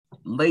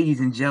ladies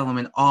and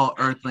gentlemen, all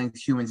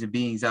earthlings, humans and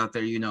beings out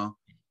there,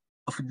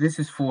 this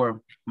is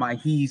for my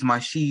he's, my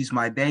she's,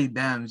 my they,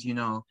 thems,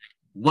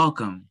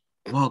 welcome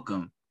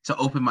to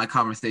Open Mic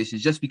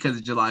Conversations. Just because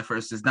it's July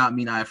 1st does not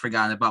mean I have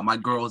forgotten about my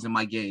girls and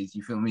my gays,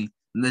 you feel me?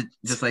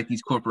 Just like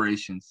these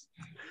corporations.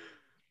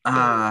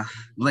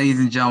 Ladies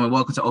and gentlemen,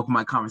 welcome to Open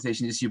Mic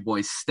Conversation. This is your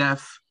boy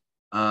Steph.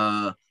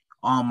 On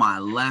my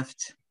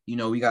left,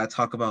 we gotta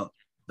talk about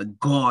the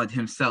God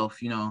himself,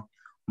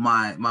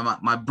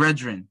 my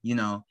brethren,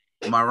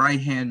 my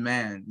right-hand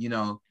man,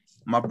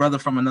 my brother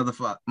from another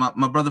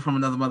my brother from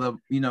another mother,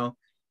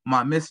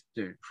 my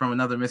mister from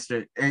another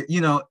mister.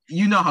 You know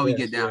how we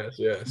get down.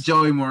 Yes.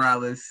 Joey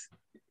Morales.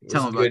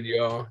 Tell him good,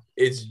 y'all.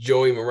 It's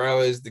Joey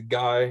Morales, the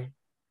guy,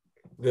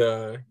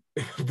 the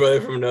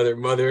brother from another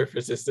mother,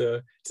 for just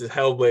a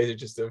Hellblazr,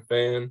 just a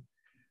fan.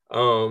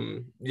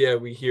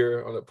 We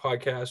here on the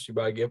podcast. We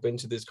about to get up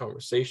into this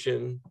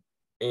conversation,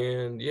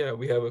 and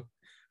we have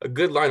a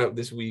good lineup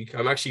this week.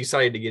 I'm actually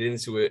excited to get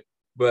into it.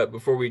 But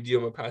before we do,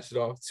 I'm gonna pass it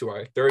off to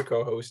our third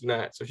co-host,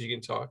 Nat, so she can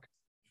talk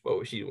about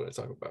what she want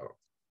to talk about.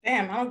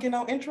 Damn, I don't get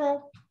no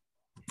intro.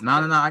 No,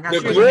 I got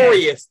the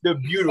glorious, the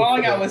beautiful, all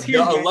I got was the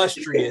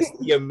illustrious,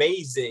 the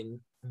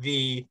amazing,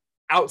 the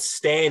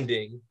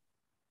outstanding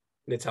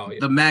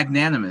Natalia. The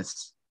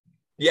magnanimous.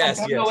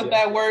 Yes. I don't know what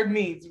that word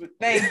means, but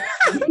thank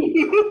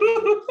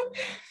you.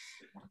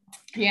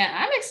 Yeah,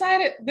 I'm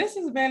excited. This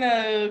has been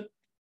a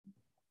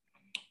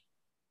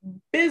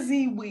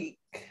busy week,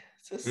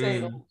 to say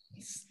the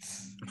least.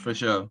 For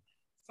sure.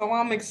 So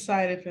I'm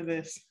excited for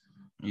this.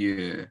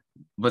 Yeah.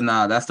 But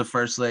nah, that's the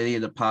first lady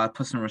of the pod.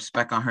 Put some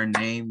respect on her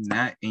name,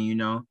 Nat,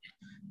 and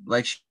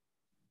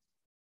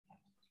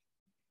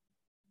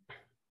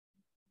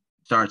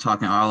start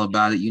talking all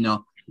about it.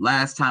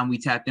 Last time we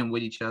tapped in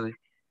with each other.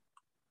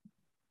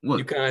 What?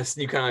 You kind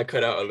of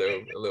cut out a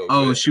little.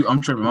 Oh bit. Shoot,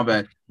 I'm tripping. My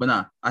bad. But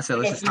nah, I said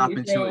let's just hop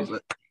into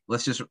it.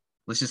 Let's just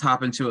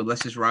hop into it.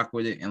 Let's just rock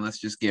with it, and let's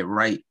just get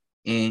right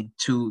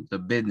into the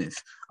business.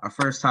 Our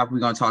first topic we're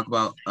gonna talk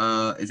about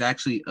is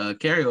actually a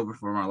carryover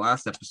from our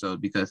last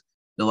episode, because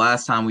the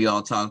last time we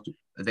all talked,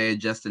 they had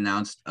just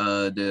announced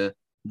the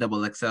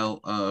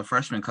XXL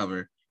freshman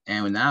cover,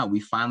 and now we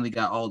finally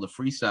got all the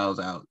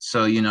freestyles out.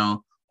 So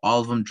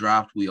all of them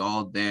dropped. We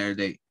all there.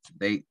 They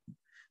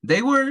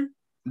were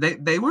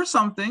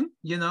something.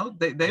 They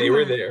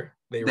were there.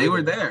 They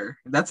were there.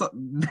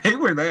 They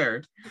were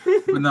there.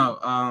 But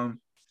no,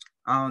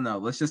 I don't know.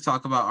 Let's just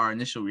talk about our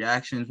initial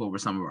reactions. What were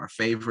some of our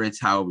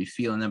favorites? How are we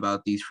feeling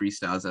about these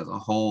freestyles as a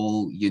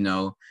whole?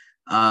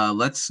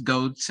 Let's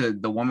go to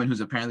the woman who's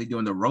apparently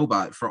doing the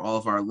robot for all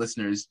of our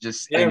listeners.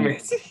 Just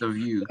the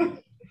view.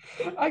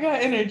 I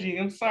got energy.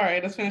 I'm sorry.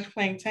 I just finished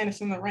playing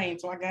tennis in the rain,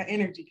 so I got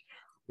energy.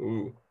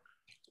 Ooh.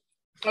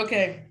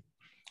 Okay.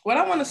 What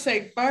I want to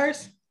say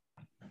first,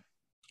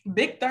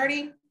 Big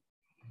 30.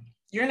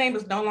 Your name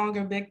is no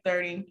longer Big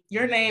 30.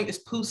 Your name is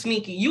Pooh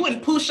Sneaky. You and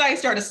Pooh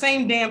Shiesty are the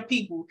same damn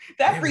people.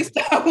 That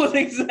freestyle was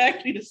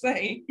exactly the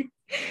same.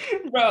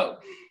 Bro.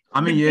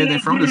 I mean, yeah, they're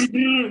from the...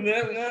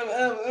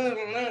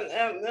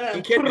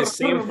 He kept the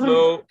same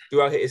flow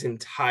throughout his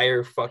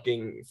entire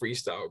fucking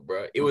freestyle,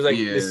 bro. It was like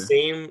the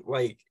same,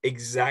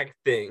 exact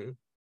thing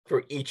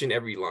for each and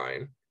every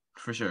line.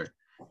 For sure.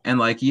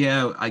 And I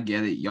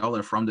get it. Y'all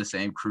are from the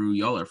same crew.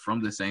 Y'all are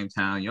from the same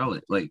town. Y'all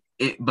are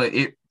it, but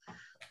it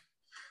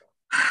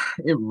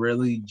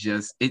really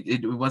just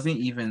it wasn't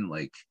even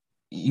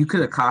you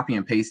could have copy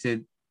and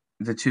pasted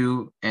the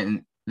two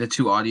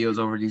audios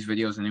over these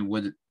videos, and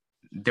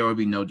there would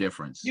be no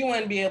difference. You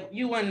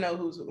wouldn't know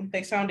who's who.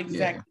 They sound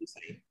exactly the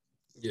same.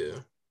 Yeah.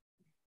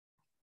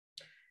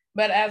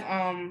 But as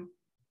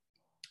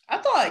I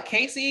thought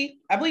Casey,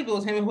 I believe it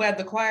was him who had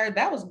the choir.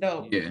 That was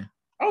dope. Yeah.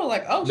 I was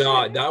like, oh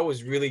no, shit. That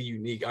was really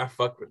unique. I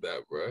fucked with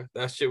that, bro.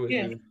 That shit was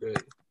really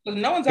good. Because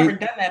no one's ever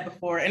done that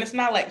before. And it's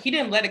not like he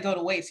didn't let it go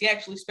to waste. He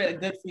actually spit a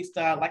good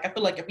freestyle. I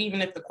feel like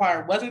even if the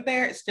choir wasn't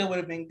there, it still would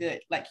have been good.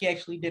 He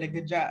actually did a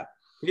good job.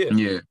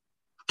 Yeah.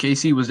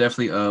 Casey was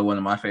definitely one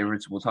of my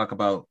favorites. We'll talk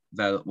about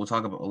that. We'll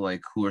talk about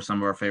who are some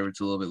of our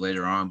favorites a little bit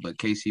later on. But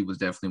Casey was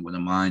definitely one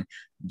of mine,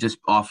 just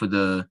off of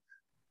the,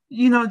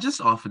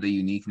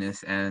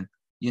 uniqueness. And,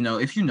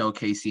 if you know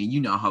Casey and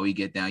you know how he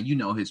get down,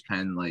 his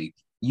pen,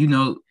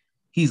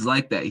 he's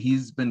like that.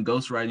 He's been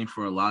ghostwriting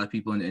for a lot of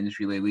people in the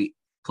industry lately.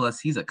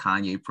 Plus, he's a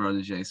Kanye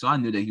protege, so I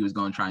knew that he was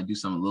going to try and do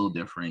something a little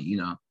different,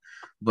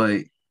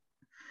 But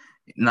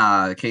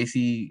nah,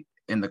 Casey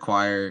in the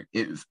choir,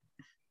 it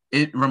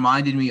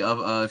reminded me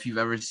of if you've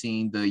ever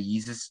seen the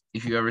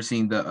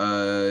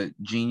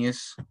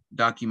Genius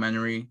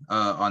documentary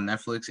on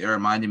Netflix. It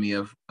reminded me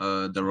of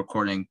the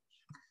recording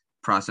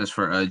process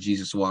for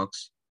Jesus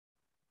Walks.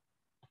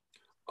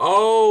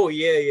 Oh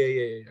yeah.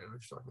 I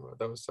was talking about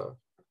that was tough.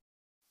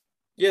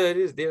 Yeah, that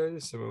is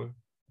similar.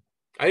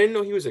 I didn't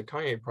know he was a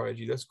Kanye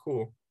prodigy. That's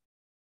cool.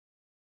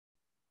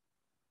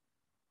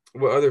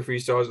 What other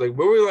freestyles? What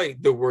were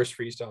the worst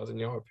freestyles in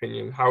your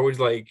opinion? How would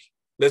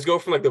let's go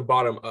from the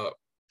bottom up.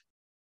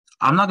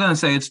 I'm not gonna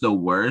say it's the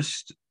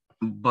worst,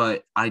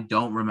 but I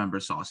don't remember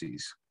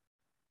Saucy's.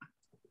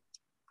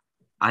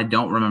 I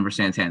don't remember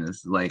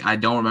Santana's. Like, I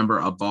don't remember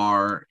a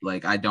bar.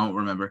 Like, I don't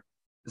remember.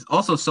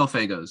 Also,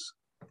 Sofago's.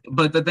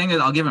 But the thing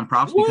is, I'll give him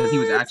props because he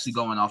was actually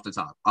going off the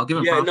top. I'll give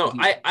him props. No,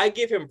 I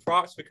give him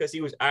props because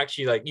he was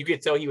actually like, you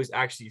could tell he was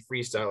actually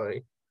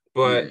freestyling,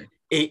 but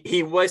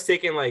he was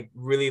taking like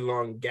really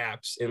long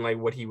gaps in like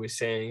what he was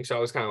saying. So I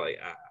was kind of like,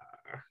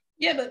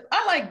 Yeah, but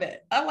I like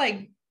that. I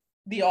like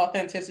the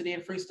authenticity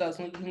in freestyles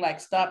when you can like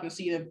stop and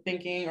see them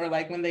thinking, or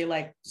like when they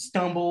like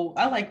stumble.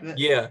 I like that.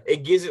 Yeah,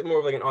 it gives it more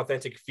of like an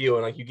authentic feel,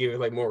 and like you give it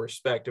like more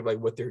respect of like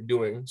what they're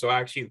doing. So I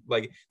actually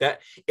like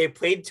that. It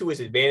played to his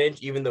advantage,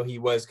 even though he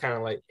was kind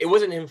of like, it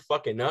wasn't him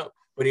fucking up,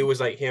 but it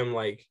was like him,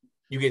 like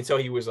you can tell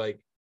he was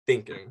like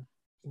thinking,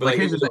 but like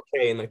it was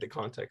okay in like the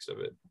context of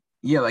it.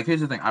 Yeah, like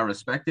here's the thing, I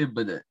respect it,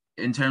 but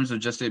in terms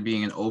of just it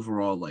being an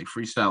overall like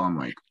freestyle, I'm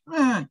like,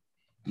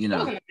 you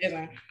know. It wasn't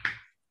amazing.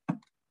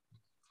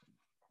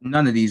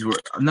 None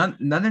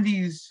of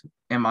these,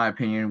 in my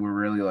opinion, were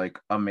really like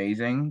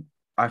amazing.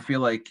 I feel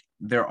like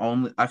the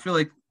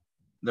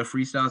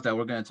freestyles that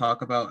we're going to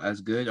talk about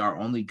as good are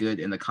only good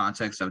in the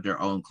context of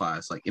their own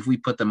class. Like if we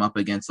put them up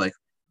against like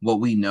what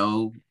we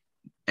know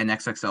an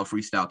XXL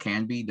freestyle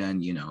can be,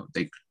 then you know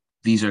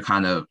these are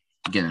kind of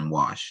getting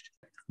washed.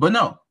 But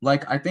no,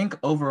 like I think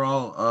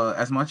overall,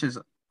 as much as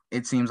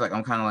it seems like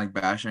I'm kind of like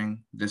bashing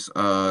this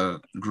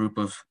group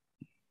of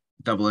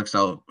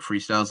XXL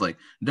freestyles, like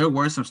there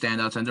were some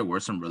standouts and there were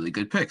some really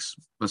good picks.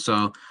 But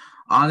so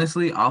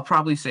honestly, I'll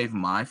probably save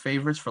my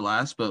favorites for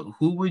last. But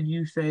who would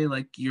you say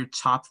like your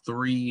top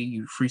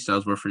 3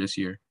 freestyles were for this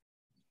year?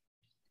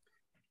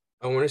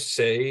 I want to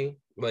say,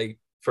 like,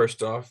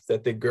 first off,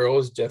 that the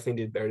girls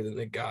definitely did better than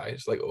the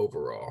guys, like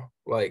overall.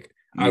 Like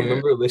I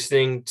remember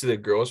listening to the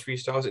girls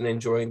freestyles and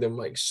enjoying them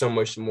like so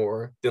much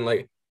more than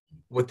like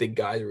what the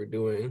guys were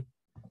doing.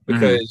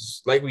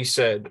 Because like we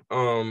said,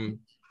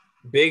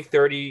 Big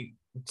 30,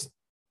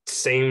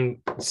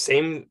 same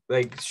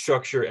like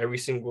structure every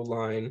single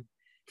line.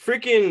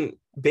 Freaking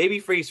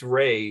Babyface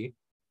Ray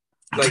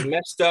like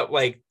messed up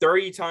like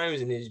 30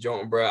 times in his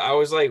joint, bro. I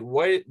was like,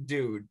 what,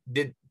 dude?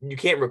 Did you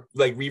can't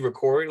like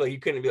re-record? Like you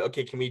couldn't be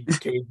okay, can we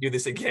do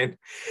this again?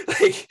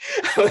 Like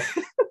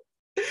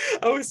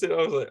I was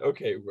like,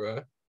 okay,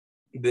 bro.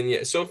 Then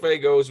yeah,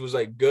 Sofago's was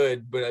like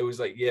good, but I was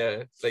like,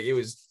 yeah, like it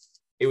was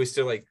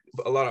still like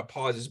a lot of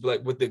pauses. But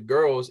like with the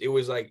girls, it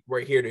was like,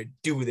 we're here to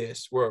do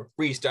this. We're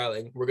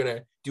freestyling. We're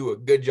gonna do a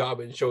good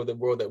job and show the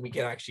world that we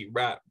can actually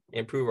rap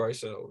and prove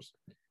ourselves.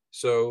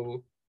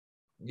 So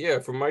yeah,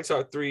 for my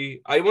top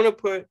 3, I'm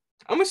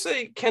gonna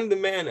say Ken the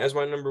Man as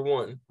my number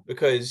 1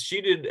 because she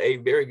did a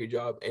very good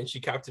job and she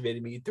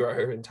captivated me throughout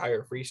her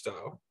entire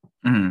freestyle.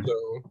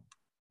 So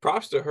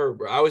props to her,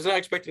 bro. I was not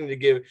expecting to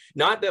give,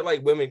 not that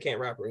like women can't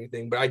rap or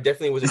anything, but I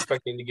definitely was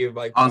expecting to give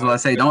like. I was about to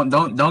say, don't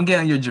get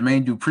on your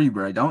Jermaine Dupri,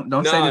 bro. Don't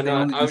say that they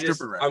only do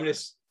stripper rap.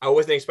 I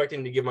wasn't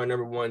expecting to give my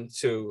number 1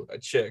 to a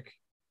chick,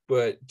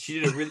 but she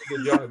did a really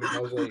good job. And I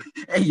was like,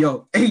 hey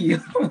yo.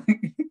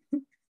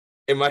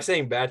 Am I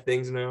saying bad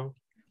things now?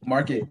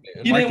 Market.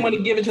 You didn't want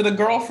to give it to the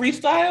girl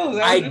freestyle?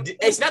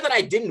 It's not that I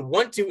didn't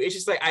want to. It's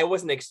just like I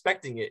wasn't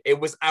expecting it.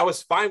 I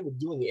was fine with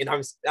doing it,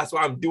 and that's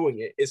why I'm doing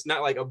it. It's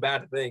not like a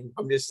bad thing.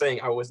 I'm just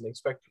saying I wasn't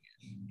expecting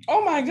it.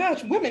 Oh my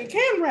gosh, women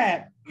can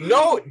rap.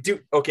 No,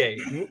 dude. Okay.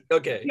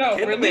 No,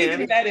 we're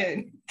leaving that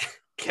in.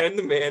 Ken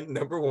the Man,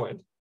 number 1.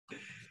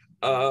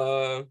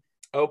 I'll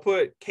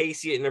put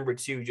Casey at number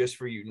 2 just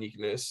for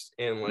uniqueness,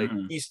 and like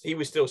he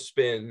was still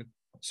spin,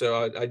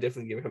 so I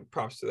definitely give him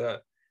props to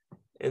that.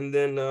 And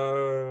then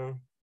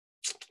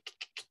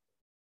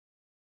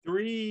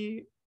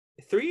 3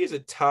 is a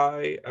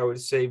tie, I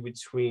would say,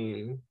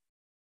 between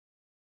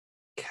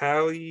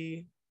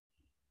Callie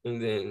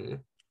and then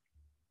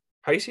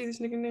how do you say this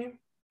nigga name?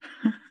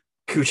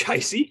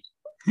 Kuchaisi?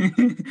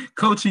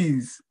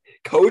 Coaches.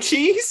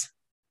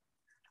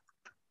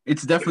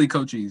 It's definitely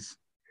Coaches.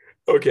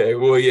 Okay,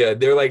 well, yeah,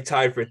 they're like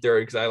tied for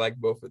 3rd because I like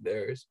both of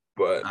theirs.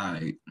 But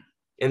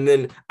and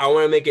then I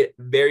want to make it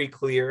very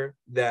clear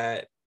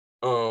that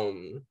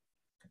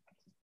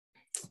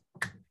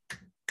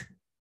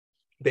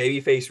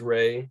Babyface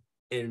Ray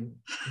and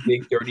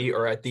Big 30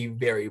 are at the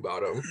very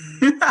bottom.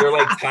 They're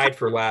like tied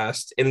for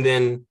last. And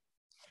then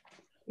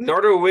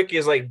Nardo Wick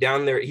is like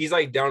down there. He's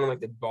like down in like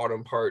the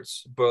bottom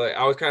parts. But like,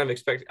 I was kind of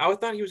expecting, I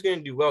thought he was going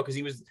to do well because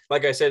he was,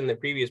 like I said in the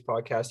previous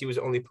podcast, he was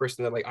the only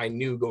person that like I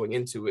knew going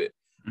into it.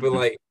 But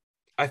like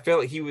I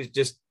felt like he was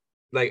just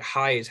like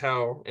high as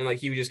hell. And like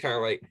he was just kind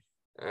of like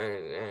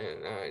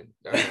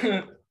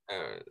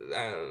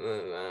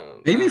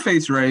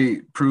Babyface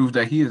Ray proved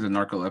that he is a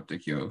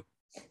narcoleptic, yo.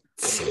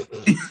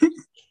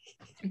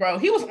 Bro,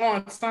 he was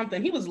on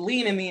something. He was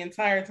leaning the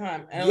entire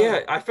time. Yeah,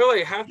 I feel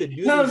like half the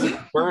dudes was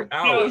burnt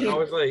out. I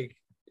was like,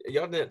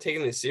 y'all not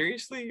taking this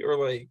seriously, or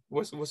like,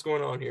 what's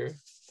going on here?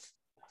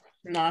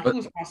 Nah, he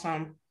was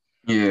awesome.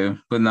 Yeah,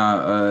 but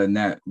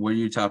Nat, what are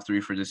your top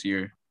 3 for this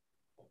year?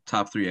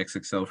 Top 3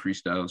 XXL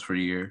freestyles for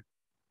the year.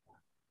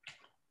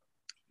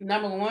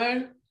 Number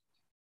 1,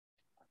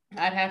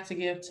 I'd have to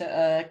give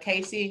to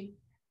Casey.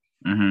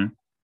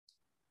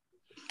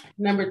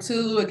 Number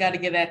 2, I got to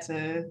give that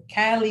to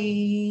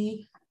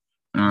Callie.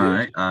 All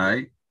right, all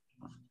right.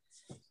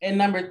 And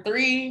number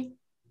 3,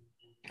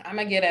 I'm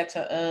gonna get that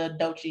to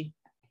Doechii.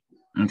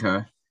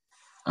 Okay.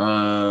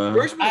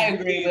 I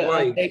agree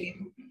with Baby.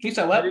 He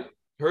said what?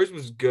 Hers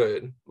was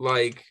good.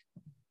 Like,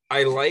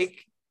 I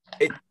like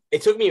it.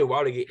 It took me a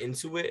while to get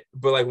into it,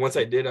 but like once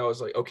I did, I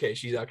was like, okay,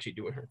 she's actually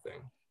doing her thing.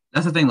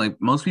 That's the thing. Like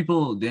most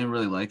people didn't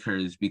really like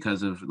hers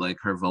because of like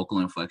her vocal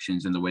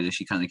inflections and the way that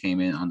she kind of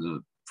came in on the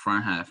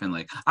front half. And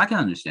like I can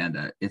understand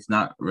that. It's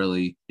not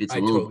really. It's I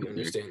a little totally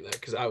understand that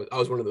because I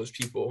was one of those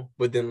people.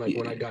 But then like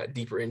when I got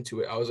deeper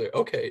into it, I was like,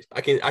 okay, I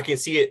can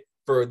see it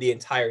for the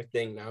entire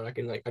thing now. And I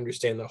can like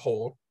understand the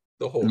whole.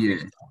 Yeah.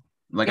 Freestyle.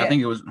 Like I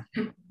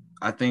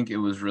think it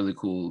was really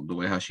cool the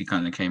way how she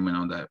kind of came in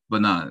on that.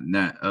 But not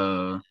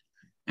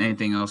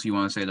anything else you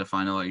want to say to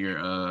final out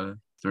your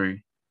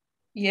 3?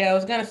 Yeah, I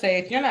was gonna say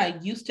if you're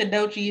not used to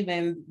Doechii,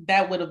 then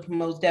that would have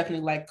most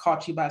definitely like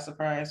caught you by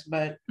surprise.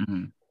 But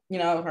you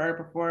know, I've heard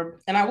her perform,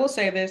 and I will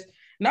say this: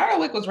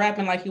 Nardowick was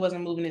rapping like he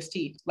wasn't moving his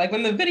teeth. Like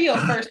when the video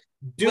first,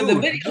 when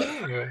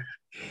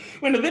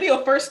the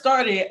video first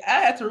started, I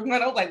had to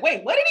remind. I was like,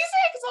 wait, what did he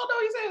say? Because I don't know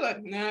what he said.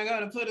 Like, nah, I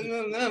gotta put it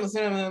in.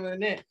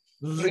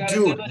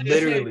 Dude,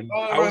 literally,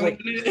 I was like,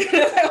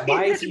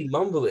 why is he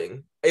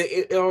mumbling?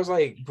 I was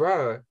like,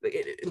 bruh, like,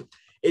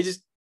 it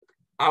just.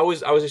 I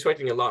was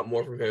expecting a lot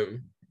more from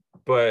him,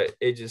 but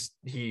it just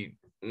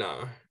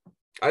nah.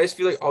 I just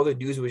feel like all the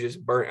dudes were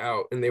just burnt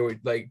out and they were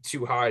like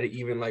too high to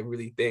even like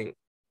really think,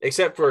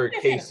 except for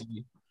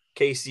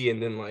Casey,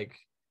 and then like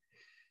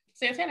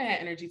Santana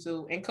had energy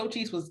too, and Coach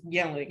East was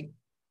yelling.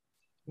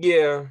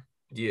 Yeah.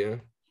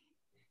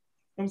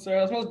 I'm sorry,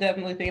 I was most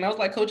definitely thinking. I was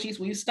like, Coach East,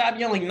 will you stop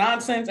yelling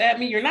nonsense at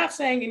me? You're not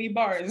saying any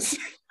bars,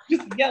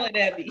 just yelling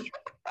at me.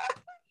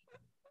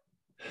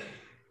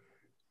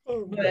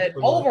 But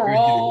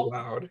overall,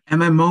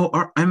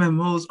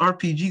 MMOs,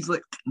 RPGs,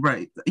 like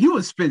right, he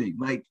was spinning.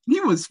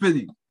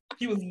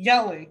 He was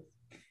yelling.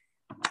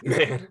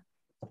 Man,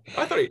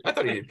 I thought he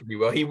did pretty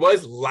well. He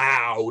was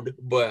loud,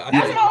 but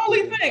that's my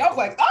only thing. I was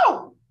like,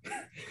 oh,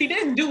 he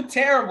didn't do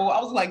terrible.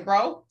 I was like,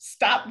 bro,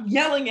 stop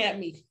yelling at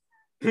me.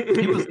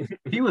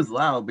 He was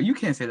loud, but you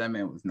can't say that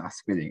man was not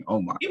spitting. Oh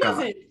my god, he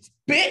wasn't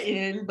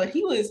spitting, but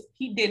he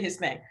did his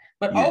thing.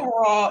 But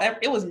overall,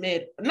 it was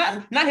mid.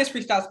 Not his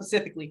freestyle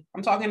specifically.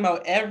 I'm talking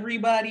about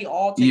everybody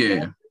all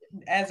together.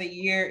 As a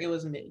year, it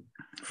was mid.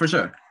 For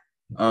sure.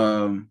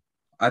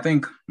 I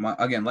think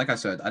like I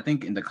said, I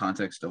think in the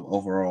context of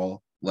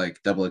overall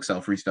like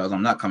XXL freestyles,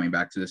 I'm not coming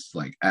back to this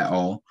like at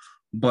all.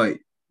 But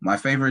my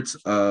favorites,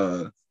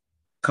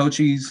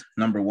 Coachie's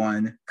number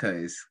 1,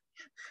 because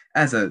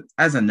as a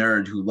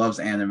nerd who loves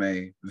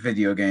anime,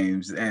 video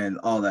games, and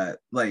all that,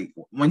 like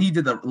when he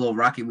did the little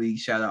Rocket League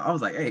shout out, I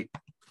was like, hey.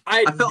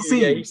 I felt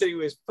seen. Yeah, he said he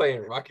was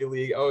playing Rocket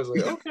League. I was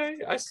like, okay,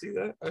 I see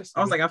that. I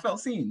was like, I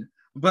felt seen.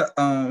 But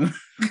no,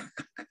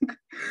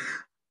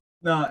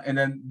 and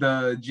then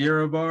the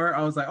Jira bar,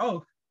 I was like,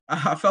 oh,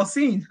 I felt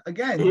seen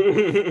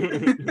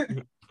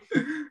again.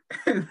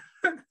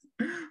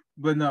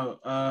 But no,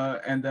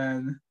 and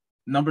then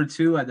number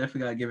 2, I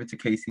definitely gotta give it to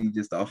Casey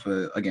just off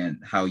of again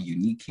how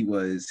unique he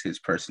was, his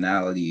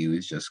personality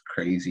was just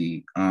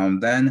crazy.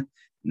 Then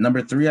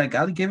number 3, I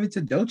gotta give it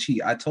to Doechii.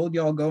 I told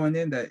y'all going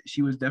in that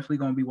she was definitely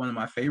gonna be one of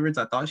my favorites.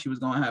 I thought she was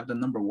gonna have the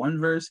number 1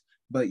 verse,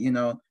 but you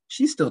know,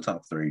 she's still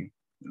top 3.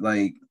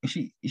 Like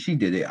she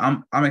did it.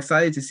 I'm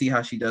excited to see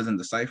how she does in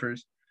the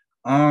ciphers.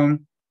 I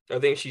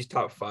think she's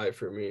top 5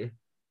 for me.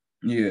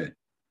 Yeah.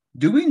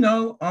 Do we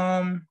know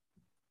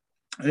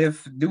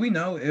if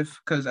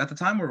because at the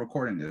time we're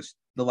recording this,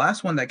 the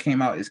last one that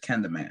came out is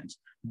Ken the Man's.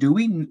 Do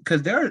we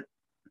because there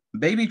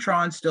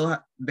Babytron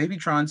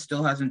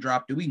still hasn't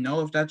dropped. Do we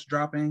know if that's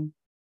dropping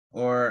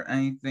or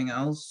anything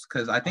else?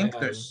 Because I think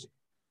there's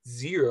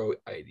zero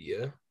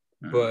idea.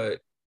 But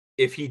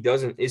if he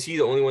doesn't, is he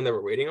the only one that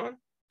we're waiting on?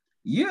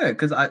 Yeah,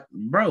 because I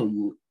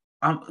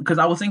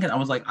was thinking, I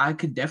was like, I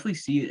could definitely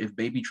see it if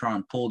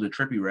Babytron pulled a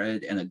Trippy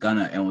Red and a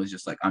Gunna and was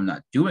just like, I'm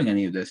not doing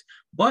any of this.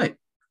 But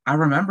I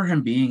remember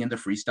him being in the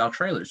freestyle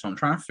trailer, so I'm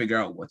trying to figure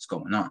out what's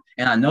going on.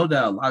 And I know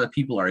that a lot of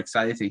people are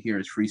excited to hear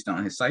his freestyle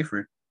and his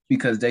cipher,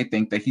 because they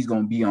think that he's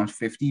going to be on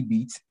 50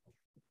 beats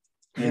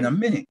in a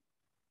minute.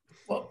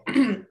 Well,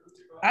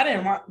 I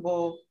didn't watch,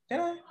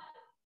 did I?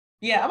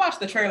 Yeah, I watched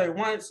the trailer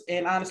once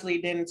and honestly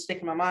it didn't stick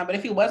in my mind. But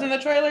if he was in the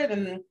trailer,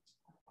 then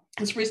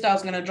his freestyle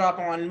is going to drop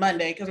on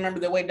Monday. Because remember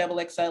the way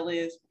XXL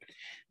is,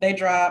 they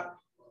drop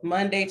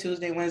Monday,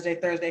 Tuesday, Wednesday,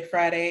 Thursday,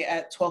 Friday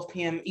at 12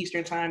 p.m.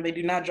 Eastern time. They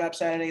do not drop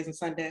Saturdays and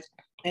Sundays.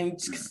 And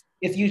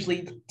it's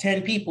usually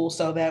 10 people,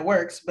 so that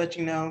works. But,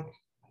 you know,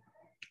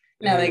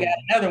 now they got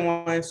another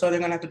one, so they're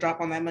going to have to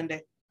drop on that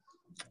Monday.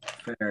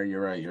 Fair,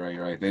 you're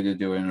right. They did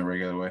do it in a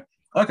regular way.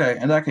 Okay,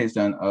 in that case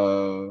then,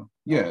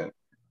 yeah.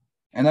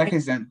 In that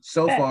case then,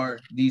 so far,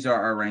 these are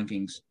our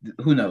rankings.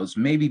 Who knows?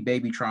 Maybe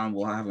Babytron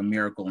will have a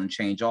miracle and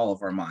change all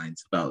of our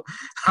minds about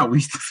how we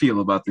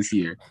feel about this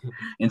year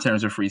in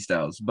terms of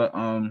freestyles. But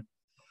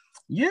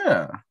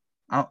yeah.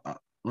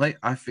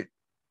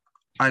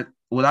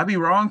 Would I be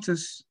wrong to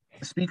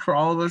speak for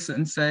all of us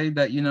and say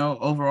that, you know,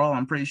 overall,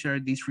 I'm pretty sure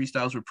these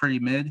freestyles were pretty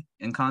mid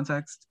in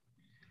context?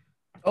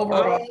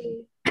 overall?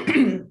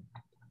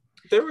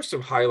 There were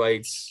some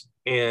highlights,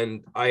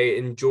 and I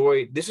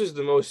enjoyed. This is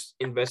the most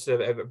invested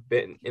I've ever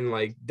been in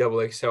like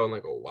XXL in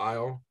like a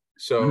while.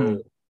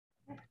 So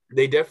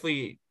they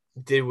definitely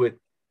did what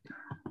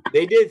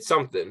they did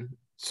something.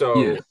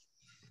 So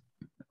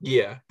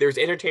yeah, there's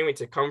entertainment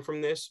to come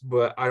from this,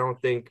 but I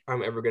don't think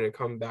I'm ever gonna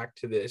come back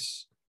to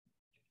this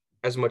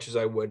as much as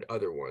I would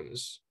other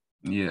ones.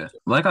 Yeah.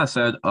 Like I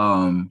said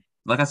on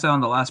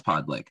the last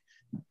pod, like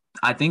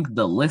I think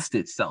the list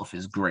itself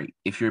is great.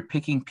 If you're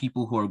picking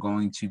people who are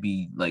going to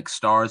be like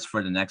stars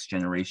for the next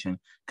generation,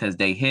 because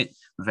they hit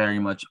very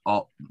much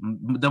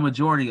the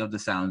majority of the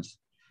sounds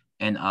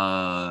and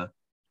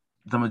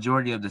the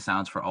majority of the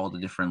sounds for all the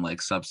different like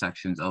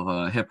subsections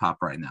of hip hop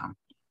right now.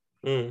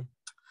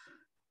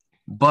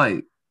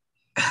 But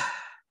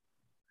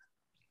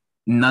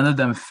none of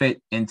them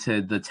fit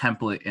into the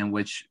template in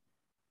which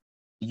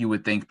you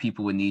would think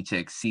people would need to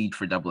succeed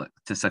for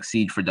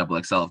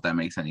XXL, if that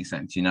makes any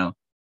sense, you know?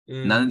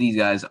 None of these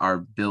guys are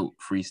built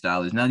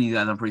freestylers. None of these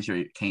guys, I'm pretty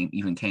sure,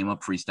 came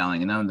up freestyling,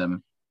 and none of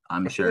them,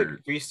 I sure.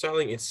 Like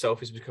freestyling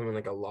itself is becoming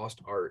like a lost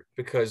art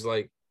because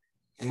like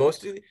Big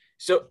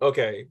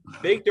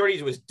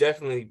 30s was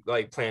definitely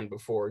like planned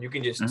before. You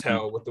can just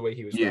tell with the way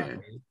he was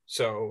rapping.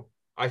 So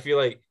I feel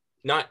like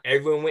not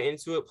everyone went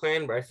into it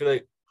planned, but I feel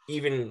like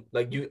even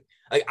like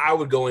I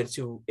would go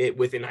into it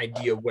with an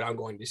idea of what I'm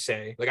going to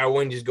say. Like I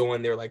wouldn't just go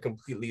in there like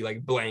completely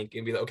like blank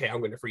and be like, okay, I'm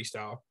going to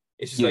freestyle.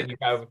 It's just like you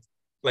have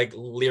like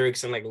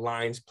lyrics and like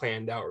lines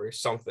planned out or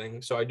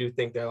something. So I do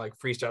think that like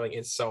freestyling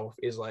itself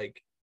is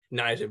like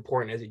not as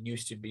important as it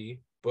used to be.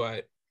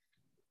 But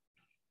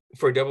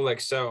for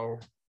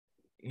XXL,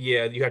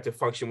 yeah, you have to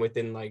function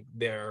within like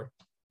their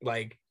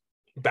like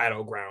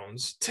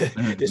battlegrounds to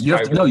you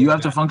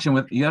have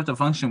to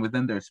function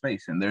within their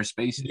space, and their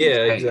space is,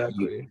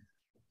 exactly.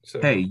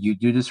 You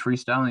do this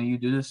freestyle and you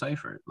do this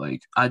cipher.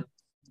 Like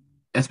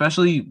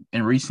especially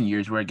in recent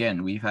years where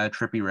again we've had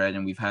Trippie Redd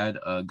and we've had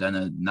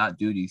Gunna not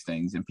do these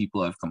things and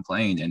people have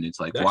complained, and it's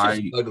like, that's why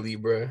just ugly,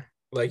 bro?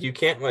 Like you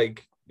can't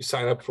like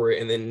sign up for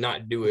it and then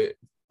not do it.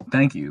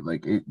 Thank you.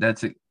 Like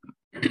that's it.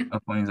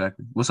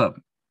 Exactly. What's up?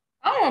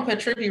 I don't want to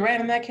put Trippie Redd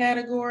in that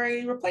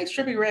category. Replace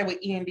Trippie Redd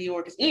with Ian Dior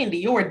because Ian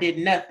Dior did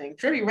nothing.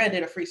 Trippie Redd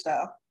did a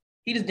freestyle.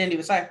 He just didn't do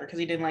a cipher because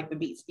he didn't like the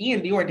beats.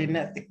 Ian Dior did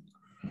nothing.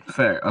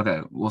 Fair. Okay,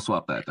 we'll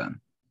swap that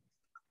then.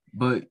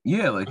 But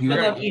yeah, like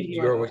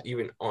Dior was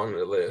even on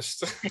the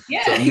list.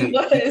 Yeah, so, he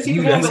was. He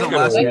was on the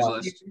last year's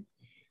list.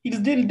 He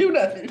just didn't do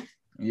nothing.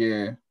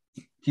 Yeah,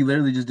 he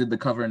literally just did the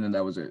cover and then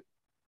that was it.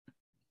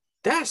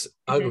 That's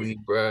ugly,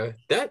 bro.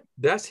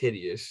 That's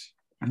hideous.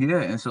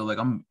 Yeah, and so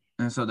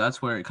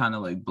that's where it kind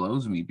of like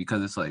blows me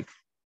because it's like,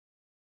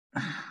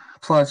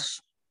 plus,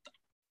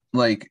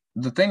 like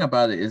the thing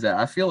about it is that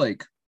I feel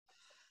like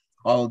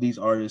all of these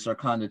artists are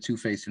kind of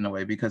two-faced in a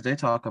way because they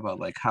talk about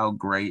like how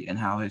great and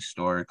how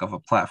historic of a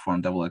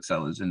platform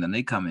XXL is, and then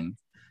they come in,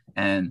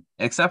 and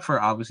except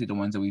for obviously the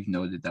ones that we've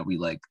noted that we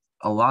like,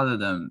 a lot of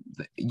them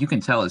you can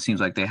tell it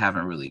seems like they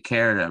haven't really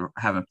cared or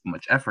haven't put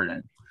much effort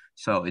in.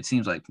 So it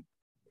seems like,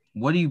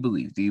 what do you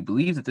believe? Do you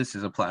believe that this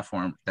is a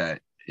platform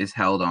that is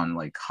held on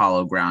like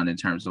hollow ground in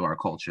terms of our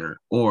culture,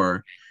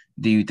 or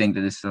do you think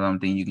that this is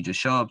something you can just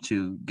show up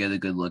to, get a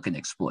good look, and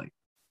exploit?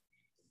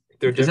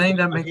 Does any of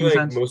that make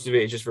sense? Most of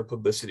it is just for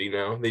publicity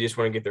now. They just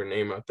want to get their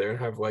name out there and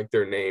have like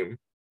their name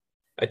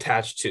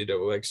attached to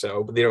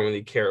XXL, but they don't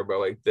really care about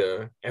like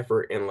the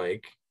effort and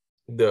like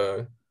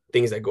the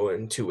things that go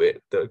into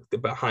it, the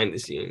behind the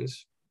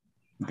scenes.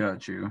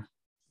 Got you.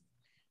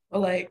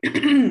 Well, like,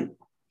 who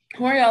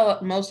are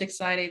y'all most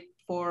excited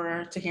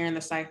to hear in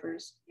the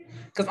ciphers?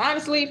 Because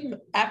honestly,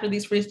 after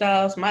these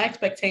freestyles, my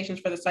expectations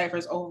for the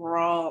ciphers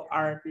overall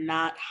are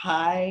not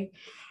high.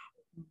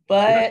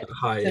 But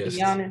to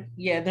be honest,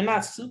 they're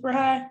not super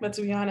high. But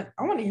to be honest,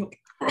 I want to hear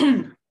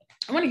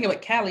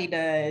what Callie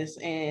does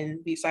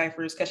in these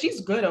ciphers because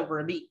she's good over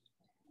a beat.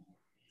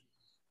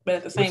 But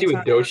at the same time,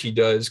 what Doshi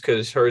does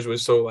because hers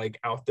was so like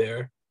out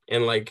there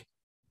and like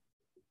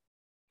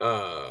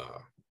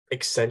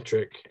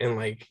eccentric and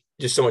like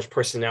just so much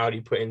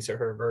personality put into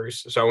her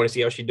verse. So I want to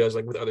see how she does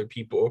like with other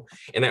people,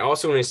 and I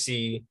also want to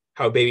see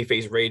how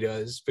Babyface Ray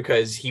does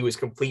because he was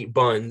complete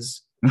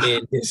buns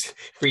in his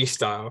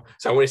freestyle.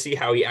 So I want to see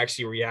how he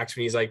actually reacts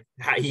when he's like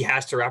he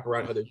has to rap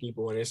around other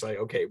people, and it's like,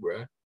 okay,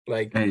 bro,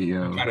 like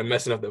you're kind of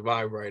messing up the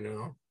vibe right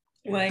now.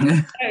 Like,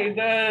 hey,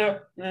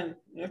 that's gonna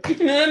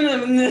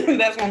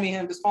be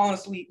him just falling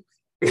asleep.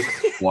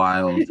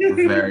 Wild,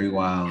 very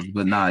wild.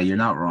 But nah, you're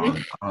not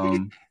wrong.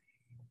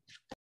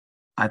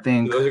 I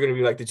think those are gonna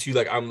be like the two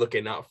like I'm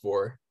looking out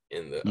for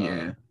in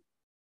the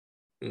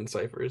in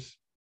ciphers.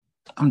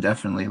 I'm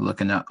definitely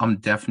looking out for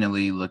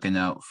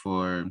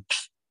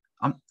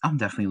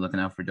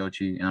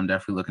Dochi, and I'm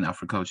definitely looking out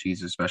for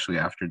Cochise, especially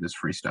after this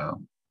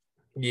freestyle.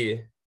 Yeah.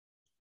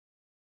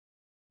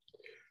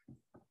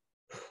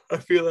 I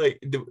feel like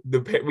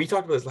we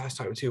talked about this last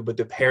time too, but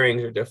the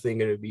pairings are definitely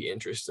going to be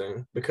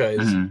interesting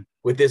because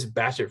with this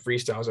batch of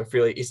freestyles, I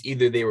feel like it's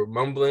either they were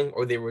mumbling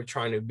or they were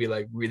trying to be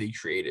like really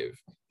creative.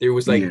 There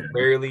was like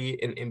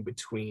rarely an in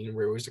between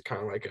where it was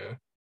kind of like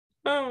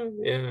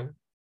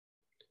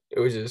it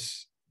was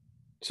just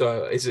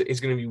so it's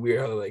going to be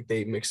weird how like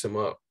they mix them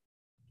up.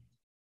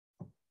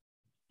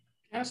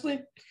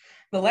 Honestly,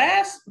 the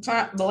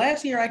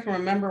last year I can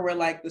remember where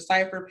like the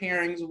cypher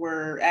pairings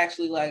were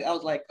actually like, I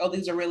was like, oh,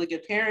 these are really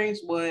good pairings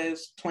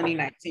was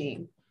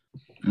 2019.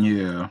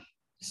 Yeah.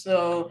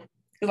 So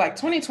like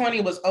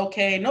 2020 was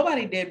okay.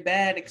 Nobody did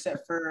bad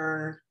except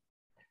for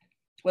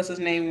what's his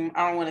name?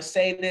 I don't want to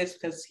say this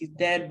because he's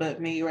dead,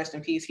 but may he rest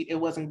in peace. It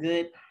wasn't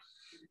good.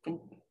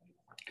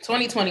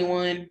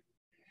 2021,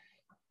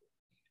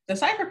 the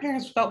cypher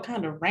pairings felt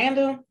kind of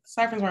random.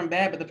 Cyphers weren't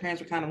bad, but the pairings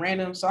were kind of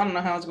random. So I don't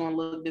know how it's going to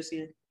look this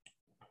year.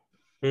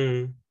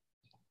 I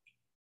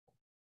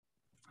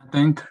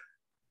think,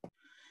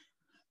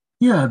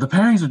 the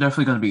pairings are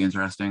definitely going to be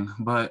interesting,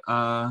 but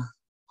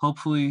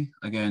hopefully,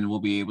 again, we'll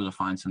be able to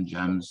find some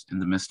gems in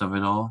the midst of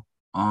it all.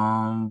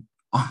 But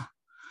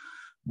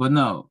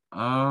no,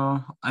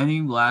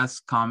 any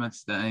last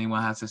comments that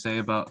anyone has to say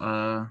about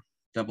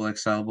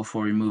XXL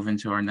before we move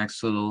into our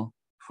next little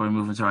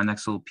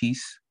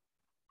piece?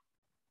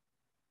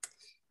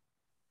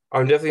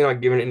 I'm definitely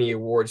not giving any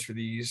awards for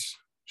these,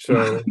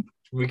 so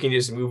we can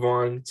just move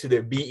on to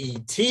the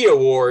BET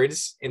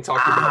Awards and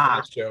talk about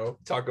that show.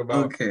 Talk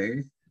about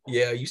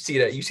yeah, you see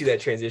that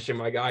transition,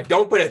 my guy.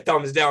 Don't put a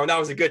thumbs down. That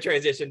was a good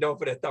transition. Don't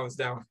put a thumbs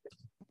down.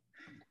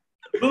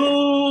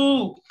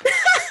 Boo!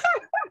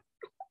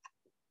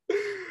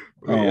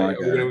 We're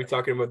gonna be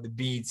talking about the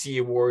BET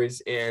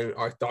Awards and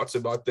our thoughts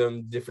about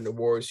them, different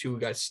awards, who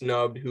got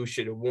snubbed, who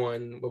should have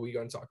won. What we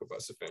gonna talk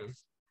about, Stefan?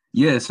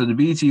 Yeah, so the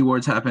BET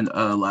Awards happened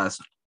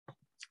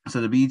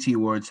the BET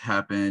Awards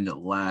happened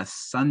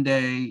last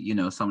Sunday. You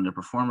know, some of the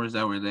performers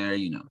that were there,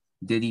 you know,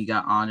 Diddy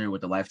got honored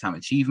with the Lifetime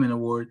Achievement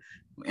Award.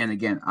 And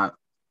again,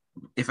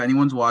 if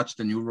anyone's watched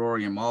the new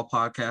Rory and Maul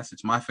podcast,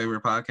 it's my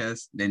favorite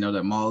podcast. They know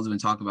that Maul's been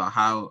talking about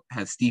how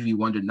has Stevie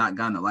Wonder not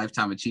gotten a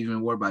Lifetime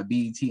Achievement Award by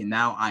BET, and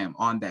now I am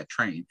on that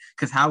train.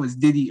 Because how is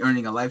Diddy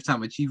earning a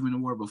Lifetime Achievement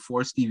Award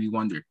before Stevie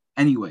Wonder?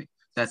 Anyway,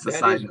 that's the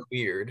side note.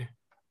 Weird.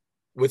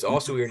 What's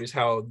also weird is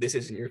how this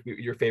isn't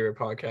your favorite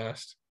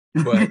podcast,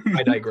 but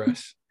I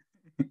digress.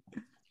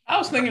 I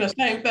was thinking the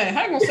same thing.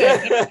 How you gonna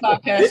say this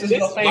podcast is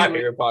your favorite? My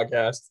favorite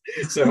podcast.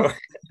 So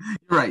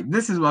right,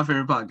 this is my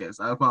favorite podcast.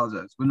 I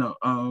apologize, but no.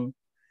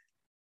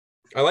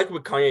 I like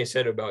what Kanye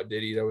said about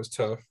Diddy. That was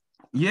tough.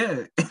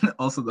 Yeah, and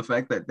also the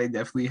fact that they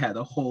definitely had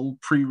a whole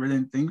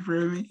pre-written thing for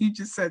him. He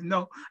just said,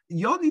 "No,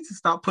 y'all need to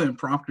stop putting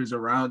prompters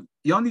around.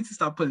 Y'all need to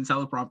stop putting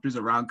teleprompters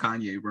around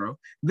Kanye, bro.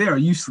 They are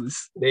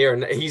useless. They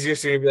are. He's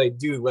just gonna be like,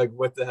 dude, like,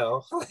 what the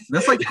hell?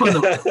 That's like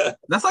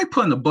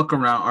putting a book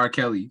around R.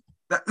 Kelly.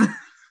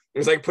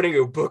 It's like putting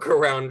a book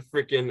around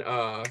freaking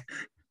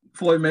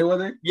Floyd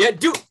Mayweather. Yeah,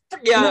 dude.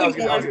 Yeah.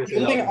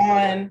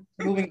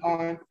 Moving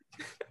on.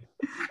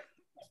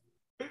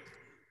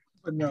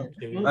 But no,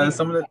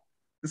 some of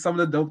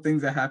the dope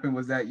things that happened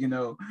was that, you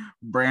know,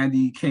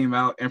 Brandy came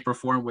out and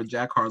performed with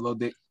Jack Harlow.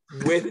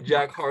 With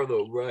Jack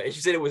Harlow, bro, and she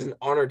said it was an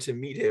honor to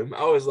meet him.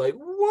 I was like,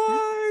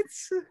 what?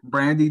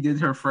 Brandy did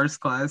her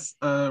first class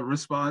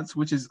response,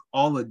 which is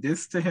all a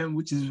diss to him,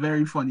 which is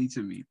very funny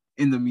to me.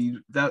 In the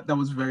meme, that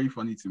was very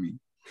funny to me.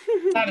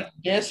 Not a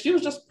diss. She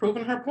was just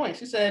proving her point.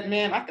 She said,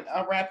 "Man,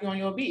 I'll rap you on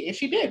your beat," and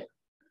she did.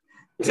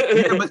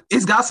 Yeah, but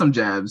it's got some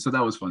jabs, so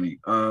that was funny.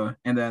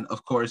 And then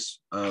of course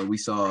we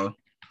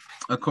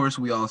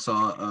all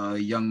saw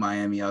Young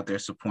Miami out there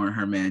supporting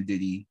her man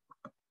Diddy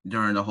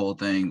during the whole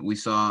thing. We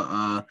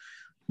saw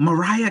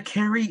Mariah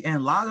Carey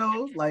and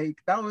Lotto. Like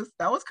that was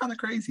kind of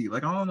crazy.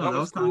 Like I don't know, that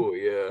was cool.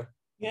 Yeah.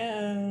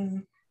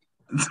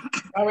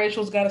 Our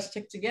Rachel's got to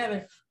stick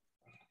together.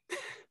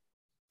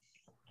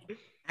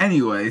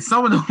 Anyway,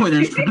 some of the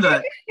winners from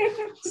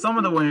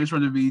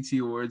the BET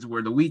Awards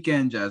were The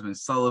Weeknd, Jasmine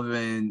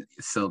Sullivan,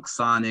 Silk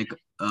Sonic,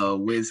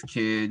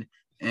 Wizkid,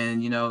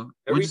 and you know,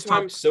 every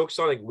time Silk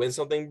Sonic wins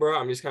something, bro,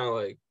 I'm just kind of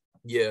like,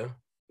 yeah,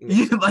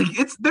 like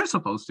they're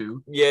supposed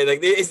to. Yeah,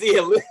 like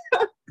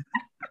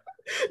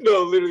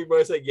no, literally, bro.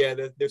 It's like, yeah,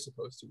 they're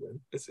supposed to win.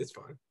 It's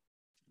fine.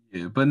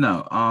 Yeah, but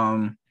no.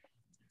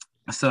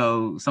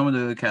 So some of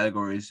the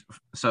categories.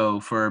 So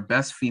for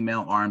Best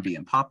Female R&B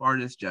and Pop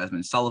Artist,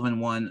 Jasmine Sullivan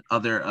won.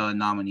 Other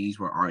nominees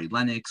were Ari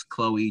Lennox,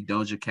 Chloe,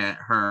 Doja Cat,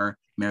 Her,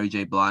 Mary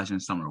J. Blige,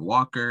 and Summer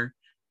Walker.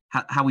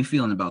 How we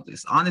feeling about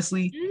this?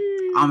 Honestly,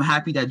 I'm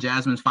happy that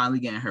Jasmine's finally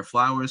getting her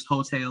flowers.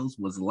 Hotels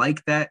was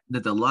like that.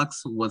 The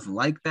Deluxe was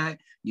like that.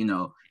 You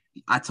know,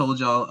 I told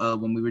y'all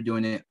when we were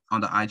doing it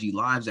on the IG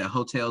Lives that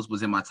Hotels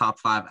was in my top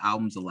 5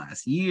 albums of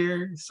last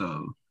year.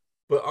 So.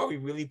 But are we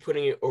really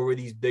putting it over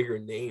these bigger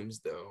names,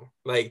 though?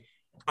 Like,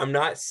 I'm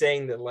not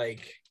saying that,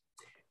 like,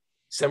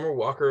 Summer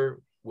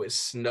Walker was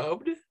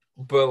snubbed,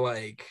 but,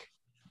 like,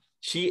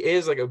 she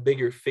is, like, a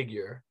bigger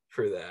figure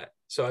for that.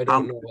 So I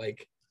don't know,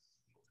 like,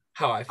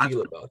 how I feel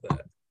about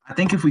that. I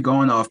think if we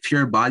going off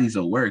pure bodies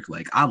of work,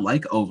 like I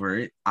like Over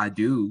It, I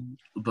do,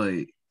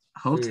 but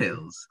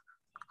Hotels,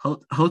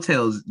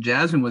 Hotels,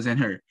 Jasmine was in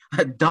her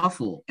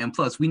duffel, and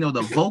plus we know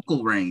the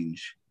vocal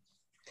range.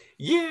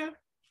 Yeah.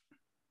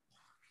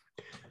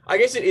 I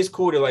guess it is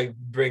cool to like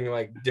bring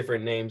like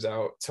different names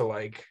out to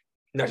like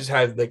not just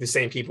have like the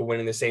same people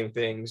winning the same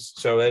things.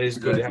 So that is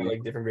good to have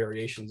like different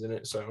variations in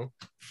it. So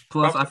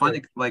plus I find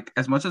it like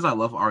as much as I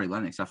love Ari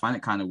Lennox, I find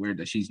it kind of weird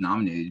that she's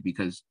nominated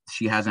because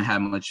she hasn't had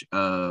much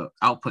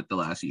output the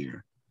last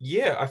year.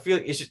 Yeah, I feel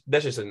like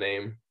that's just a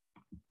name.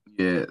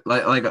 Yeah,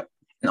 like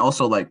and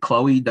also like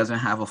Chloe doesn't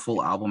have a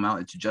full album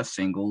out, it's just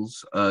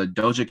singles.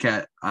 Doja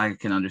Cat, I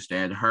can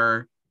understand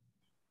her.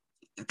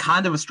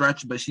 Kind of a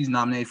stretch, but she's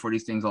nominated for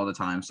these things all the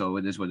time, so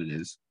it is what it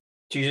is.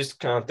 She's just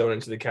kind of thrown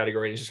into the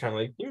category and it's just kind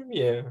of like,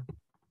 yeah.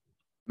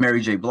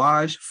 Mary J.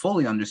 Blige,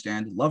 fully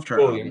understand, loved her.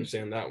 Fully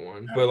understand that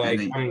one, but like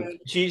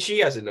she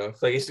has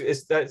enough. Like it's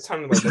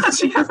time to like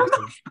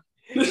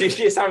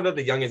it's time that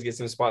the youngest gets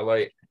some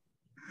spotlight.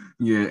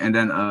 Yeah, and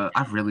then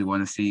I really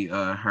want to see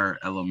her,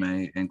 Ella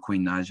Mai, and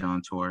Queen Naija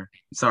on tour.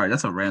 Sorry,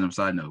 that's a random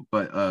side note,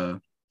 but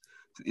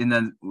and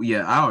then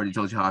yeah, I already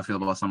told you how I feel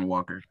about Summer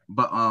Walker,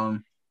 but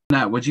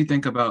Nat, what'd you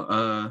think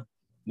about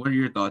what are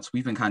your thoughts?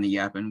 We've been kind of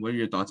yapping. What are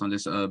your thoughts on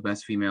this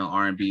best female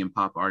R&B and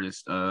pop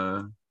artist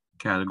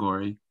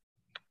category?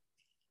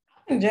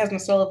 I think Jasmine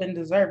Sullivan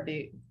deserved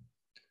it.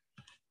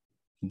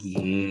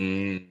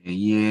 Yeah.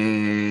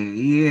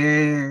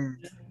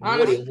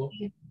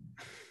 Honestly,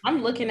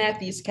 I'm looking at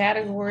these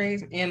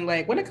categories and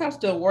like when it comes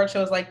to award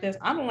shows like this,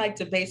 I don't like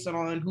to base it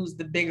on who's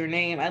the bigger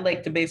name. I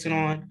like to base it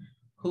on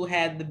who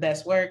had the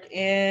best work.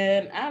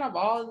 And out of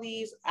all of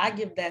these, I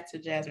give that to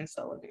Jasmine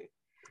Sullivan.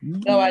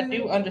 So I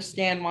do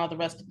understand why the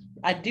rest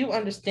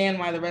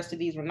of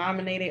these were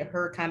nominated.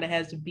 Her kind of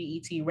has the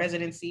BET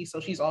residency,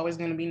 so she's always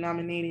going to be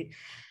nominated.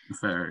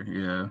 Fair,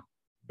 yeah.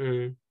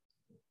 Mm-hmm.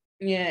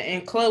 Yeah,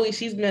 and Chloe,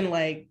 she's been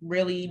like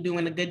really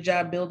doing a good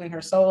job building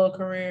her solo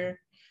career.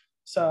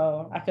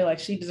 So I feel like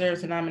she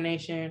deserves a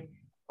nomination.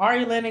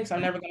 Ari Lennox, I'm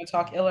never going to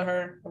talk ill of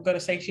her. I'm going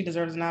to say she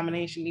deserves a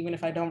nomination, even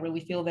if I don't really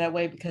feel that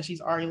way because she's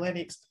Ari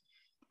Lennox.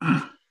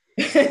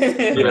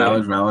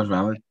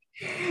 Valid.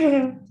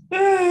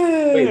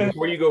 Wait,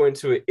 before you go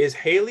into it, is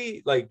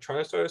Haley like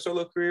trying to start a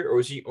solo career, or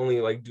is she only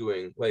like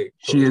doing like?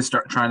 She is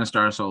trying to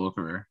start a solo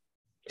career.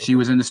 Okay. She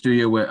was in the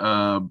studio with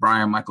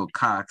Brian Michael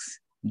Cox,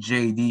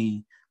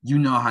 JD. You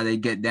know how they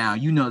get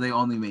down. You know they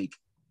only make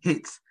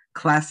hits,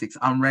 classics.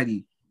 I'm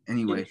ready.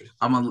 Anyway,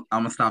 I'm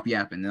gonna stop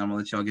yapping, and I'm gonna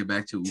let y'all get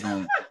back to it.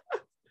 I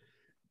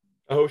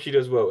hope she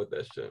does well with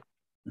that shit.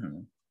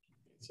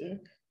 Mm-hmm.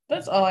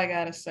 That's all I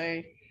gotta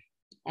say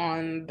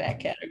on that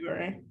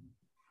category.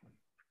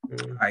 All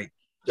right.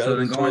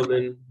 So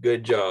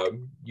good job.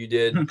 You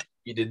did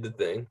the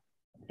thing.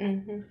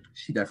 Mm-hmm.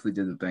 She definitely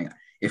did the thing.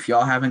 If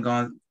y'all haven't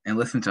gone and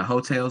listened to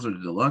Hotels or the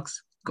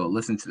Deluxe, go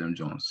listen to them,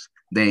 Jones.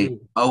 They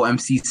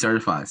OMC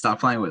certified.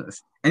 Stop playing with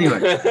us. Anyway.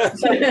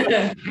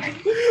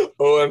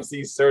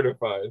 OMC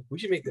certified. We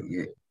should make that.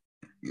 Yeah.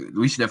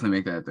 We should definitely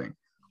make that a thing.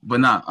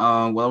 But not.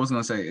 What I was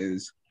gonna say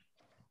is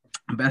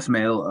best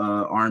male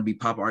R&B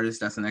pop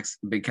artist. That's the next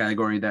big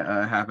category that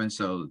happened.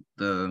 So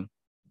the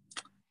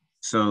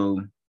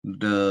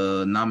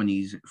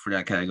nominees for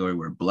that category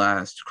were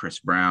Blast, Chris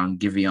Brown,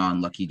 Giveon,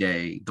 Lucky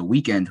Day, The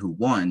Weeknd, who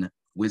won,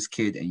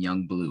 Wizkid, and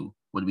Young Blue.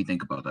 What do we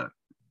think about that?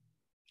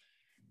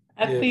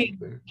 I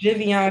think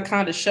Giveon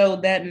kind of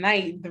showed that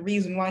night the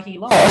reason why he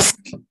lost.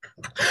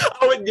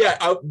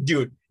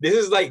 Dude, this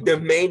is like the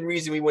main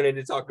reason we wanted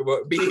to talk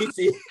about BET.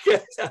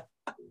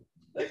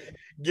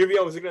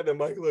 Giveon was looking at the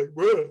mic like,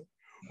 bro,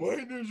 why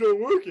ain't this not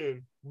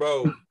working?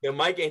 Bro, the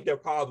mic ain't the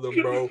problem,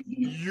 bro.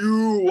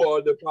 You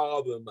are the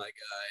problem, my guy.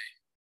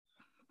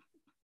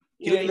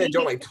 He did that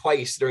joke like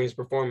twice during his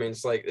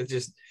performance. Like, it's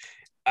just,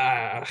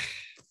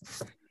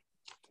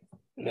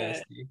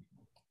 nasty.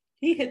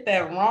 He hit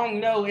that wrong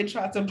note and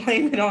tried to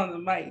blame it on the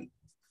mic.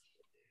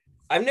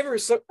 I've never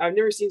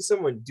seen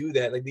someone do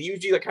that. Like they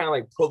usually like kind of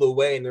like pull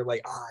away and they're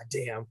like,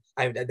 damn,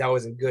 that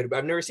wasn't good. But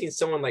I've never seen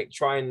someone like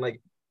try and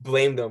like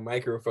blame the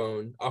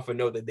microphone off a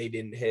note that they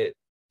didn't hit.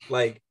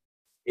 Like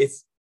it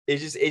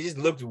just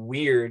looked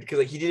weird because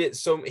like he did it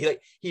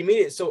he made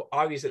it so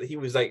obvious that he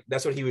was like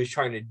that's what he was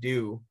trying to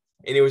do,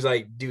 and it was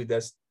like, dude,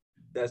 that's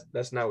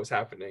not what's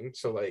happening.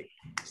 So like,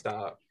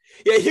 stop.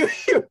 Yeah, he was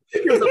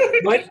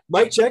like,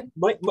 mic check.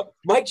 What,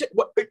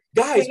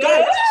 guys? He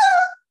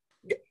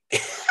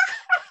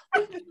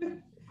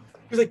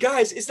was like,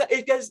 guys,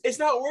 it's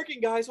not working,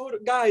 guys. Hold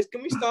on, guys,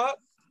 can we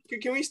stop?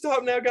 Can we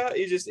stop now, guys?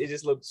 It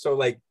just looked so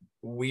like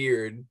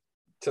weird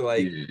to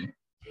like,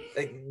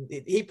 like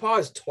he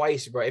paused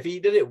twice, bro. If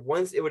he did it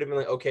once, it would have been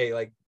like, okay,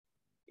 like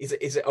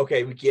it's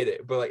okay, we get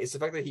it. But like it's the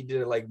fact that he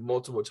did it like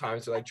multiple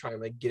times to like try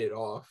and like get it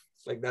off.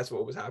 Like that's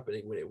what was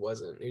happening when it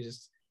wasn't. It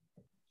just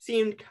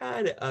seemed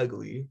kind of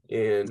ugly.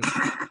 And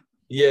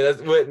yeah,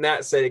 that's what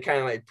Nat said. It kind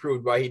of like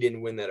proved why he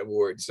didn't win that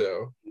award.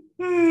 So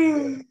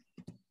yeah.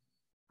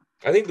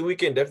 I think The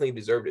Weeknd definitely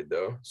deserved it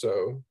though.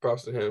 So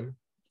props to him.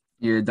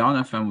 Yeah,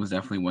 Dawn FM was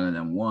definitely one of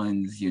them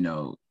ones, you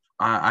know.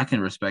 I can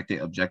respect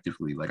it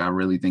objectively. Like I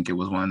really think it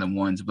was one of them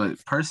ones.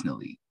 But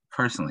personally,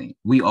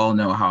 we all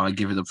know how I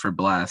give it up for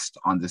Blast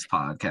on this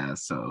podcast.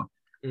 So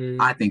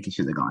I think it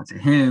should have gone to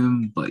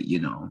him. But you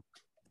know,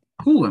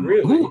 who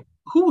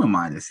am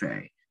I to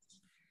say?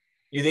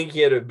 You think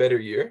he had a better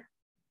year?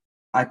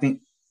 I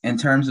think in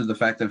terms of the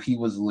fact that he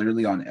was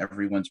literally on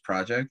everyone's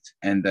project,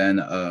 and then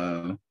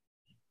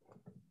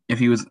if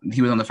he was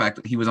on the fact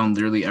that he was on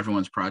literally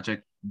everyone's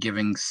project,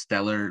 giving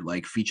stellar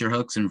like feature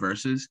hooks and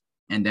verses,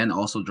 and then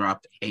also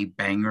dropped a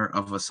banger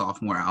of a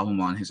sophomore album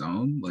on his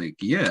own. Like,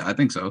 yeah, I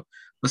think so.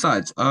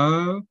 Besides,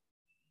 either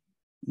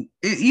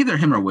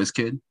him or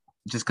Wizkid,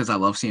 just because I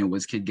love seeing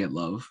Wizkid get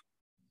love.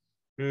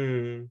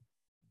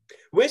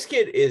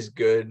 Wizkid is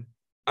good.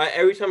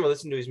 Every time I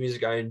listen to his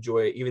music, I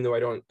enjoy it, even though I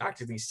don't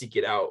actively seek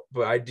it out.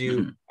 But I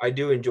do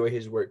enjoy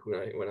his work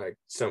when I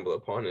stumble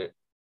upon it.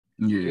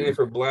 Yeah. And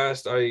for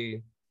Blast,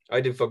 I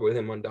did fuck with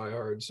him on Die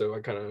Hard, so I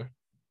kind of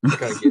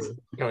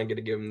get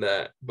to give him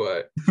that.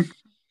 But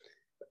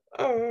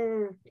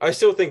I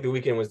still think The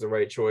Weeknd was the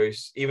right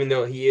choice, even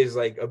though he is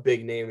like a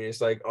big name, and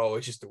it's like, oh,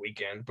 it's just The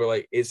Weeknd. But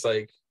like, it's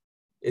The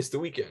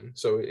Weeknd,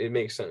 so it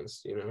makes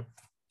sense, you know.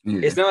 Yeah.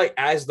 It's not like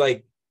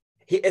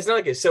it's not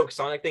like a Silk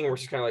Sonic thing where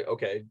it's just kind of like,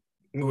 okay,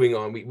 moving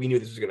on. We knew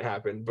this was going to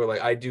happen, but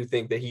like I do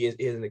think that he is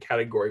in the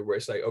category where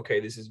it's like, okay,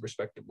 this is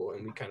respectable,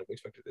 and we kind of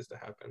expected this to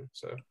happen.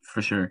 So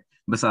for sure.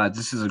 Besides,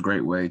 this is a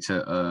great way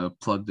to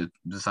plug the.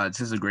 Besides,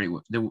 this is a great.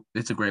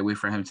 It's a great way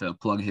for him to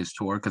plug his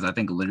tour, because I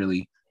think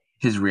literally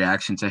his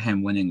reaction to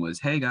him winning was,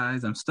 "Hey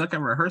guys, I'm stuck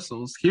at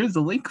rehearsals. Here's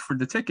the link for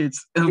the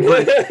tickets."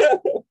 But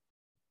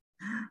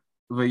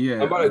yeah,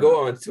 I'm about to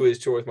go on to his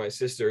tour with my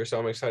sister, so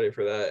I'm excited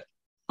for that.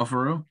 Oh,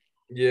 for real?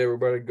 Yeah, we're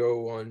about to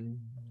go on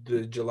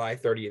the July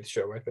 30th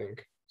show, I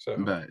think. So,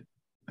 but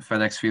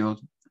FedEx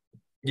Field.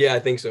 Yeah, I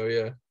think so.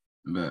 Yeah.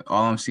 But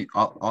all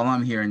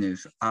I'm hearing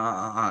is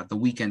the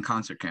Weeknd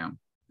concert cam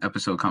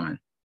episode coming.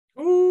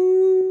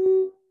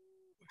 Ooh.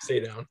 Stay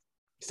down.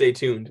 Stay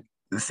tuned.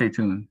 Stay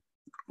tuned.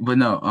 But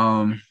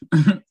no,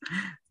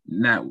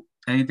 Nat,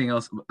 anything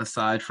else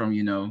aside from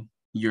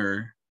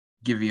your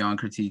Giveon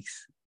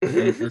critiques?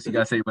 Anything else you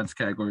gotta say about this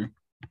category?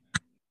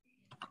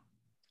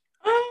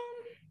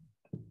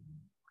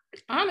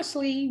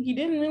 Honestly, he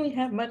didn't really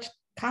have much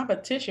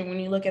competition when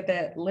you look at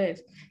that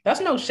list.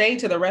 That's no shade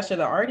to the rest of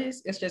the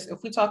artists. It's just,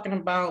 if we're talking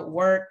about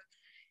work,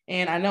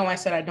 and I know I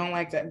said I don't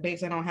like that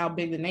based on how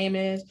big the name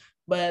is,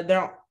 but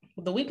the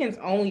Weeknd's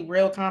only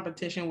real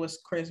competition was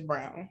Chris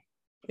Brown,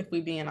 if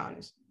we being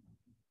honest.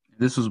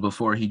 This was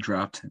before he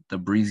dropped the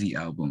Breezy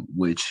album,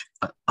 which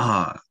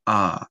I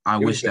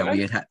wish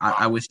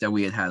that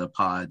we had had a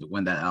pod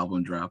when that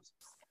album dropped.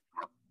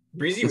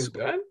 Breezy was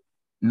bad?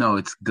 No,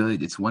 it's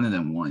good. It's one of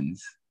them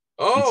ones.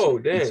 Oh,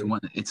 damn.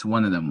 It's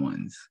one of them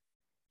ones.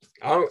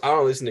 I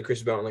don't listen to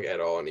Chris Brown like at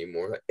all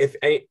anymore. If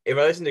I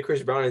listen to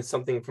Chris Brown, it's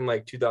something from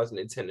like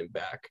 2010 and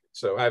back.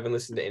 So I haven't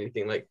listened to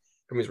anything like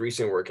from his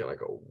recent work in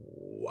like a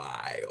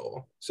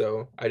while.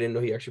 So I didn't know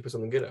he actually put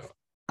something good out.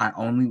 I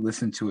only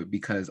listened to it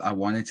because I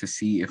wanted to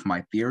see if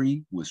my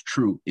theory was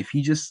true. If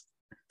he just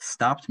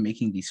stopped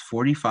making these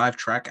 45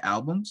 track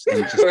albums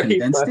and just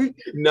condensed it.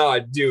 Nah,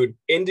 dude.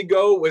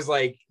 Indigo was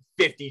like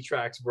 50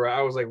 tracks, bro.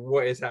 I was like,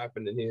 what is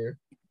happening here?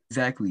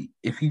 Exactly.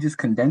 If he just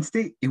condensed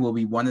it, it will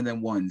be one of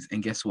them ones.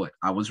 And guess what?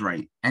 I was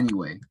right.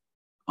 Anyway.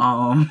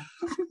 But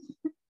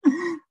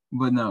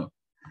no.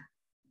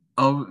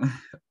 How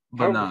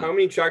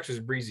many tracks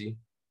was Breezy?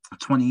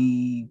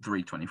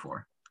 23,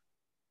 24.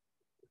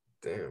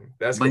 Damn.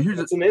 But here's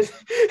the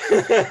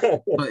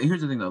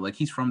thing though, like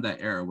he's from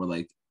that era where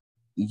like,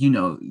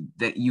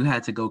 that you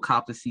had to go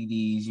cop the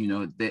CDs,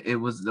 that it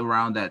was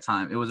around that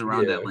time. It was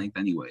around that length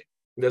anyway.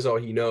 That's all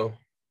he know.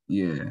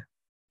 Yeah.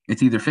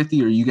 It's either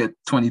 50 or you get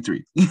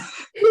 23.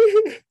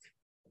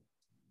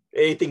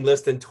 Anything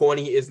less than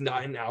 20 is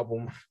not an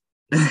album.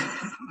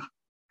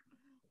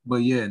 But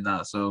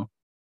yeah, so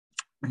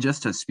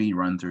just to speed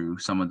run through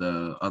some of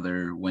the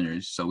other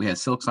winners. So we had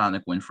Silk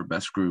Sonic win for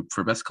best group.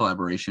 For best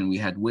collaboration, we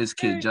had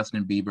Wizkid,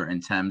 Justin Bieber,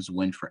 and Thames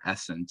win for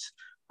Essence.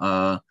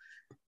 For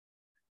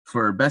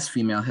best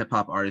female hip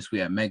hop artist, we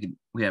had Megan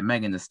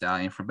Thee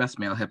Stallion. For best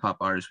male hip hop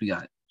artist, we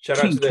got shout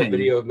out to that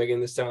video of Megan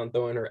Thee Stallion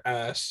throwing her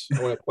ass.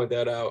 I want to point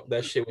that out.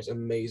 That shit was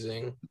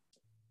amazing.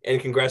 And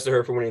congrats to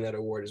her for winning that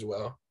award as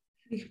well.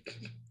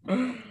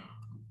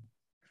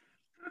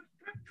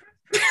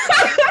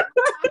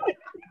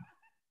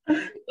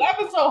 That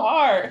was so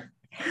hard.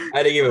 I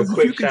had to give a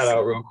quick shout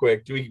out real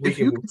quick. We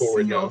can move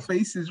forward now.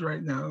 Faces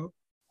right now.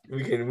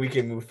 We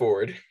can move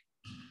forward.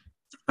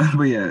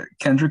 But yeah,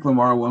 Kendrick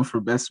Lamar won for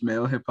best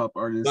male hip hop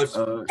artist. Let's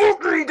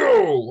fucking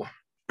go.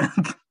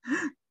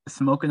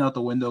 Smoking Out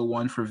the Window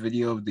won for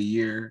video of the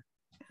year.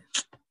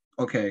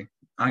 Okay,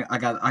 I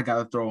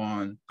gotta throw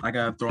on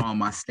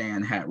my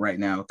Stan hat right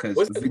now because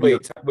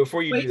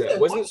before you do that,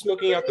 wasn't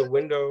Smoking Out the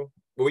Window?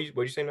 What'd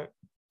you say, Matt?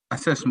 I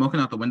said Smoking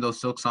Out the Window.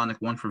 Silk Sonic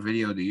won for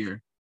video of the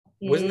year.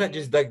 Wasn't that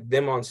just like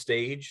them on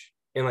stage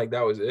and like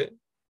that was it?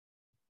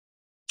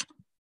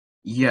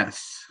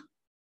 Yes.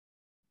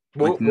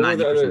 What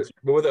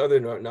were the other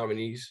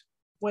nominees?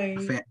 Wait.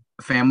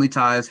 Family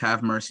Ties,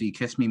 Have Mercy,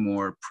 Kiss Me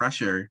More,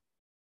 Pressure,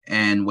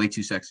 and Way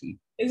Too Sexy.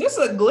 Is this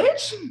a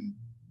glitch?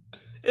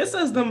 It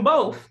says them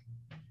both.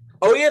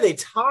 Oh yeah, they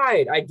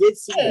tied. I did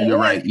see that. You're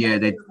right. Yeah,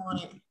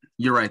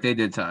 you're right. They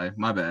did tie.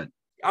 My bad.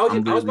 I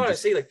was about to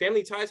say, like,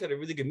 Family Ties had a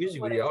really good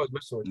music video. I was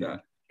messing with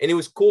that. And it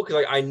was cool because,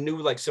 like, I knew,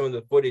 like, some of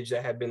the footage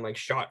that had been, like,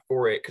 shot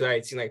for it because I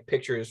had seen, like,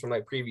 pictures from,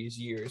 like, previous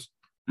years.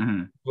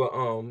 Mm-hmm. But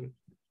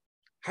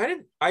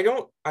I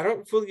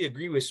don't fully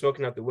agree with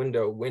Smoking Out the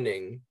Window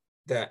winning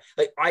that.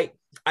 Like,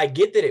 I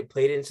get that it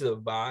played into the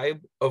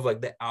vibe of,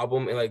 like, the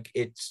album and, like,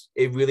 it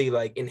really,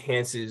 like,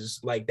 enhances,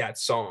 like, that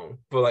song.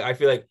 But, like, I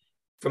feel like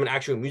from an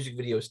actual music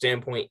video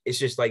standpoint, it's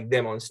just, like,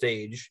 them on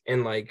stage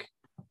and, like,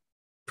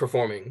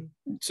 performing.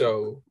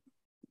 So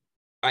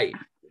I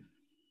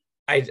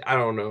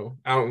don't know.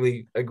 I don't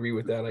really agree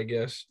with that, I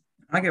guess.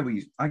 I get what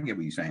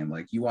you're saying.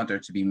 Like, you want there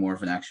to be more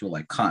of an actual,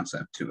 like,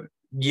 concept to it.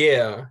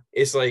 Yeah,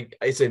 it's like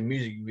it's a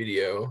music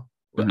video.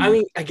 But Mm-hmm. I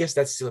mean, I guess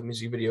that's still a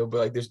music video, but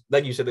like there's,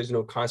 like you said, there's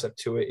no concept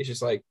to it. It's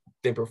just like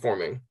them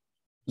performing.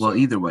 Well,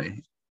 either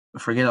way,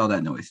 forget all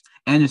that noise.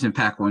 Anderson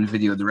 .Paak won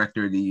Video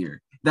Director of the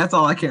Year. That's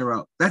all I care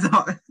about. That's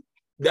all.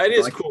 That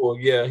is cool.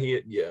 Yeah,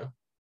 yeah.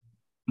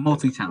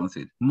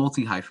 Multi-talented,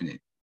 multi-hyphenate.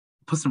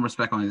 Put some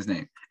respect on his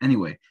name.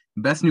 Anyway,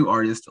 Best New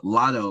Artist,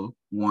 Lotto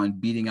won,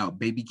 beating out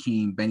Baby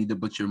Keem, Benny the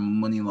Butcher,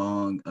 Money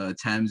Long,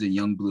 Thames, and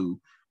Young Blue.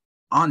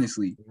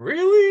 Honestly.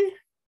 Really?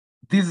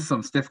 These are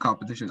some stiff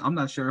competition. I'm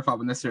not sure if I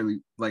would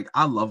necessarily, like,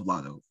 I love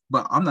Lotto,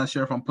 but I'm not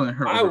sure if I'm putting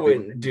her over. I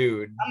wouldn't,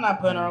 dude. I'm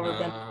not putting her over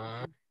them.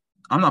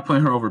 I'm not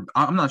putting her over.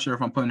 I'm not sure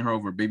if I'm putting her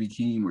over Baby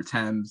Keem or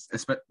Thames,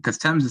 because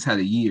Thames has had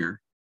a year.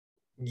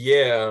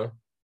 Yeah.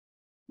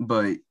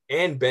 But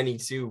and Benny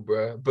too,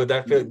 bro. But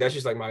I feel like that's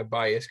just like my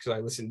bias because I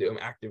listen to him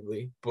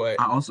actively.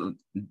 But I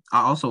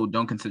also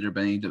don't consider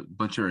Benny the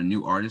Butcher a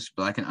new artist,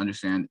 but I can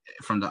understand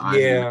from the eyes.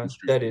 Yeah,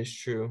 that is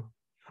true.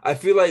 I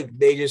feel like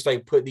they just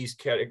like put these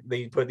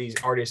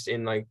artists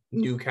in like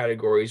new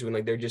categories when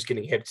like they're just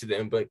getting hip to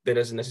them, but that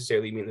doesn't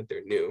necessarily mean that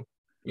they're new.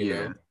 You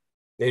know,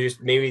 they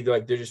just maybe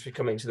like they're just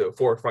coming to the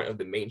forefront of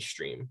the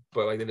mainstream,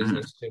 but like that doesn't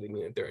necessarily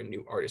mean that they're a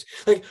new artist.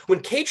 Like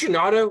when K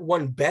Tronada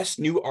won Best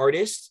New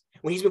Artist,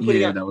 when he's been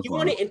putting out, he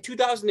won it in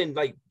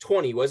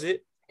 2020, was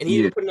it? And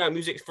he's been putting out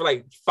music for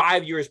like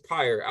 5 years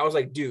prior. I was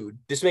like, dude,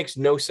 this makes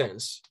no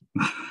sense.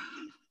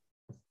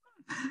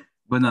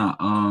 But no,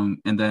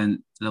 and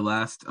then the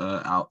last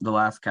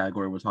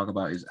category we'll talk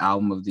about is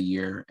Album of the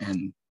Year,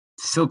 and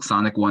Silk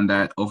Sonic won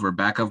that over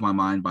Back of My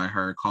Mind by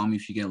her, Call Me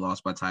If You Get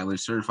Lost by Tyler,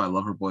 Certified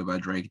Lover Boy by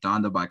Drake,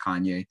 Donda by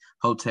Kanye,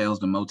 Hotels,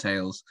 The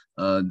Motels,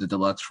 the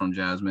Deluxe from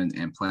Jasmine,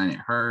 and Planet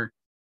Her.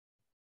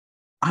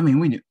 I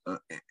mean, when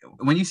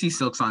you see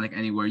Silk Sonic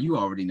anywhere, you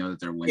already know that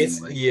they're winning.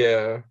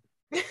 Yeah.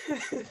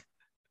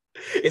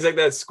 It's like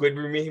that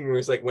Squidward meme where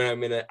it's like when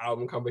I'm in an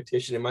album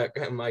competition and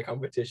my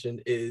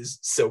competition is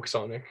Silk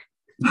Sonic.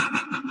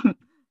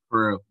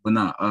 For real. But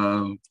not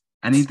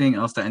anything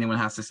else that anyone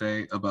has to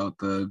say about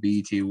the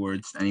BET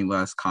Awards? Any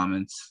last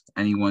comments?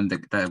 Anyone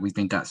that we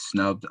think got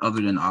snubbed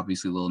other than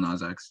obviously Lil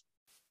Nas X?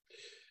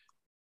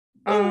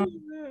 No.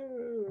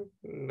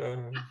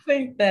 I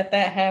think that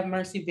Have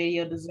Mercy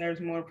video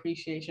deserves more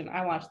appreciation.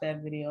 I watched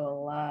that video a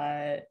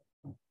lot.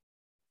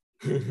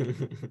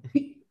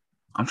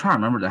 I'm trying to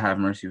remember the Have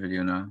Mercy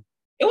video now.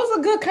 It was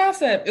a good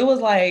concept. It was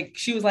like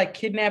she was like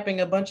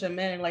kidnapping a bunch of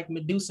men and like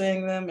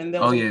Medusaing them, and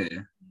Oh yeah.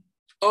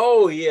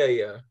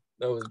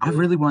 That was good. I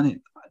really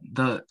wanted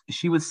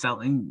she was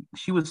selling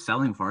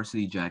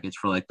varsity jackets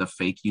for like the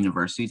fake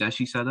university that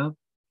she set up,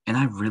 and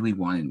I really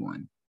wanted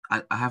one.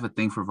 I have a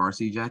thing for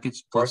varsity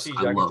jackets. Varsity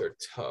jackets are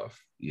tough.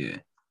 Yeah.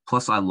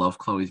 Plus, I love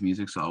Chloe's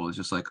music, so I was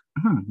just like,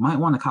 might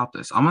want to cop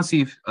this. I'm gonna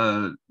see if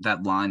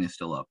that line is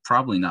still up.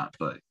 Probably not,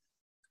 but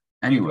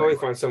anyway. You probably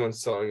find someone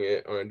selling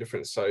it on a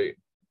different site.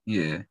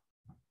 Yeah.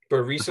 But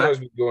resellers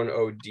be going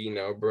OD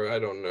now, bro. I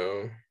don't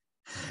know.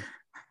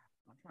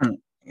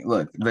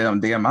 Look,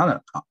 the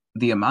amount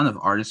of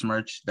artist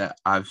merch that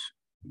I've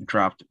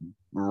dropped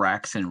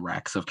racks and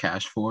racks of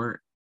cash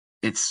for,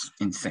 it's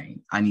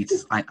insane. I need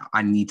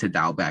to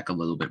dial back a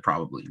little bit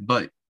probably,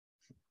 but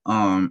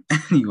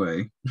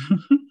anyway,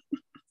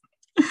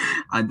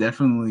 I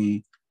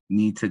definitely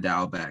need to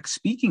dial back.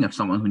 Speaking of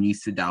someone who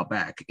needs to dial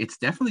back, it's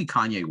definitely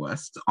Kanye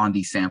West on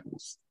these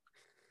samples.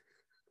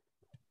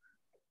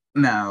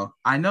 Now,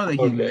 I know that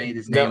he made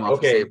his name off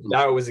of samples.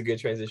 That was a good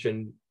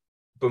transition,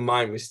 but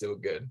mine was still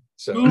good.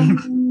 So no.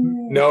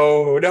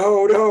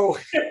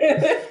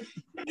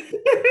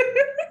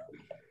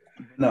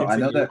 No, I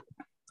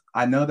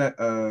know that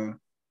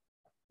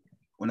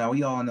well, now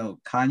we all know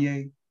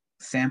Kanye,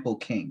 sample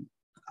king.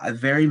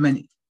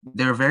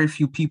 There are very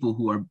few people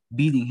who are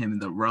beating him in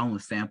the realm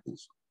of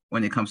samples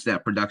when it comes to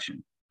that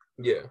production.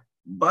 Yeah.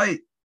 But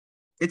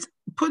it's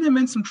putting him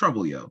in some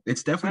trouble, yo.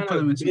 It's definitely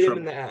putting him in some trouble.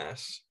 In the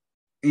ass.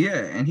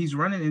 Yeah, and he's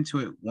running into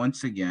it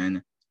once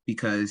again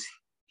because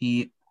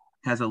he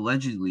has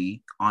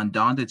allegedly on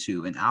Donda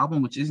 2, an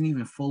album which isn't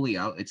even fully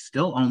out. It's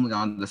still only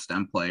on the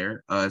stem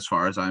player, as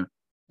far as I'm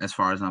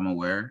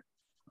aware.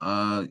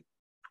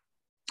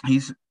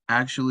 He's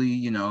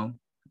actually,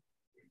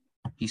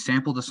 he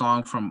sampled a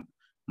song from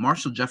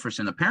Marshall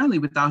Jefferson, apparently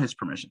without his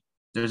permission.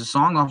 There's a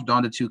song off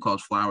Donda 2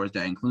 called Flowers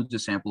that includes a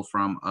sample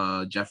from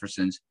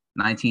Jefferson's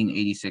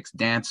 1986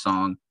 dance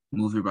song,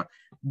 Movie About.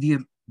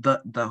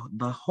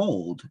 The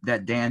hold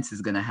that dance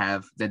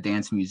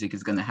music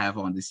is gonna have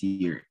on this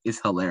year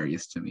is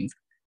hilarious to me.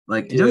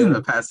 Like, it doesn't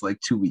even pass like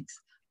 2 weeks.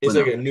 It's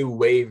like a new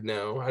wave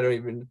now. I don't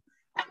even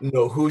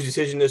know whose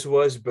decision this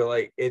was, but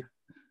like if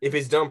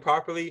it's done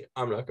properly,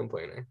 I'm not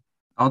complaining.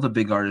 All the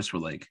big artists were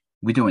like,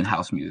 "We doing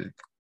house music."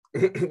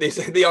 They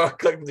said they all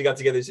collectively got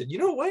together and said, "You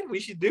know what we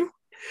should do?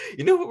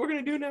 You know what we're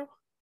gonna do now?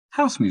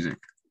 House music."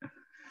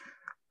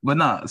 But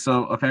nah,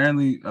 so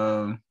apparently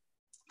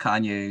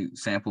Kanye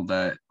sampled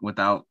that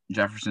without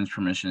Jefferson's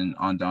permission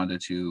on Donda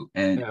 2.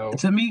 And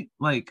to me,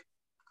 like,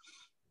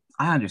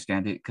 I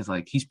understand it because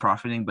like he's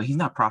profiting, but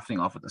he's not profiting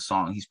off of the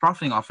song. He's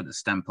profiting off of the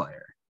stem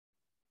player.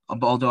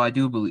 Although I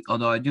do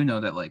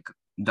know that like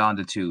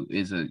Donda 2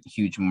 is a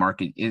huge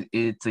market.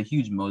 It's a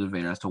huge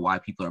motivator as to why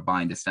people are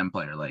buying the stem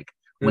player. Like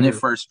when it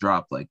first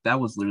dropped, like that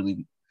was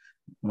literally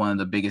one of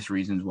the biggest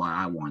reasons why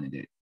I wanted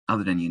it.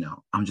 Other than,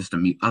 I'm just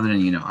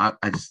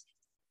I just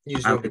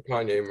use the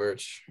Kanye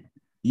merch.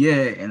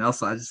 Yeah, and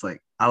also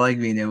I like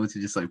being able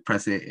to just like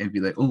press it and be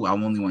like, oh, I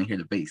only want to hear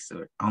the bass,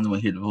 or I only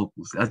want to hear the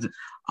vocals.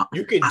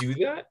 You can do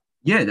that?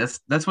 Yeah,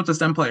 that's what the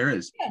stem player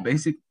is. Yeah.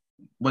 Basic,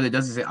 what it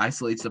does is it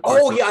isolates the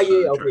parts. Oh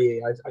yeah,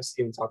 okay. I've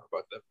seen him talk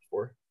about that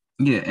before.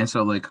 Yeah, and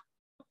so like,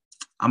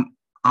 I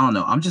don't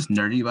know, I'm just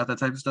nerdy about that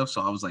type of stuff.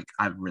 So I was like,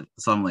 I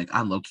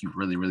low-key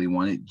really, really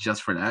want it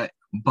just for that.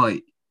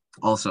 But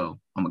also,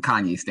 I'm a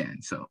Kanye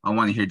stan, so I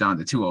want to hear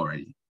Donda 2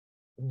 already.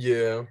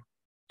 Yeah.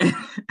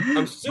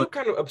 I'm still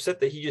kind of upset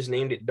that he just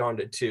named it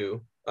Donda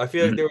 2. I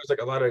feel like there was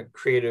like a lot of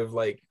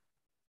creativity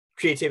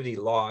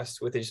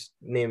lost with his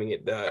naming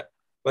it that.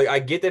 Like, I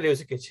get that it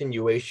was a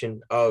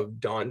continuation of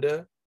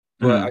Donda,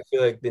 but I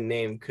feel like the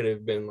name could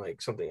have been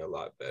like something a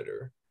lot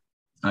better.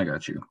 I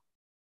got you.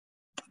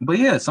 But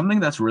yeah, something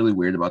that's really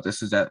weird about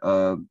this is that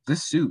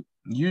this suit,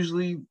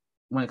 usually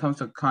when it comes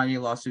to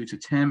Kanye lawsuits,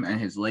 it's him and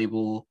his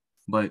label,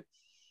 but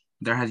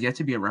there has yet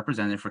to be a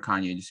representative for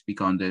Kanye to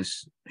speak on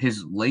this.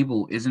 His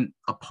label isn't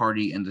a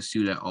party in the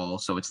suit at all.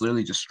 So it's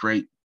literally just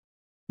straight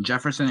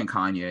Jefferson and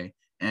Kanye.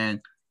 And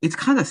it's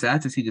kind of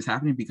sad to see this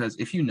happening because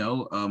if you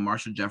know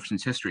Marshall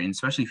Jefferson's history, and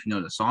especially if you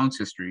know the song's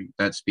history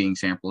that's being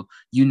sampled,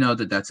 you know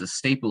that that's a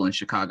staple in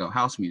Chicago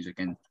house music.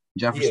 And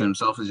Jefferson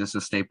himself is just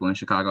a staple in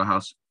Chicago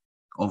house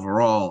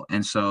overall.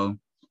 And so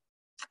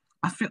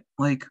I feel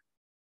like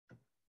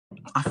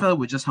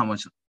with just how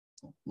much,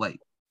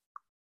 like,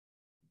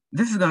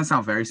 this is gonna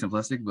sound very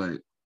simplistic, but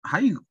how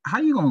you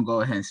gonna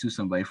go ahead and sue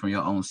somebody from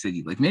your own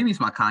city? Like, maybe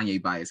it's my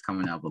Kanye bias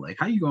coming out, but like,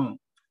 how you gonna?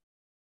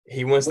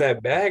 He wants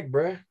that bag,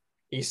 bruh.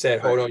 He said,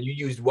 "Hold on, you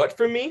used what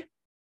from me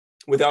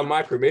without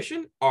my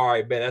permission?" All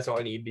right, man, that's all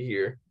I need to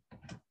hear.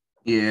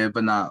 Yeah,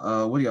 but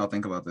nah. What do y'all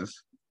think about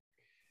this?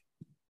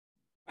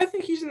 I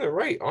think he's in the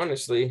right,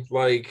 honestly.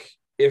 Like,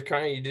 if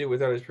Kanye did it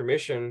without his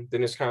permission,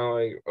 then it's kind of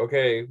like,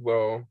 okay,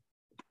 well,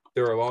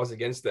 there are laws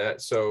against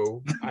that,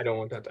 so I don't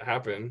want that to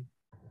happen.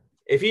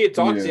 If he had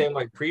talked to him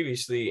like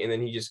previously and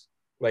then he just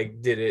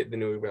like did it,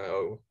 then it would be like,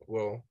 oh,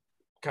 well,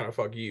 kind of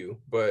fuck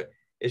you. But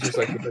it's just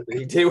like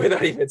he did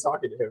without even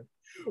talking to him.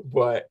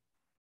 But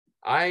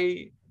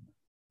I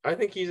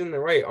think he's in the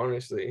right,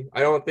 honestly.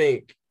 I don't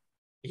think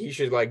he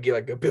should like get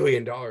like $1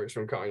 billion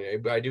from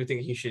Kanye, but I do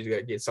think he should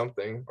like, get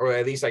something, or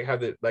at least like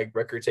have the like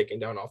record taken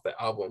down off the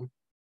album.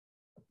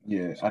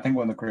 Yeah, I think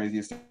one of the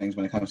craziest things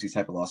when it comes to these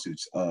type of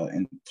lawsuits,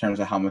 in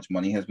terms of how much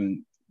money has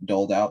been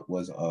doled out,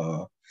 was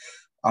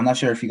I'm not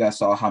sure if you guys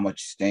saw how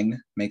much Sting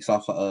makes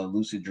off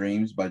Lucid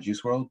Dreams by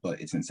Juice WRLD,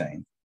 but it's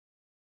insane.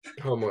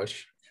 How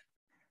much?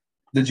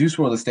 The Juice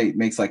WRLD estate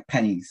makes like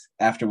pennies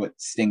after what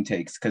Sting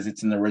takes because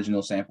it's an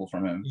original sample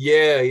from him.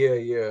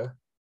 Yeah.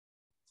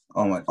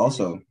 Oh my!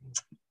 Also,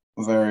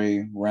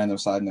 very random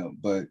side note,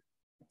 but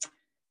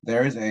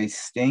there is a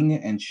Sting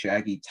and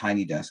Shaggy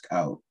Tiny Desk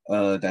out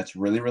that's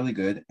really, really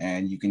good,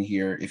 and you can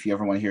hear, if you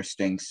ever want to hear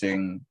Sting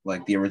sing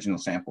like the original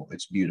sample,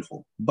 it's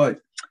beautiful. But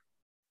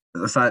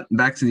aside,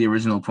 back to the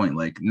original point,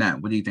 like, Nat,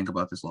 what do you think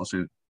about this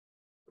lawsuit?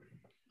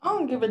 I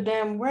don't give a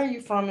damn where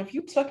you from. If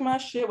you took my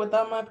shit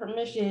without my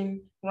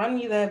permission, run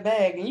me that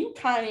bag. And you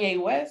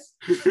Kanye West,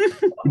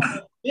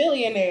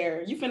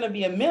 billionaire. You finna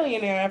be a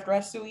millionaire after I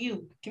sue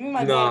you. Give me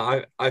my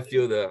bag. I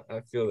feel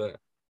that.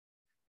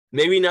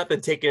 Maybe not the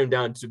taking him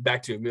down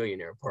back to a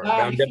millionaire part, but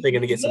I'm definitely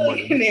gonna get some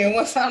money.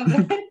 Once I'm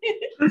done.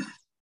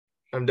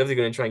 I'm definitely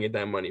gonna try and get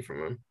that money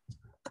from him.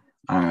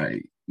 All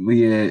right.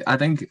 Yeah, I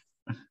think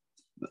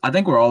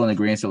we're all in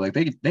agreement. So like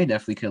they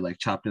definitely could like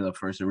chopped it up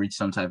first or reach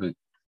some type of,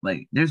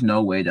 like, there's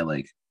no way that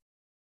like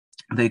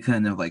they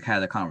couldn't have like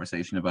had a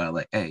conversation about it,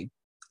 like, hey,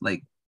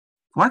 like,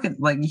 why could,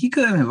 like, he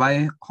could have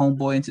invited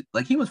homeboy into,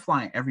 like, he was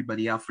flying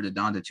everybody out for the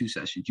Donda 2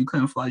 sessions. You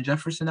couldn't fly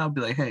Jefferson out,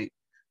 be like, hey,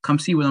 come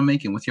see what I'm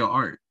making with your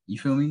art. You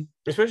feel me?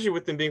 Especially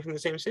with them being from the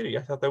same city.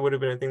 I thought that would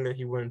have been a thing that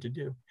he wanted to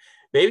do.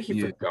 Maybe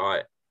he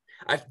forgot.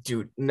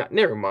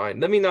 Never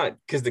mind. Let me not,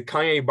 because the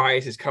Kanye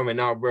bias is coming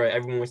out, bro.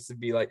 Everyone wants to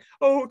be like,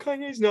 oh,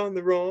 Kanye's not in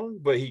the wrong,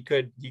 but he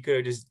could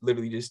have just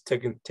literally just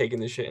taken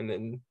the shit and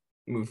then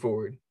moved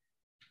forward.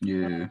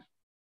 Yeah.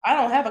 I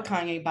don't have a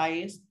Kanye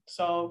bias,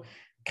 so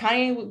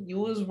Kanye, you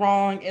was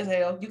wrong as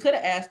hell. You could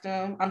have asked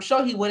him. I'm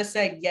sure he would have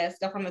said yes.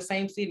 They're from the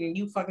same city, and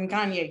you fucking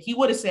Kanye. He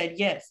would have said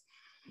yes.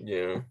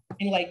 Yeah.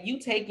 And like you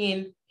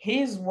taking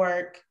his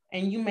work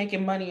and you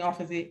making money off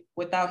of it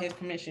without his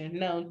permission.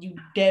 No, you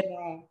dead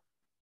wrong.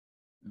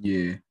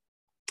 Yeah.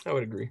 I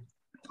would agree.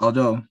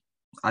 Although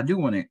I do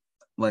want to,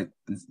 like,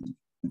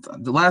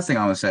 the last thing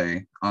I want to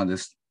say on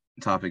this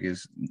topic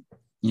is,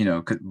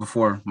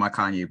 before my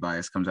Kanye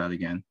bias comes out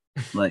again,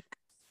 like,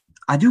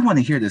 I do want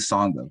to hear this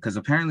song though, because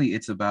apparently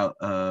it's about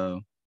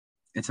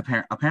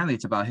apparently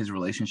it's about his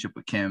relationship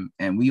with Kim,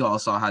 and we all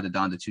saw how the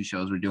Donda 2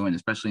 shows were doing,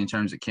 especially in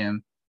terms of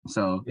Kim.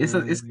 So I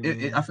feel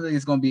like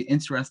it's gonna be an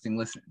interesting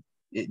listen.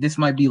 This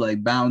might be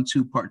like Bound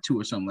 2 Part 2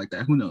 or something like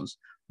that. Who knows?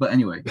 But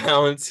anyway,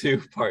 Bound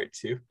 2 Part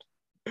 2.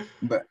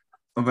 But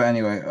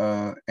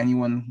anyway,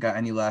 anyone got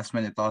any last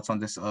minute thoughts on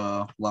this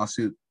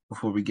lawsuit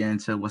before we get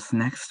into what's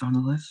next on the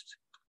list?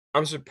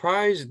 I'm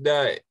surprised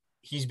that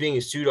he's being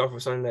sued off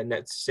of something that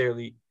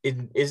necessarily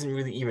isn't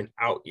really even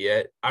out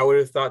yet. I would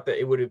have thought that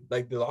it would have,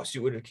 like, the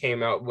lawsuit would have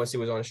came out once it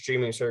was on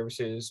streaming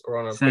services or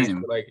on a place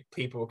where like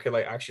people could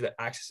like actually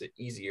access it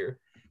easier.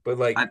 But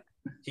like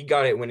he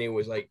got it when it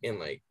was like in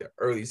like the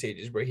early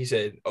stages where he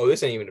said, "Oh,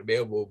 this ain't even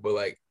available," but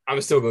like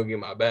I'm still gonna get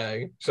my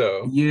bag.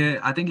 So yeah,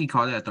 I think he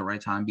caught it at the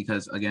right time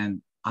because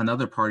again,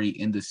 another party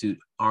in the suit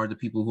are the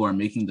people who are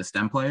making the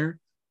STEM player.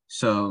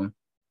 So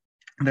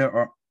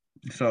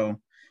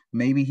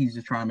maybe he's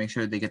just trying to make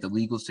sure they get the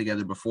legals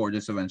together before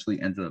this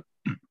eventually ends up,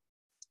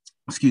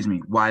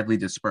 widely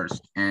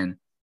dispersed. And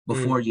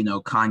before,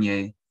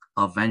 Kanye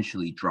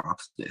eventually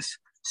drops this.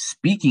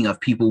 Speaking of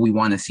people we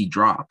want to see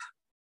drop,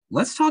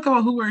 let's talk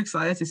about who we're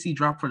excited to see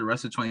drop for the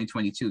rest of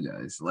 2022,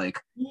 guys. Like,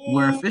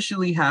 we're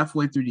officially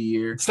halfway through the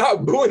year.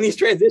 Stop booing these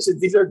transitions.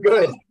 These are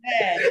good.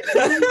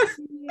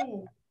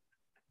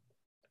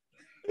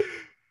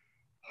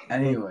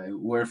 Anyway,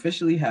 we're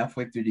officially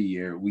halfway through the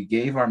year. We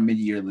gave our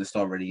mid-year list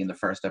already in the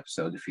first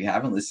episode. If you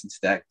haven't listened to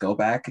that, go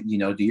back,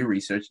 do your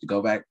research.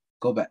 Go back,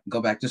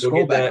 just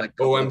scroll back like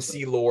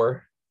OMC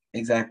lore.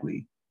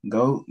 Exactly.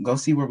 Go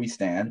see where we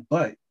stand.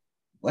 But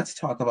let's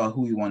talk about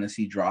who we want to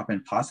see drop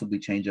and possibly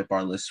change up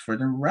our list for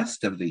the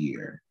rest of the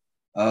year.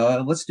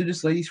 Let's do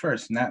this ladies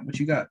first. Nat, what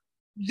you got?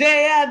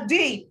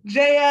 JID.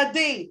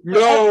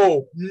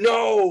 No.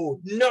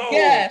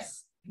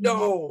 Yes.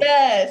 No.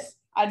 Yes.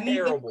 I need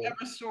the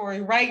Forever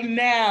Story right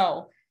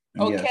now.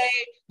 Okay. Yes.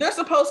 There's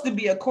supposed to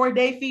be a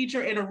Corday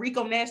feature and a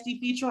Rico Nasty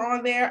feature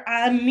on there.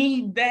 I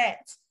need that.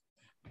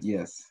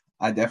 Yes.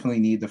 I definitely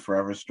need the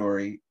Forever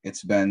Story.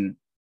 He's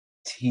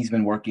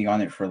been working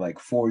on it for like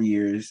 4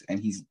 years, and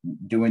he's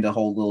doing the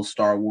whole little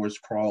Star Wars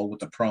crawl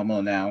with the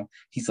promo now.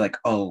 He's like,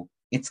 oh,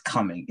 it's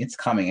coming.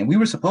 And we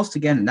were supposed to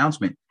get an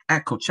announcement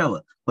at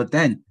Coachella, but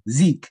then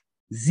Zeke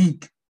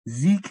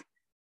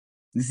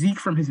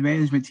from his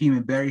management team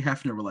and Barry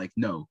Hefner were like,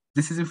 no,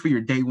 this isn't for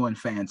your day one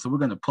fans, so we're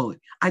going to pull it.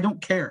 I don't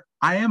care.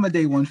 I am a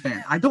day one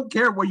fan. I don't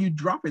care where you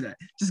drop it at.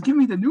 Just give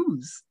me the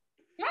news.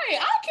 Right.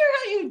 I don't care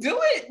how you do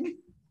it.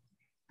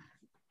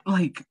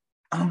 Like,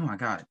 oh my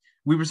God.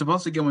 We were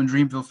supposed to get one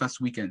Dreamville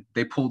Fest weekend.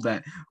 They pulled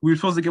that. We were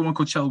supposed to get one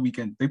Coachella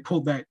weekend. They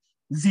pulled that.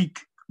 Zeke,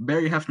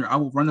 Barry Hefner, I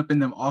will run up in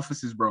them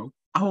offices, bro.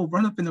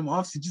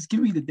 Just give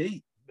me the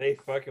date. They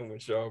fucking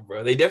with y'all,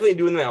 bro. They definitely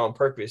doing that on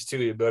purpose too,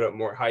 to build up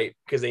more hype,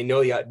 because they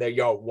know that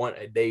y'all want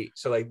a date.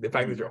 So like the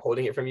fact that they're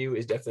holding it from you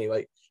is definitely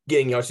like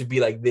getting y'all to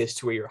be like this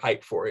to where you're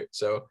hyped for it.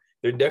 So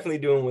they're definitely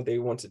doing what they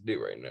want to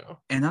do right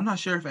now. And I'm not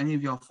sure if any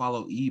of y'all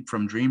follow Ebe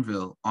from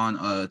Dreamville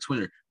on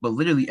Twitter, but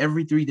literally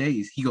every 3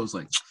 days he goes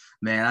like,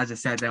 man, I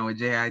just sat down with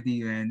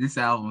JID, man. This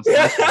album's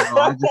special,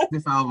 bro.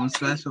 This album's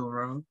special,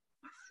 bro.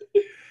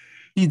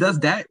 He does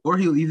that, or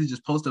he'll either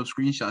just post up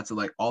screenshots of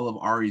like all of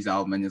Ari's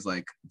album and is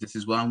like, this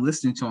is what I'm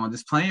listening to on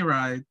this plane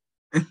ride.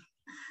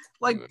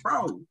 Like,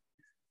 bro,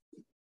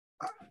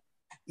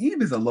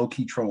 Ebe is a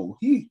low-key troll.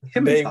 They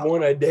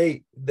want a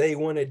date.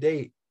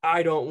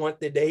 I don't want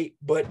the date,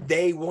 but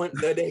they want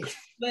the date.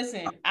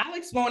 Listen,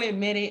 Alex won't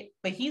admit it,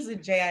 but he's a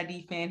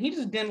JID fan. He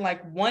just didn't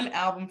like one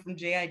album from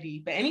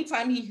JID. But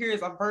anytime he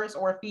hears a verse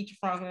or a feature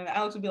from him,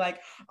 Alex will be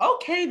like,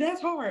 okay,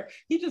 that's hard.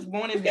 He just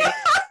won't admit it.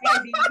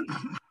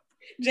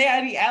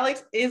 JID,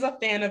 Alex is a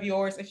fan of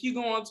yours. If you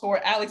go on tour,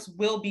 Alex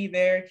will be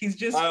there. He's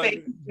just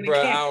fake.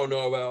 Bro, I don't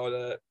know about all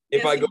that.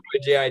 If I go to a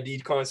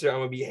JID concert, I'm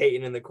gonna be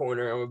hating in the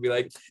corner. I'm gonna be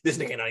like, this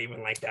nigga not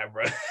even like that,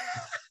 bro.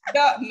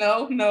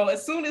 No.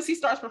 As soon as he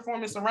starts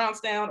performing surround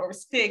sound or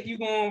stick, you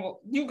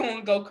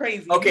gonna go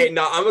crazy. Okay,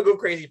 no, I'm gonna go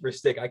crazy for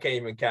stick. I can't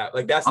even cap.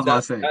 Like that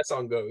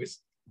song goes.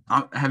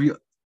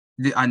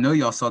 I know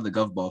y'all saw the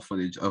Gov Ball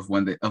footage of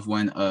when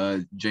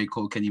J.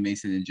 Cole, Kenny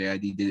Mason, and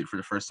JID did it for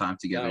the first time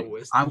together.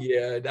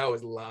 That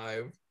was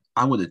live.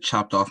 I would have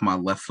chopped off my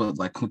left foot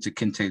like Kunta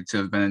Kinte to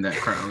have been in that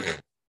crowd.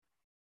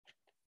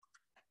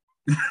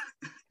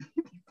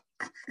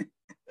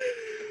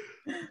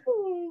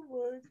 Oh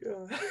my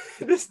God.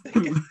 This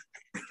thing.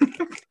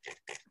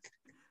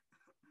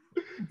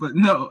 But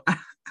no,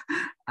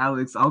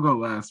 Alex, I'll go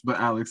last. But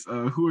Alex,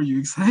 who are you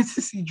excited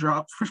to see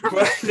drop for the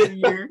rest of the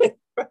year?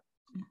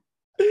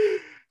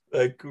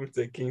 Like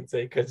Kunte Kinte,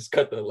 because it's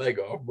cut the leg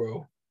off,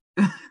 bro.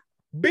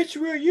 Bitch,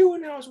 where are you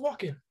when I was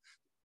walking?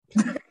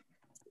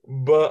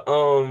 But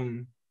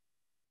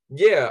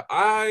yeah,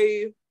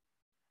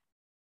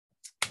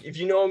 if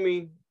you know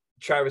me,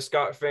 Travis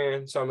Scott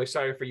fan, so I'm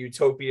excited for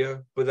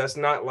Utopia, but that's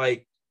not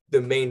like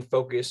the main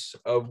focus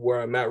of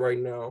where I'm at right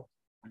now.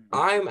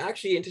 I'm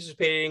actually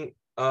anticipating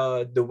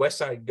the West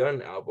Side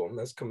Gun album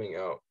that's coming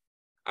out.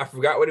 I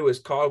forgot what it was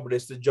called, but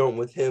it's the joint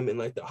with him in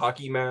like the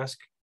hockey mask.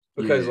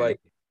 Because like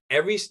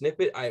every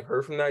snippet I've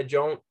heard from that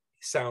joint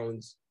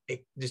sounds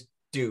it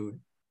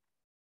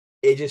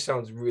just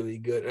sounds really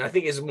good. And I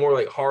think it's more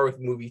like horror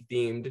movie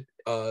themed.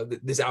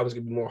 This album's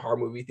gonna be more horror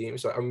movie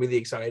themed. So I'm really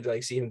excited to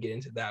like see him get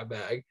into that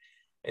bag.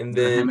 And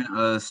then him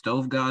and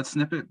Stove God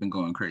snippet been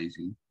going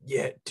crazy.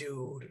 Yeah,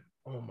 dude.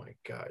 Oh my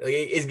god. Like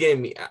it's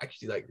getting me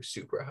actually like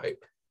super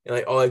hype. And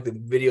like all like the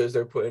videos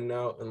they're putting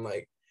out, and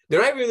like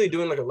they're not really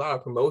doing like a lot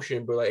of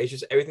promotion, but like it's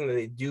just everything that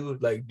they do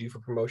for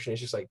promotion.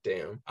 It's just like,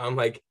 damn, I'm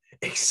like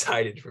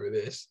excited for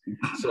this.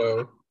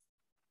 So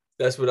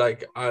that's what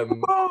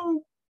I'm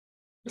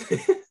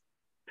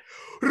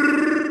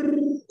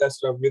that's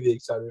what I'm really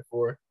excited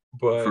for.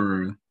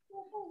 But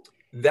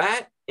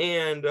that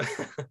and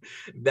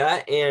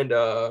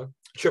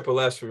Triple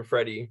S from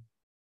Freddie.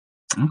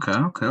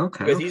 Okay.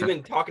 Because he's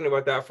been talking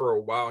about that for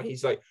a while. And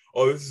he's like,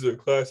 oh, this is a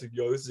classic,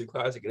 yo. This is a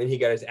classic. And then he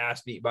got his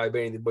ass beat by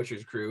Benny the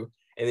Butcher's crew.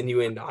 And then he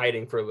went into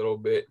hiding for a little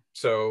bit.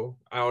 So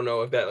I don't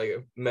know if that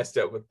like messed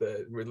up with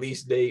the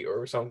release date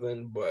or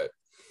something. But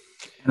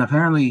and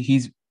apparently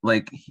he's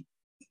like,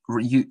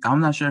 I'm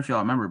not sure if y'all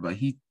remember, but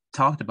he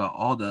talked about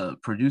all the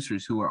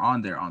producers who are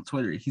on there on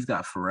Twitter. He's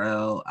got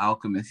Pharrell,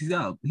 Alchemist. He's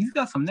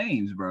got some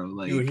names, bro.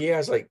 Like, dude,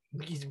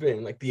 he's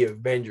been like the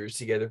Avengers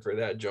together for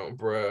that jump,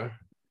 bro.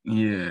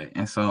 Yeah,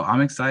 and so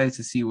I'm excited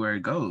to see where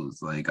it goes.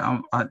 Like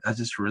I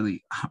just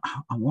really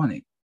I want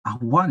it. I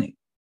want it.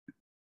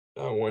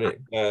 I want it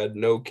bad.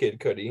 No Kid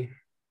Cudi.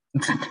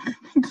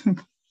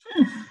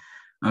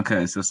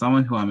 Okay, so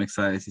someone who I'm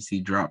excited to see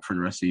drop for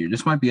the rest of the year.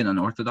 This might be an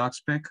unorthodox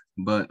pick,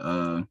 but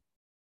I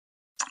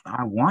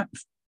want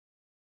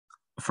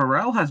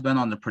Pharrell has been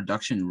on the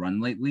production run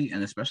lately,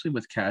 and especially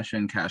with Cash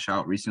In, Cash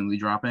Out recently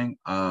dropping.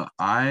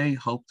 I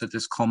hope that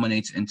this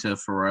culminates into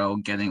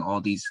Pharrell getting all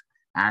these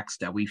acts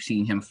that we've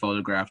seen him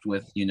photographed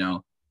with,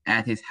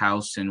 at his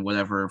house in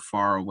whatever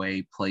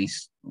faraway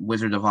place,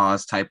 Wizard of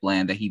Oz type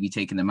land that he be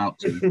taking them out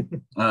to.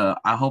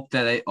 I hope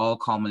that it all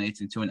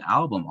culminates into an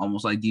album,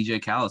 almost like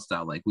DJ Khaled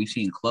style. Like we've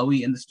seen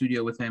Chloe in the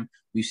studio with him.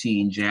 We've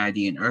seen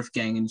JID and Earth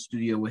Gang in the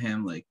studio with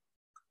him. Like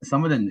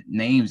some of the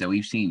names that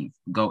we've seen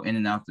go in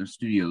and out the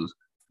studios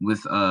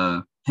with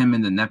him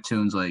and the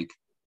Neptunes. Like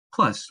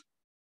plus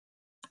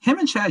him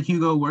and Chad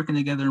Hugo working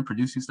together and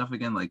producing stuff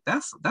again, like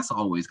that's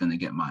always gonna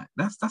get my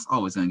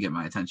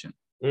attention.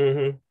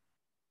 Mm-hmm.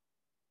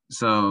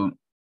 So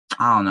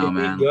I don't know,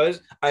 man. He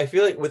does. I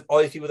feel like with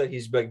all these people that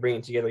he's like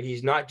bringing together,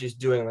 he's not just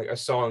doing like a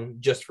song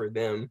just for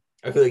them.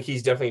 I feel like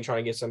he's definitely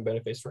trying to get some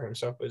benefits for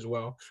himself as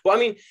well. Well, I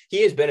mean,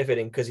 he is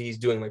benefiting because he's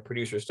doing like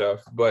producer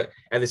stuff, but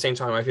at the same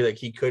time, I feel like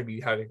he could be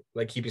having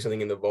like keeping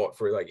something in the vault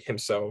for like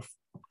himself.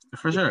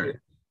 For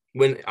sure.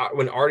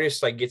 When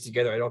artists like get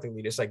together, I don't think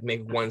they just like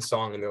make one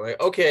song and they're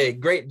like, okay,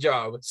 great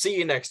job, see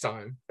you next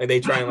time. Like they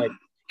try and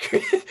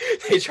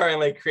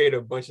like create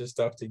a bunch of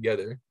stuff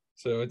together.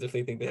 So I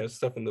definitely think they have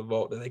stuff in the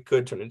vault that they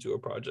could turn into a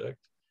project.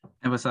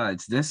 And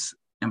besides this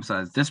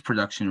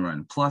production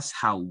run, plus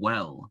how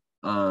well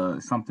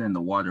Something in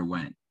the Water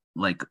went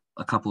like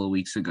a couple of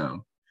weeks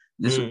ago.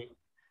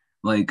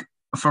 Like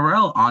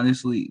Pharrell,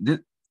 honestly,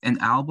 an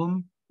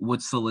album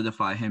would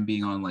solidify him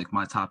being on like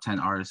my top 10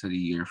 artists of the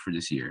year for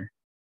this year.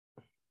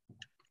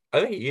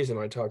 I think he is in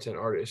my top 10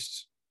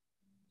 artists.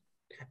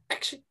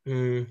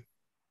 Actually,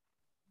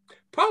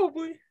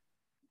 probably.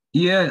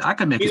 Yeah, I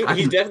could make it.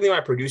 He's definitely my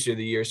producer of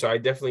the year, so I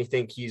definitely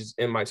think he's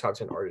in my top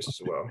 10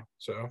 artists as well.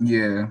 So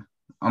yeah,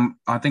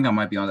 I think I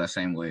might be on that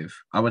same wave.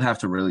 I would have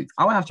to really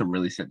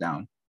sit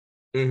down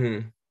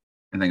and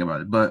think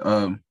about it.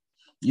 But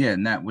yeah,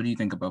 Nat, what do you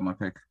think about my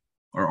pick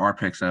or our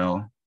picks at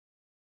all?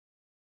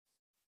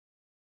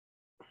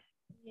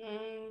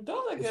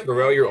 Is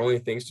Pharrell your only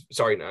thing?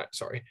 Sorry, Nat.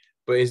 Sorry.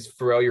 But is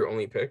Pharrell your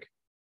only pick?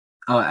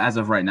 As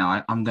of right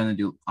now, I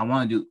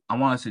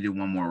want us to do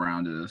one more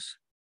round of this.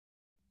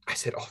 I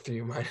said all three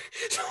of mine.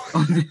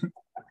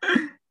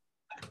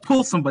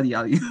 Pull somebody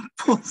out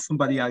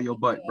of your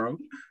butt, bro.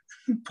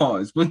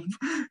 Pause. But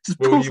just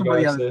pull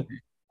somebody out.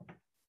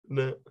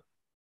 No.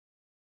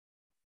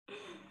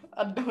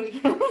 I don't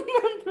even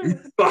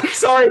remember. Fuck,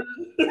 sorry.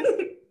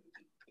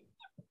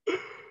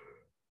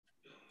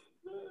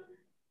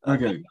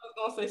 Okay. I was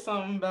gonna say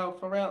something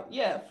about Pharrell.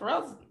 Yeah,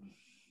 Pharrell's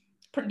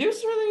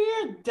producer of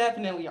the year,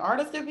 definitely.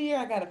 Artist of the year,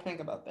 I gotta think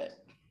about that.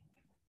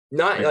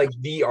 Not like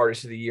the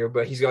artist of the year,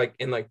 but he's like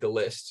in like the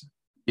list.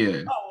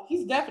 Yeah. Oh,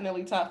 he's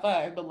definitely top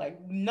 5, but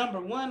like number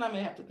 1, I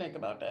may have to think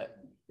about that.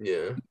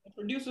 Yeah.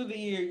 Producer of the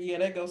year, yeah,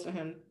 that goes to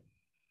him.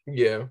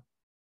 Yeah.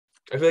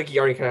 I feel like he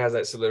already kind of has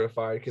that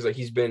solidified because like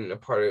he's been a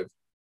part of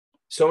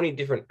so many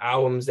different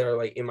albums that are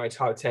like in my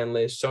top 10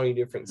 list, so many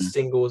different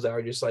singles that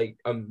are just like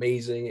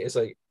amazing. It's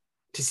like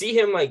to see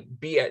him like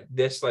be at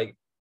this like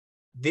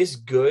this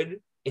good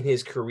in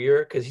his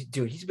career because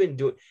he's been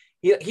doing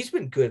he's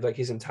been good like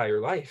his entire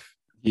life.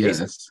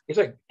 Yes. It's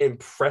like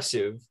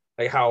impressive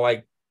like how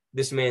like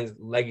this man's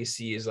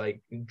legacy is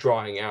like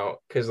drawing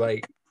out because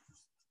like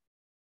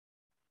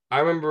I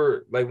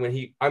remember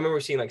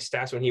seeing like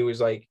stats when he was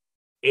like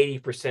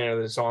 80%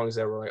 of the songs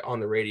that were like on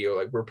the radio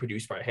like were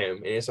produced by him,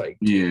 and it's like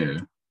yeah,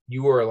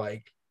 you were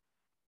like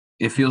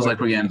it feels like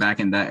we're getting back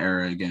in that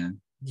era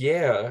again.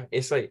 Yeah,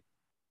 it's like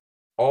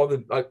all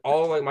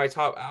my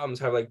top albums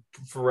have like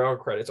Pharrell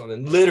credits on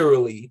them.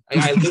 Literally,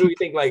 like, I literally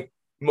think like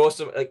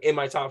most of like in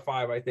my top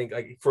 5, I think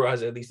like Pharrell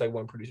has at least like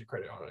one producer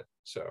credit on it.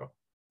 So,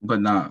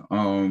 but not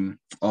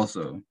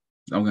also.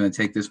 I'm gonna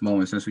take this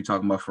moment since we're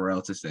talking about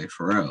Pharrell to say,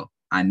 Pharrell,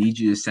 I need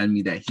you to send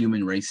me that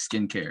human race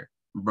skincare.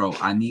 Bro,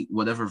 I need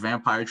whatever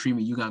vampire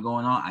treatment you got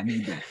going on. I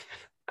need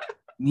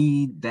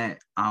that.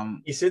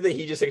 He said that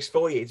he just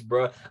exfoliates,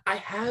 bro. I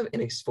have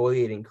an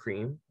exfoliating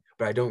cream,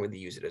 but I don't really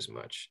use it as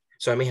much.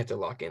 So I may have to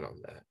lock in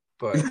on that.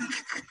 But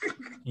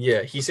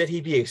yeah, he said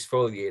he'd be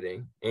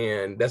exfoliating,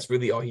 and that's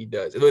really all he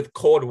does with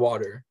cold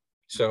water.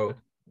 So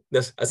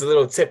that's a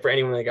little tip for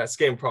anyone that got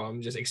skin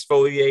problems. Just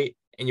exfoliate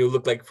and you'll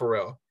look like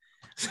Pharrell.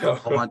 So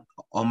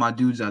all my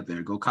dudes out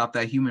there, go cop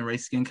that human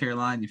race skincare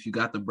line if you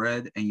got the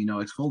bread and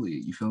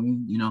exfoliate. You feel me?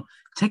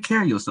 Take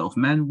care of yourself,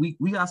 man. We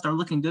gotta start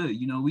looking good.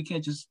 We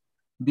can't just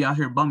be out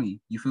here bummy.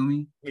 You feel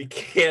me? We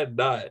can't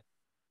not.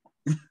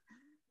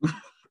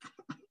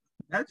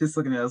 Not just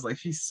looking at us like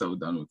she's so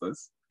done with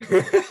us.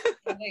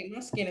 Hey, my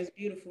skin is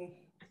beautiful.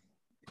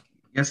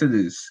 Yes, it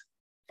is.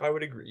 I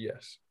would agree.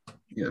 Yes.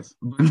 Yes.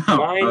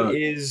 Mine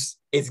is.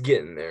 It's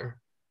getting there.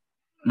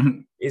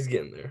 It's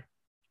getting there.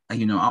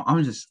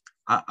 I'm just.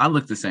 I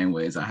look the same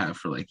way as I have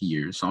for like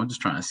years, so I'm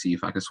just trying to see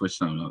if I can switch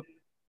something up.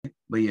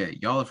 But yeah,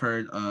 y'all have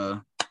heard.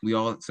 We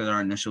all said our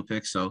initial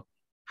picks. So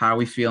how are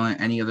we feeling?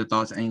 Any other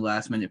thoughts? Any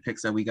last minute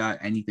picks that we got?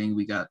 Anything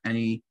we got?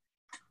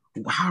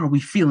 How are we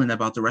feeling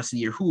about the rest of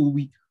the year?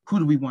 Who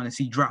do we want to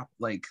see drop?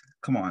 Like,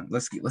 come on,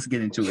 let's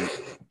get into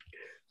it.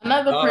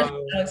 Another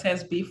person Alex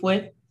has beef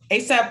with,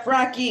 A$AP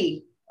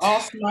Rocky. All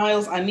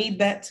Smiles. I need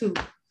that too.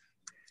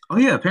 Oh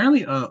yeah,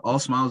 apparently All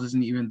Smiles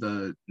isn't even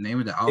the name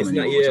of the album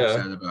anymore, which I'm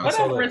sad about.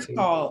 Whatever it's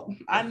called,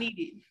 I need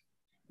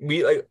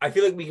it. I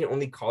feel like we can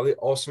only call it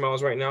All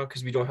Smiles right now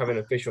because we don't have an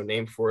official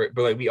name for it,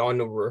 but like we all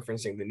know we're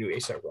referencing the new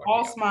A$AP Rocky All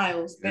album.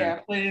 Smiles. There, I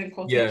put it in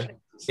quotation.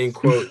 Yeah, in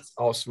quotes,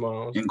 All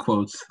Smiles. In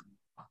quotes.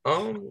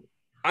 I'm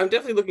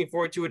definitely looking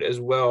forward to it as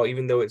well,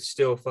 even though it's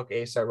still fuck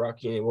A$AP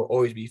Rocky and it will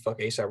always be fuck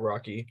A$AP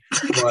Rocky.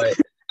 But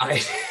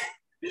I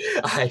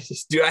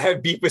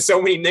have beef with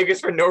so many niggas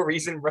for no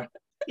reason, bro.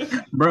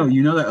 Bro,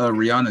 you know that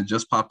Rihanna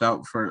just popped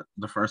out for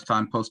the first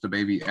time post a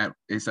baby at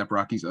A$AP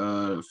Rocky's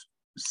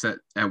set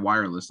at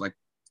Wireless. Like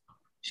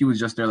she was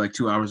just there like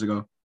 2 hours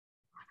ago.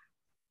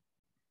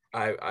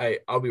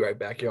 I'll be right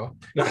back, y'all.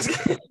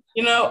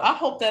 I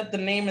hope that the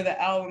name of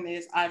the album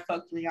is I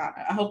Fucked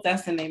Rihanna. I hope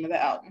that's the name of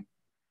the album.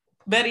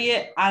 Better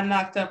yet, I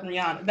Knocked Up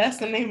Rihanna. That's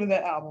the name of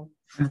the album.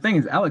 The thing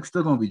is, Alex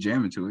still gonna be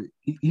jamming to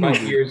it. My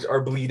ears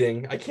are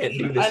bleeding. I can't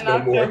do this I no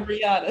more. Knocked Up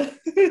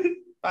Rihanna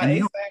by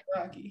A$AP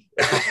Rocky.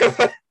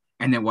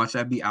 And then watch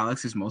that be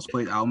Alex's most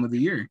played album of the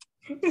year.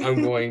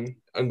 I'm going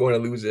to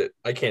lose it.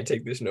 I can't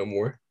take this no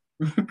more.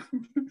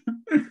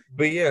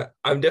 But yeah,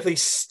 I'm definitely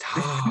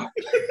stopped.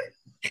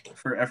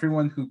 For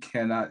everyone who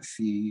cannot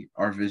see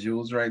our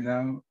visuals right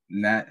now,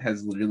 Nat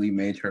has literally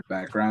made her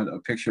background a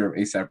picture of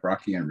A$AP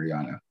Rocky and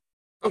Rihanna.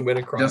 I'm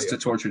gonna cry just to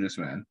torture this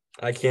man.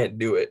 I can't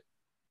do it.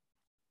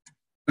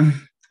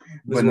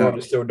 This world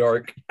is so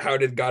dark. How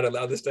did God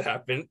allow this to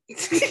happen?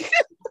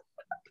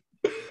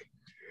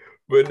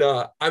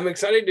 But I'm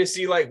excited to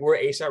see like where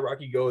A$AP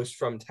Rocky goes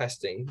from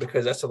testing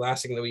because that's the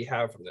last thing that we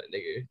have from that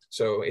nigga.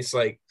 So it's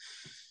like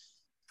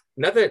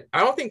nothing. I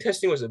don't think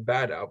testing was a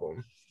bad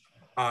album.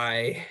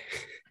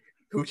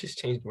 Who just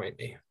changed my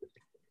name?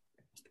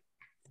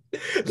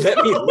 Let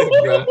me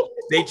live, bro.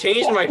 They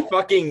changed my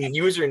fucking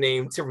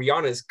username to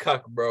Rihanna's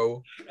cuck,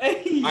 bro.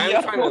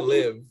 I'm trying to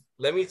live.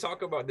 Let me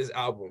talk about this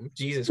album.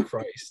 Jesus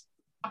Christ.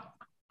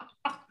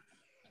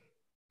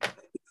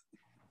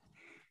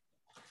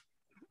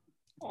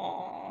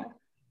 Aw,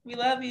 we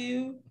love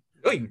you.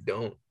 No, you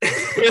don't.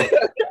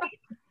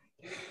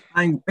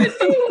 I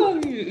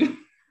love you.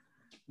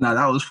 Nah,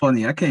 that was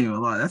funny. I can't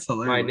even lie. That's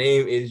hilarious. My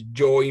name is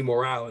Joey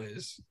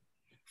Morales.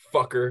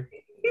 Fucker.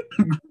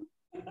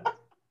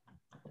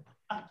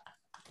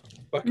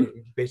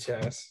 Fucking bitch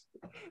ass.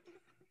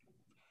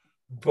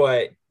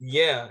 But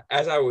yeah,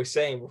 as I was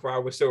saying before I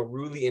was so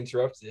rudely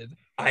interrupted,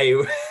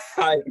 I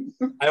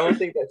don't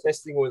think that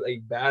testing was a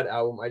bad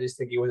album. I just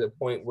think it was a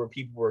point where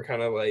people were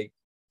kind of like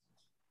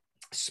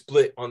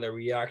split on their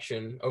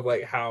reaction of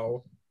like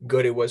how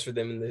good it was for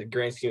them in the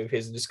grand scheme of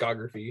his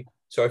discography.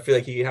 So I feel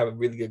like he could have a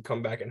really good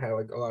comeback and have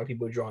like a lot of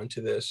people drawn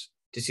to this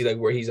to see like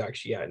where he's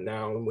actually at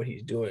now and what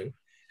he's doing.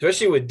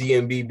 especially with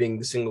DMB being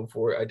the single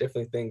for it. I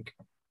definitely think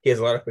he has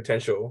a lot of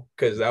potential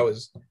because that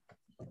was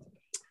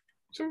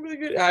some really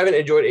good. I haven't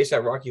enjoyed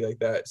ASAP Rocky like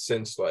that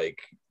since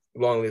like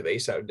Long Live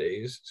ASAP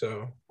days.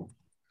 So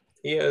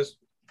he has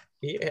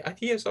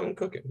something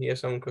cooking. He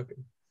has something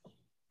cooking.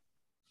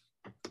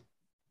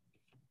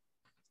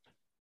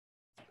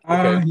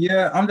 Okay.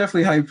 Yeah, I'm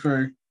definitely hyped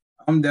for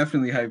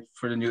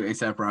the new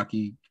ASAP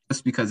Rocky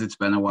just because it's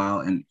been a while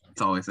and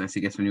it's always nice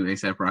to get some new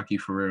ASAP Rocky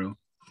for real.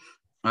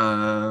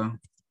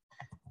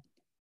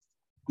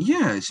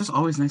 Yeah, it's just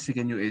always nice to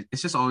get new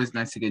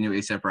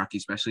ASAP Rocky,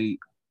 especially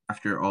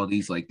after all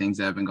these like things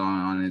that have been going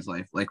on in his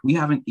life. Like we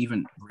haven't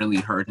even really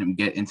heard him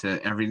get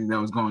into everything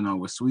that was going on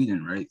with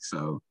Sweden, right?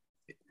 So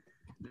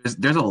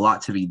there's a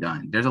lot to be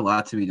done. There's a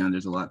lot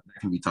that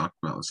can be talked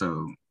about.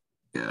 So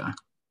yeah.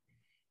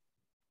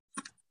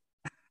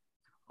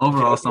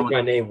 Overall, someone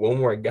my name one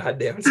more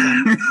goddamn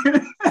time.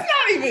 That's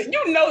not even.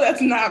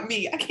 That's not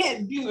me. I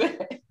can't do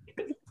that.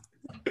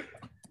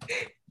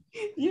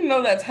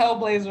 That's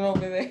Hellblazr over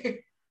there.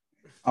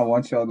 I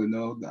want y'all to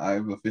know that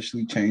I've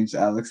officially changed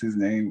Alex's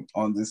name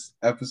on this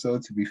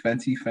episode to be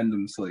Fenty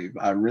Fendom Slave.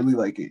 I really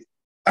like it.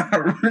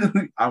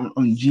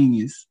 I'm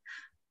genius.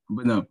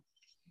 But no,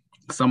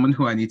 someone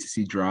who I need to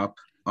see drop.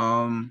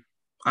 I'd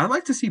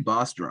like to see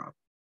Boss drop.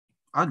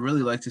 I'd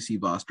really like to see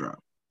Boss drop.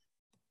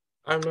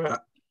 I'm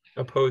not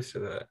opposed to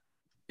that.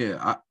 Yeah,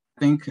 I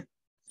think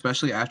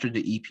especially after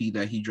the EP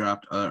that he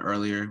dropped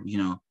earlier,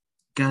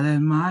 gotta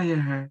admire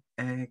her,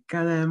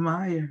 gotta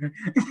admire her.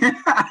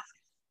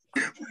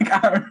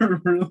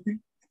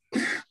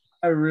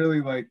 I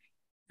really like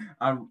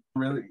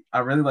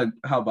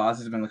how Boss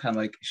has been kind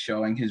of like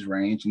showing his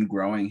range and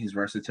growing his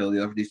versatility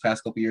over these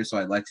past couple years. So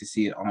I'd like to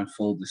see it on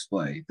full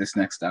display this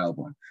next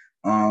album.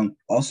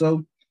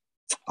 Also,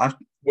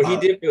 what he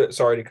did for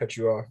sorry to cut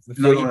you off.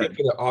 What he did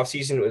for the off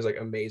season was like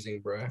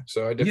amazing, bro.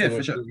 So I definitely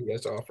want to see what he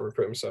has to offer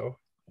for himself.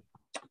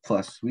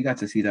 Plus, we got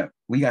to see that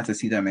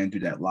man do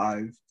that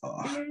live.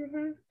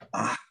 Beautiful.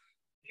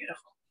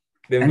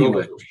 Them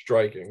vocals were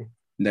striking.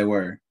 They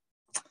were.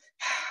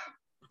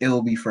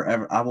 It'll be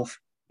forever.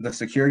 The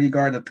security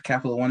guard at the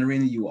Capital One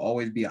Arena. You will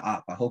always be an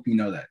op. I hope you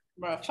know that.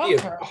 Bro, he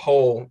is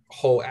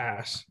whole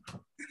ass.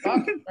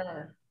 Fuck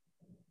her.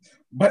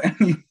 But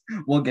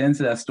we'll get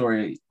into that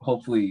story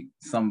hopefully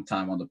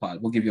sometime on the pod.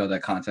 We'll give you all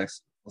that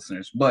context,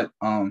 listeners. But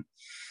I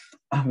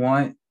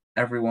want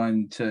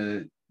everyone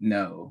to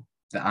know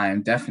that I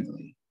am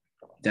definitely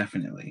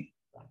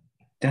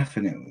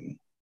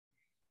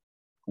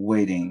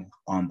waiting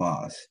on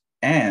Boss.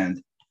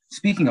 And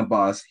speaking of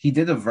Boss, he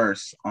did a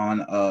verse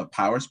on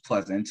Powers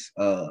Pleasant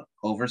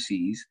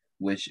Overseas,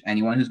 which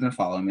anyone who's been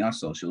following me on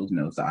socials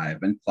knows that I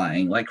have been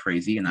playing like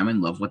crazy and I'm in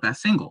love with that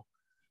single.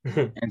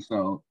 And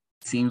so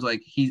seems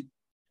like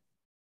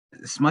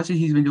as much as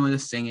he's been doing the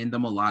singing, the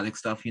melodic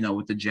stuff,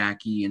 with the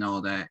Jackie and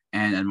all that,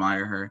 and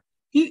admire her,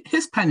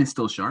 his pen is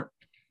still sharp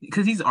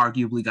because he's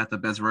arguably got the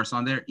best verse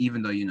on there,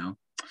 even though,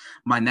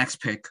 my next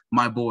pick,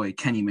 my boy,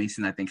 Kenny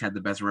Mason, I think had the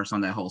best verse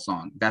on that whole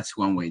song. That's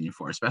who I'm waiting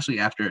for, especially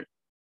after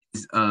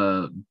his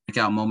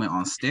breakout moment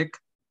on Stick.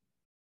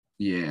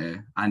 Yeah,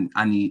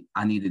 I need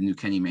a new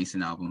Kenny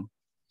Mason album.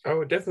 I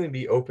would definitely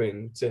be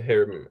open to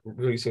him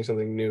releasing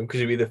something new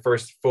because it'd be the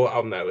first full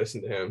album that I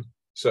listened to him.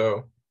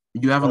 So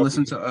you haven't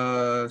listened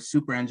to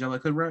Super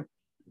Angelic Hood Rat?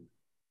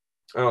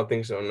 I don't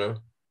think so, no.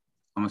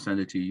 I'm gonna send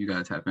it to you. You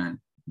gotta tap in.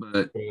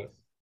 But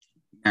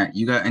Matt,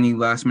 you got any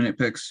last minute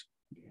picks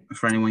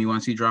for anyone you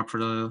want to see drop for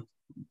the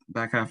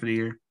back half of the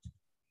year?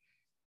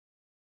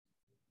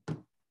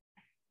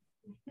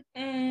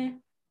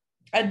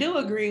 I do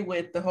agree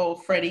with the whole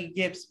Freddie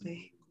Gibbs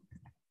thing.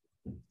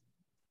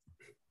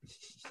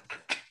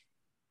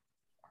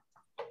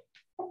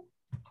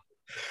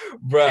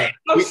 Bruh.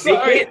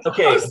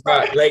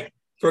 Bruh, like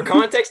for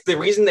context, the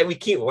reason that we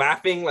keep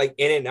laughing like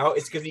in and out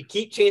is because we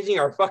keep changing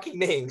our fucking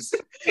names.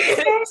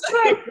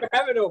 We're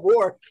having a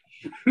war.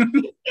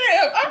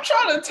 Yeah, I'm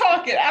trying to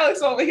talk and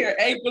Alex over here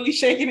angrily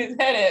shaking his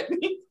head at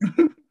me.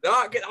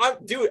 No,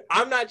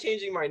 I'm not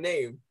changing my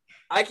name.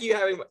 I keep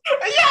having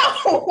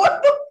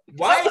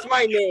why is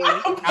my name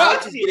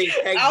Alex is getting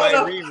pegged by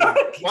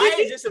Riri? Why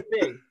is this a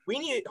thing?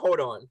 Hold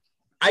on.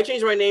 I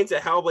changed my name to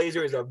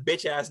Hellblazr is a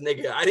bitch ass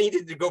nigga. I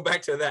needed to go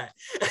back to that.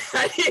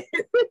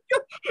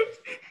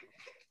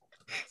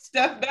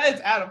 Steph, that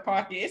is out of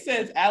pocket. It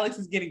says Alex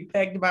is getting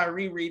pegged by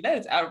Riri. That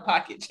is out of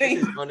pocket.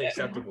 This is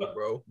unacceptable,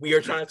 bro. We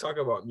are trying to talk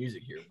about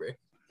music here, bro.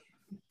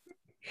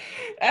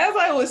 As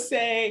I was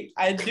saying,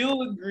 I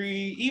do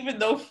agree. Even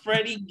though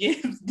Freddie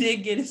Gibbs did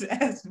get his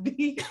ass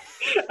beat,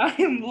 I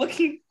am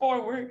looking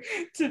forward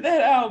to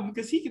that album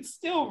because he can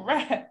still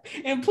rap.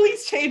 And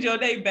please change your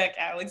name back,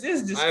 Alex.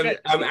 It's just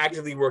I'm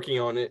actively working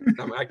on it.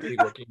 Oh my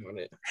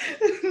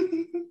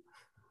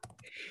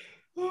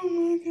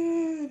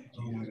god.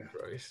 Jesus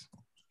Christ.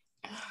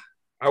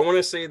 I want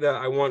to say that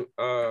I want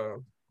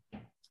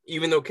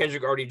even though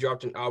Kendrick already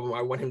dropped an album,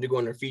 I want him to go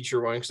on a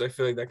feature run because I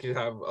feel like that could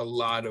have a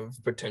lot of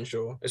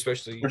potential,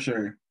 especially for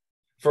sure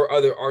for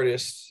other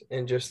artists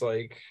and just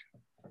like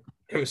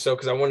himself,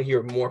 because I want to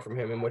hear more from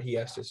him and what he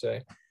has to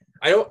say.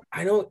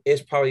 I know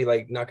it's probably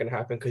like not gonna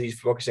happen because he's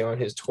focusing on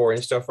his tour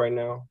and stuff right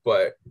now,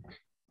 but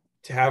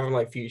to have him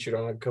like featured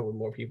on like, a couple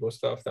more people's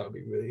stuff, that would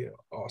be really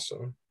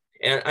awesome.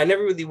 And I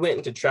never really went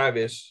into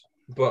Travis,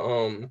 but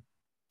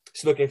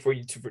still looking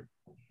forward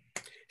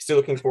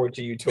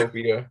to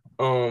Utopia.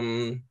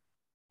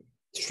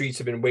 Streets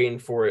have been waiting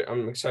for it.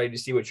 I'm excited to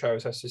see what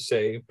Travis has to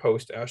say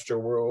post Astro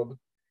World,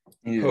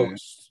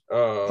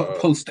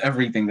 post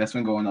everything that's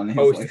been going on in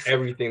his life.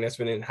 Everything that's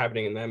been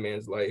happening in that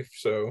man's life.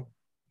 So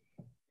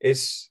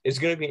it's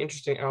gonna be an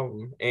interesting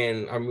album,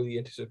 and I'm really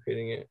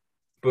anticipating it.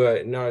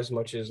 But not as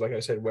much as, like I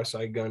said, West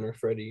Side Gun or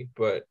Freddie,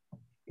 but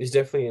it's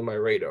definitely in my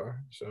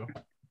radar. So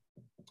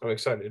I'm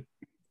excited.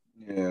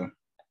 Yeah.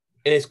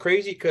 And it's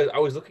crazy because I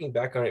was looking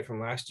back on it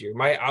from last year.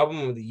 My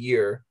album of the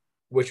year,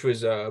 which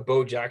was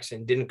Bo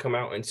Jackson, didn't come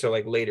out until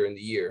like later in the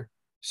year.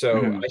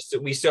 So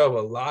we still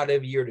have a lot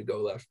of year to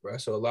go left, bro.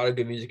 So a lot of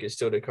good music is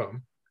still to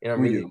come. And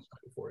I'm really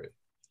excited for it.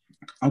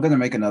 I'm going to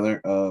make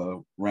another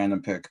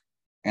random pick.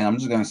 And I'm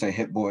just going to say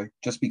Hit Boy,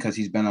 just because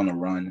he's been on a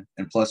run.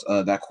 And plus,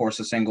 that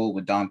Corsa single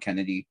with Dom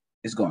Kennedy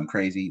is going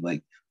crazy.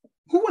 Like,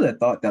 who would have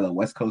thought that a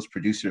West Coast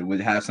producer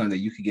would have something that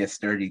you could get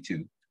sturdy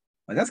to?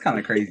 Like, that's kind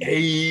of crazy.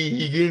 Hey,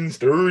 he getting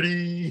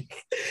sturdy.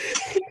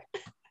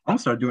 I'm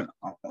going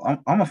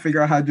to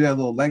figure out how to do that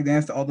little leg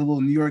dance to all the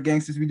little New York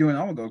gangsters be doing.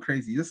 I'm going to go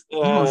crazy. Just you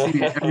want to see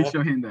me every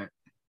show him that.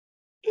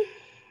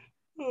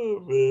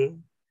 Oh,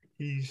 man.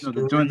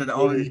 The joint that they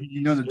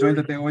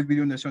always be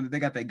doing, the show that they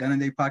got that gun in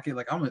their pocket.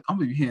 Like I'm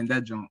gonna be hearing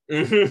that joint.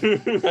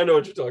 I know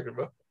what you're talking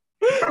about.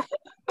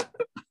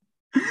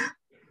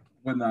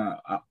 But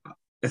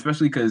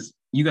especially because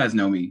you guys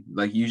know me.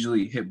 Like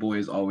usually, Hit Boy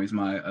is always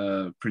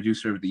my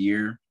producer of the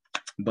year.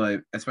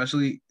 But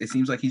especially, it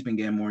seems like he's been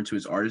getting more into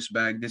his artist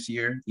bag this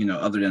year. You know,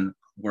 other than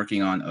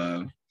working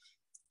on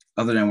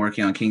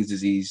King's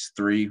Disease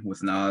 3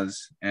 with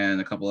Nas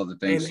and a couple other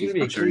things.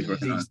 I'm sure he's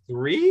working on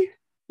 3.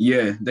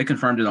 Yeah, they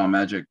confirmed it on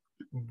Magic.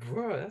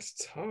 Bro, that's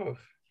tough.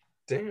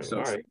 Damn.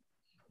 All right.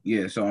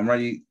 Yeah, so I'm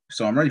ready.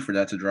 I'm ready for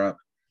that to drop.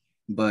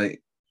 But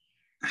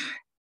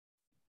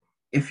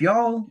if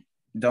y'all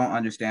don't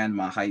understand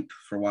my hype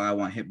for why I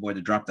want Hit Boy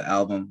to drop the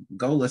album,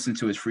 go listen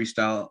to his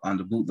freestyle on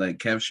the Bootleg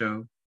Kev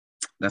show.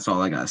 That's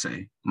all I gotta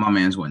say. My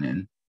man's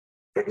winning.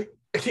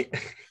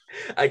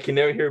 I can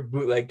never hear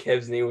Bootleg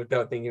Kev's name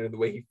without thinking of the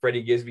way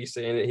Freddie Gisby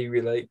saying it. He'd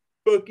be like,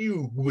 "Fuck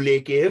you,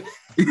 Bootleg Kev."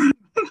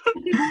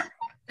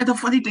 And the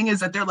funny thing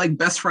is that they're like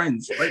best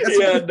friends. Like,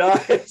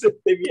 that's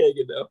they be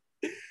hanging out.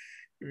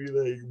 He'd be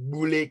like,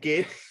 "Bootleg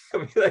Kev."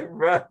 I'd be like,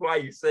 "Bro, why are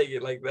you saying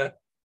it like that?"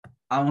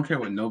 I don't care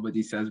what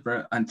nobody says,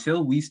 bro.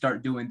 Until we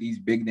start doing these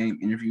big name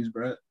interviews,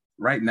 bro.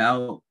 Right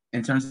now,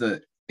 in terms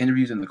of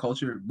interviews in the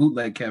culture,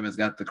 Bootleg Kev has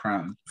got the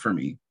crown for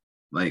me.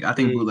 Like, I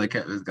think Bootleg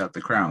Kev has got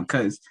the crown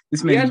because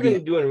this man has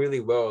been doing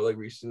really well. Like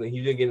recently,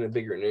 he's been getting the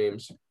bigger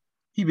names.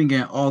 He been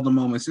getting all the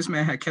moments. This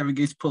man had Kevin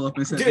Gates pull up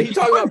and said, "Dude, he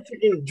talking about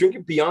freaking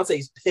drinking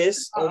Beyonce's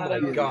piss." Oh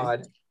my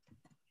god.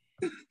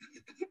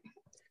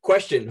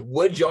 Question: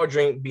 would y'all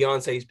drink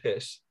Beyonce's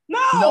piss?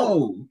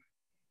 No.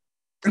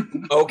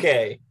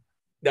 Okay,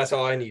 that's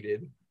all I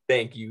needed.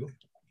 Thank you.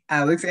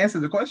 Alex, answer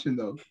the question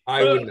though.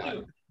 I would not.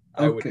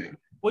 Okay.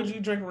 Would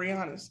you drink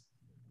Rihanna's?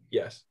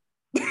 Yes.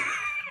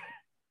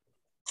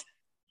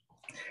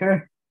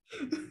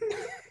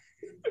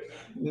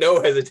 No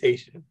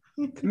hesitation.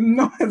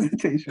 No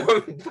hesitation.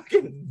 I'm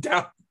fucking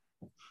down.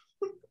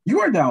 You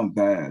are down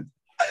bad.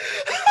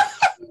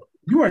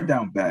 You are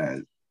down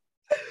bad.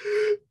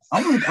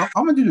 I'm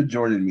gonna do the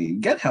Jordan meme.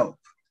 Get help.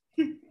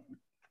 I'm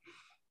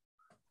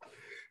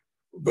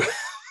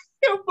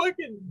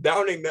fucking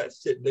downing that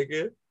shit,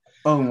 nigga.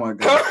 Oh my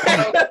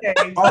god.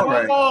 Okay. All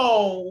right.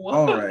 Oh.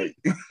 All right.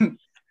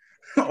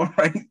 All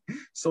right.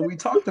 So we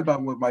talked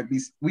about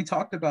we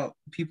talked about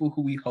people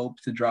who we hope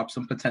to drop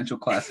some potential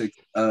classics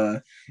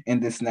in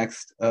this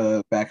next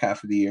back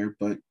half of the year,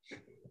 but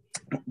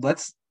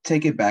let's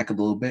take it back a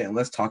little bit and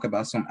let's talk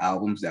about some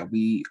albums that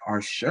we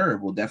are sure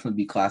will definitely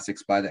be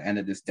classics by the end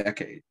of this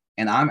decade.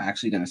 And I'm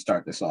actually going to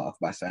start this off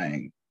by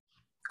saying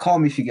Call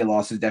Me If You Get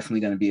Lost is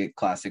definitely going to be a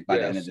classic by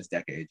the end of this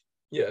decade.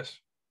 Yes.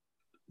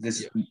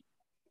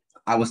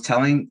 I was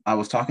talking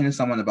to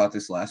someone about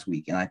this last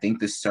week, and I think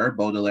the Sir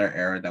Baudelaire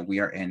era that we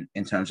are in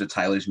terms of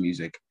Tyler's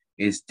music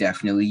is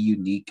definitely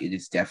unique. It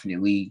is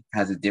definitely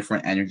has a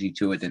different energy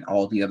to it than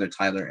all the other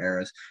Tyler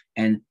eras,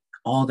 and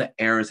all the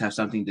eras have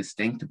something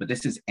distinct, but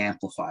this is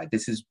amplified.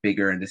 This is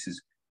bigger, and this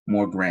is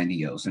more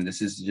grandiose, and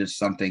this is just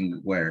something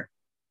where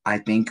I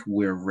think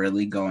we're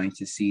really going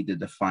to see the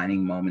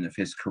defining moment of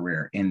his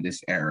career in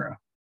this era,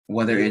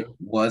 whether it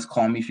was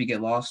Call Me If You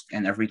Get Lost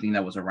and everything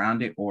that was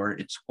around it, or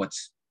it's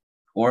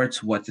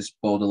what this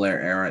Baudelaire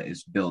era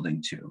is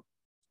building to.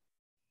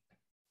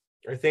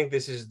 I think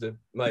this is the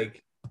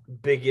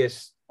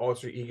biggest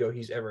alter ego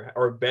he's ever had,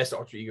 or best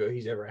alter ego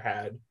he's ever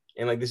had.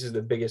 And this is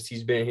the biggest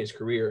he's been in his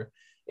career.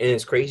 And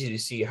it's crazy to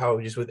see how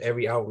just with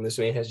every album, this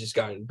man has just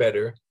gotten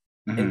better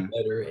and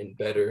better and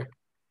better.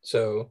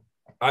 So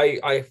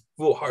I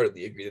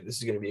full-heartedly agree that this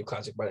is going to be a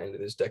classic by the end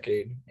of this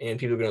decade. And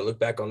people are going to look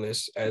back on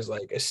this as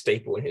a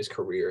staple in his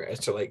career as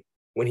to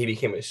when he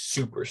became a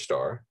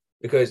superstar.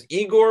 Because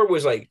Igor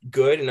was like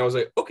good, and I was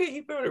like, okay,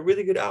 he put out a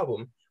really good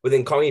album. But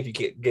then Call Me If You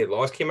Get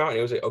Lost came out, and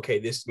it was like, okay,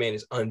 this man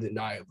is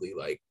undeniably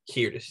like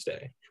here to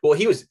stay. Well,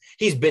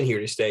 he's been here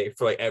to stay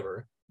for like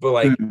ever. But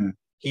like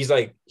he's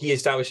like he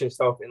established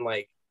himself in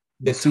like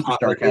the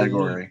superstar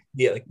category.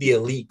 Yeah, like the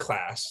elite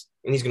class,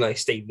 and he's gonna like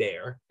stay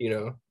there, you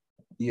know.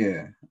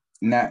 Yeah.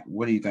 Nat,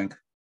 what do you think?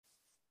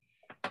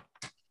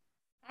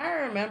 I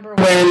remember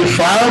when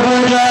Flower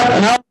Boy dropped,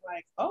 and I was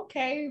like,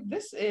 okay,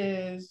 this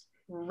is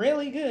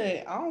really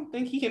good. I don't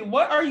think he can.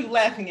 What are you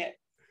laughing at?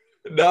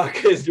 Nah,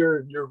 because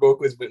your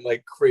vocals went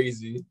like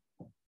crazy.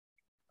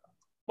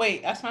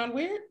 Wait, I sound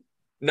weird?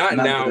 Not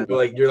now, but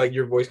like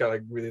your voice got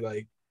like really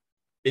like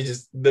it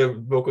just the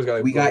vocals got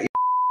like we got.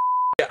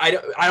 Yeah,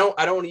 I don't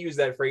want to use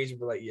that phrase,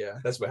 but like yeah,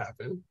 that's what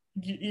happened.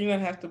 You're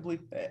gonna have to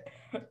bleep that.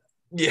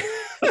 Yeah.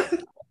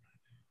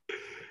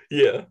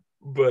 Yeah,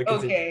 but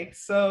okay.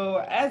 So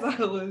as I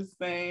was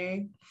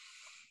saying,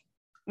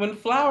 when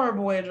Flower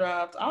Boy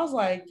dropped, I was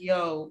like,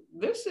 "Yo,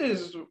 this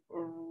is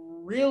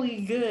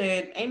really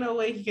good. Ain't no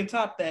way he can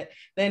top that."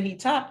 Then he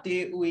topped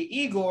it with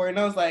Igor, and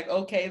I was like,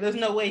 "Okay, there's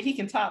no way he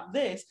can top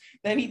this."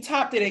 Then he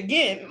topped it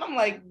again, and I'm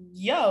like,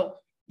 "Yo,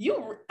 how you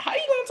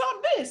gonna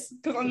top this?"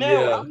 Because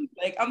now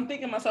I'm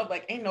thinking to myself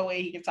like, "Ain't no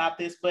way he can top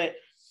this," but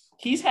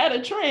he's had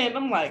a trend.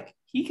 I'm like,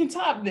 he can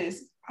top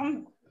this.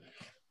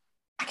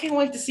 I can't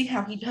wait to see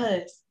how he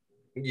does.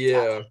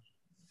 Yeah.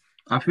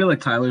 I feel like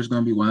Tyler's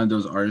gonna be one of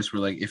those artists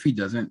where like if he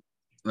doesn't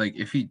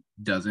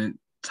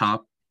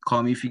top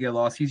Call Me If You Get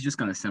Lost, he's just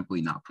gonna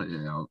simply not put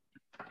it out.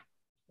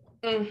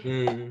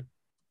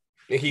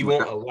 He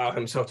won't allow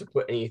himself to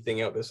put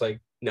anything out that's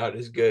like not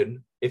as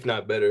good, if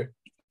not better.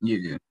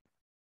 Yeah.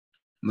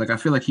 Like I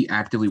feel like he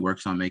actively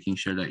works on making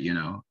sure that, you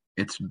know,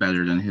 it's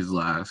better than his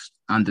last,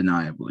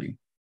 undeniably.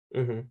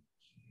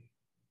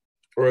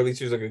 Or at least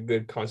there's like a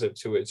good concept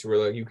to it, so where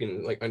like you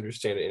can like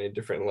understand it in a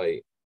different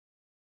light.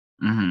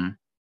 Yeah,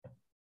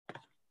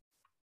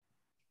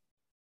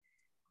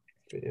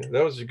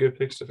 that was a good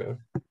pick, Stefan.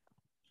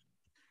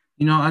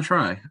 You know, I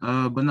try.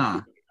 But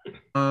nah.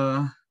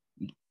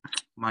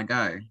 My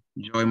guy,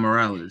 Joey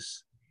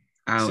Morales.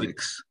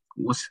 Alex.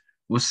 What's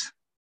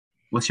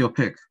your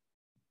pick?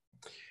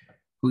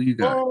 Who you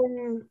got?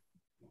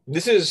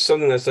 This is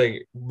something that's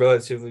like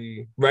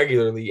relatively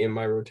regularly in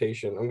my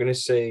rotation. I'm gonna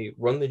say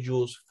Run the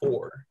Jewels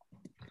 4.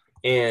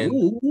 And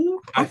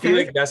I feel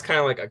like that's kind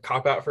of like a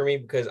cop-out for me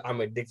because I'm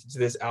addicted to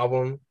this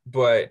album,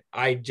 but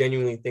I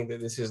genuinely think that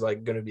this is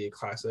like gonna be a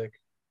classic,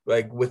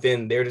 like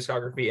within their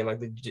discography and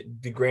like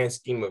the grand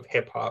scheme of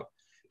hip-hop,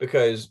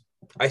 because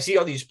I see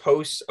all these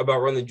posts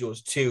about Run the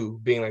Jewels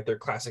 2 being like their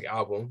classic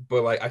album,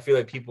 but like I feel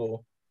like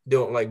people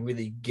don't like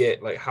really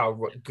get like how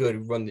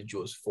good Run the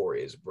Jewels 4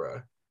 is,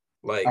 bruh.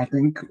 Like I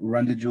think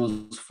Run the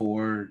Jewels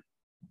 4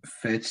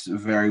 fits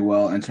very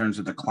well in terms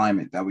of the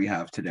climate that we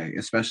have today,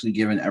 especially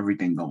given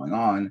everything going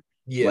on.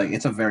 Yeah. Like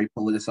it's a very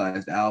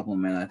politicized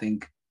album, and I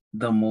think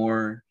the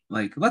more,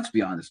 like, let's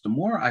be honest, the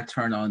more I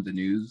turn on the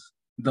news,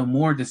 the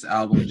more this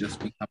album just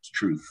becomes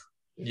truth.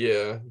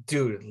 Yeah,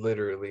 dude,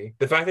 literally.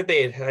 The fact that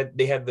they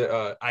had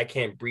the I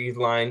Can't Breathe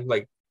line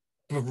like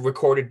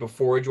recorded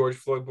before George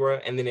Floyd, bro,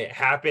 and then it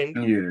happened.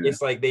 Yeah.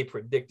 It's like they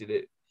predicted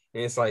it.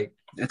 And it's like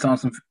it's on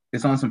some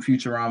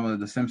Futurama,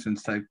 The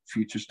Simpsons type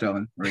future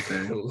telling right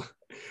there.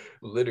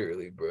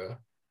 Literally, bro.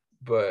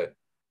 But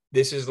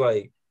this is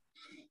like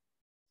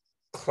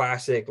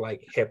classic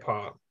like hip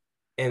hop,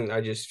 and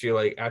I just feel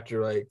like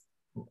after like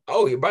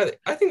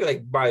I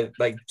think by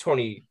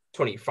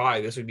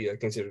 2025 this would be like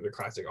considered a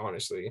classic,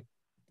 honestly.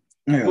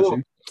 Yeah.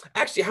 Well,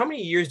 actually, how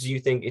many years do you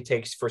think it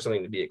takes for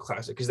something to be a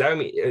classic? Because that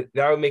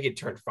would make it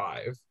turn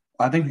 5.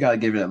 I think you got to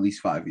give it at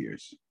least 5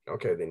 years.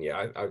 Okay, then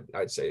yeah,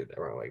 I'd say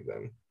around like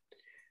then,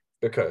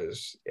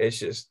 because it's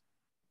just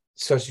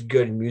such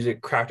good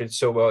music, crafted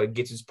so well. It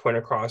gets its point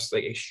across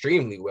like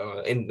extremely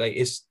well, and like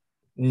it's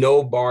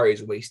no bar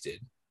is wasted.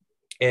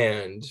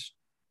 And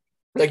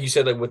like you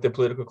said, like with the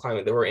political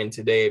climate that we're in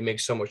today, it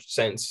makes so much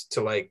sense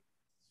to like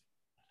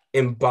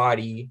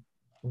embody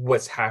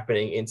what's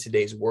happening in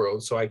today's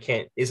world. So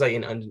it's like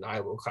an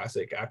undeniable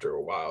classic after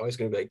a while. It's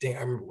gonna be like, dang,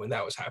 I remember when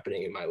that was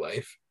happening in my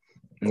life.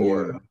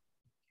 Or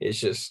it's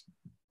just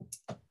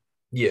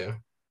yeah.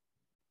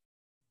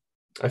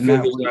 I feel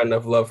like there's not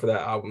enough love for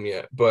that album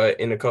yet, but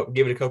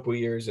give it a couple of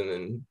years and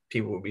then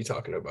people will be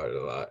talking about it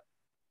a lot.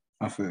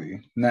 I feel you.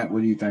 Nat,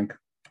 what do you think?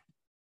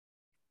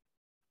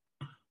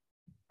 I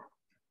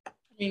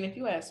mean, if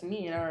you ask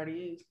me, it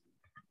already is.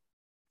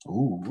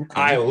 Ooh,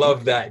 okay. I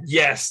love that.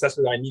 Yes, that's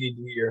what I needed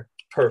to hear.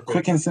 Perfect.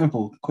 Quick and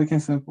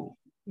simple.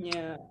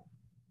 Yeah.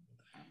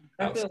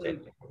 I feel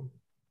like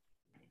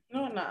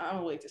no,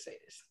 I'll wait to say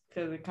this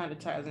because it kind of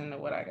ties into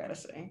what I gotta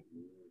say.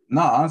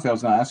 No, honestly, I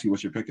was gonna ask you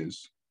what your pick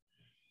is.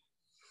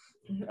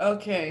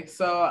 Okay,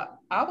 so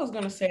I was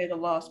gonna say The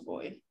Lost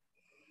Boy.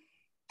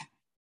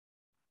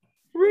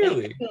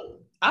 Really?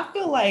 I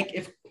feel like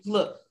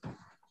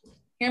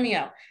hear me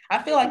out.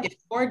 I feel like if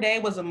Corday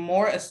was a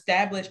more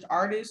established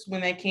artist when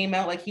they came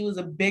out, like he was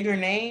a bigger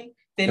name,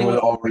 then it would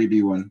already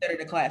be one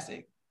considered a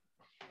classic.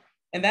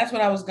 And that's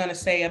what I was gonna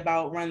say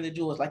about Run the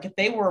Jewels. Like if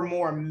they were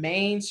more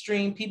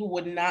mainstream, people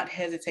would not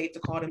hesitate to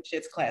call them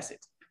shits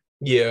classics.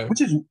 Yeah.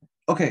 Which is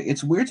okay.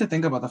 It's weird to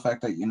think about the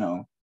fact that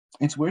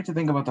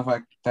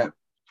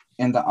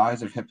in the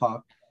eyes of hip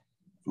hop,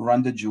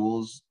 Run the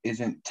Jewels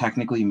isn't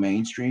technically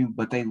mainstream,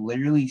 but they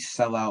literally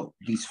sell out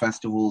these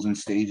festivals and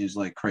stages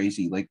like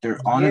crazy. Like they're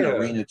on an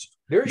arena.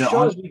 Their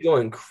shows be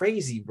going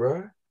crazy,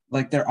 bro.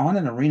 Like they're on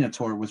an arena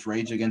tour with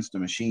Rage Against the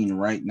Machine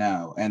right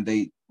now, and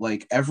they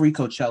like every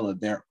Coachella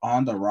they're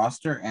on the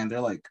roster, and they're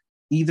like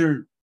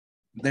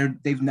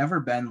they've never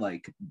been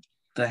like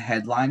the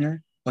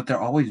headliner, but they're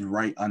always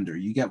right under.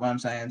 You get what I'm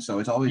saying? So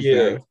it's always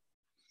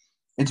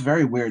it's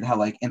very weird how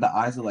like in the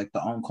eyes of like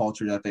the own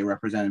culture that they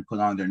represent and put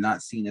on, they're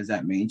not seen as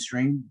that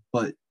mainstream,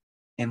 but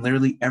in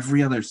literally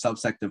every other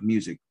subsect of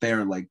music,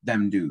 they're like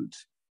them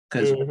dudes.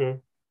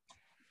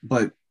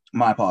 But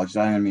my apologies,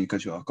 I didn't mean to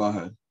cut you off. Go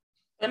ahead.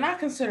 They're not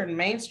considered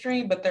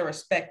mainstream, but they're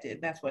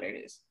respected. That's what it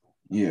is.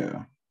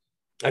 Yeah.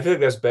 I feel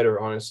like that's better,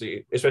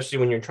 honestly, especially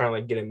when you're trying to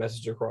like get a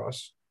message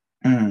across.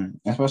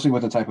 Especially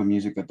with the type of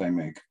music that they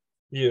make.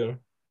 Yeah.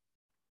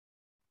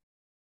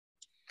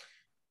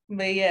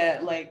 But yeah,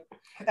 like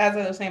as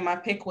I was saying, my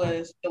pick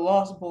was The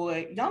Lost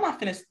Boy. Y'all not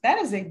finished. That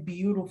album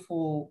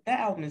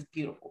is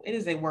beautiful. It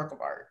is a work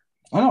of art.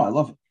 I know, I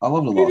love it. I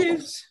love The Lost Boy.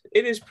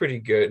 It is pretty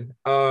good.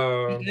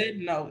 Good?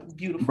 No,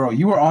 beautiful. Bro,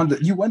 you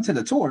went to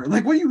the tour.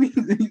 Like, what do you mean?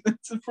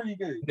 It's pretty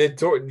good.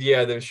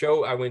 The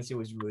show I went to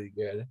was really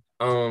good.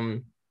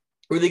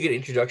 Really good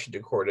introduction to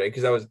Corday,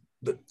 because that was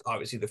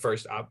obviously the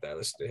first album that I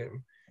listened to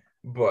him.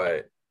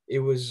 But it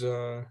was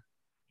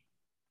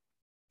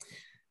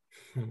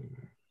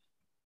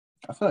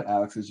I feel like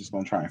Alex is just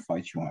gonna try and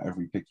fight you on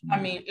every pick. I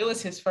mean, it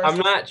was his first. I'm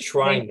not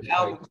trying to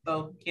album,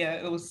 so yeah,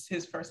 it was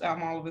his first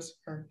album. All of us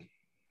heard.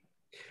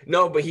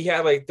 No, but he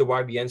had like the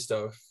YBN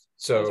stuff.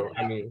 So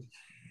I mean,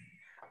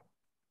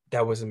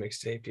 that was a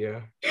mixtape,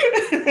 yeah.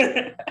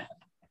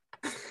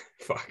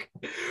 Fuck.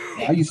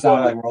 Now you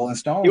sound like Rolling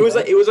Stone. It was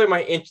like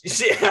my I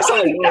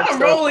sound like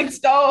Rolling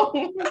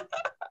Stone.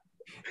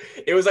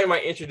 It was like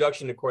my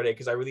introduction to Corday,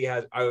 because I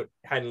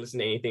hadn't listened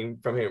to anything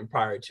from him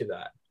prior to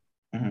that.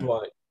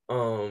 But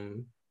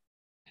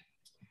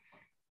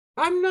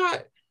I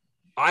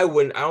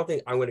don't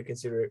think I would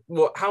consider it.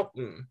 Well, how?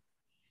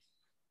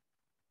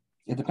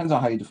 It depends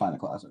on how you define a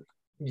classic.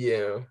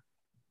 Yeah.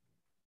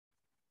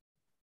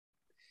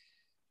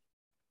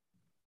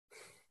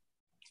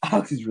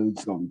 Alex is really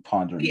just gonna be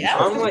pondering. Yeah,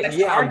 I'm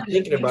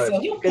thinking about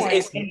it,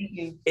 because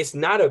it's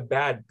not a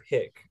bad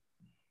pick.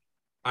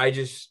 I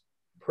just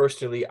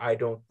personally, I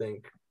don't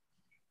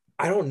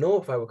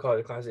know if I would call it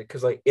a classic,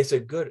 because like it's a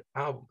good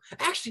album.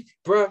 Actually,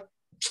 bro.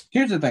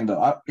 Here's the thing,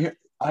 though.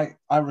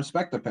 I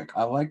respect the pick.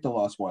 I like The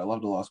Lost Boy. I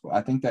love The Lost Boy.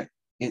 I think that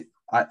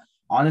I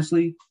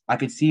honestly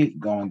could see it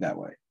going that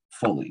way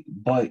fully,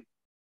 but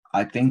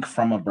I think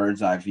From a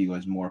Bird's Eye View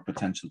has more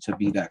potential to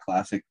be that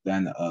classic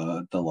than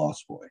The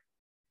Lost Boy.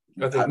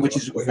 I think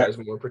has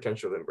more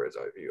potential than Bird's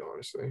Eye View,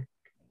 honestly.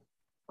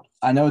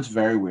 I know it's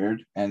very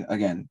weird, and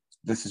again,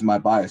 this is my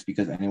bias,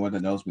 because anyone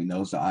that knows me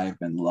knows that I have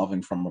been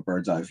loving From a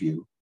Bird's Eye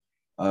View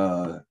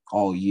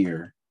all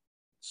year.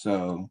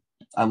 So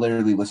I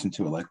literally listen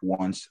to it like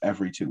once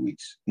every 2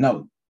 weeks.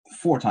 No,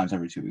 4 times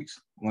every 2 weeks.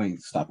 Let me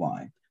stop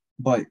lying.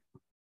 But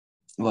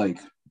like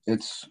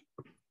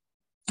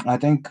I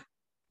think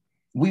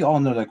we all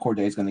know that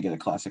Corday is going to get a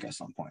classic at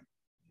some point.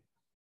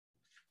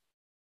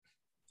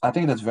 I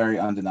think that's very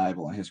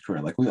undeniable in his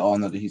career. Like, we all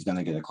know that he's going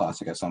to get a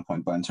classic at some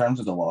point. But in terms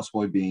of The Lost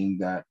Boy being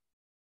that,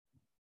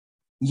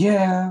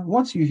 yeah,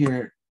 once you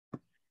hear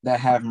that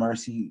Have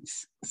Mercy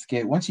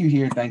skit, once you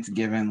hear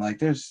Thanksgiving, like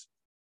there's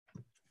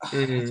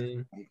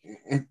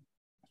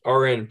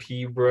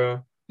RNP,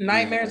 bro.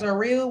 Nightmares Are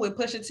Real with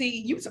Pusha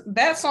T.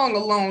 That song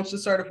alone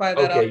should certify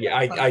that. Okay, yeah,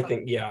 I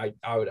think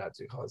I would have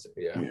to call it.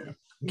 Yeah.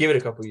 Give it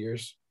a couple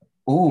years.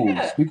 Oh,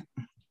 yeah.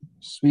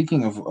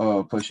 Speaking of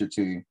Pusha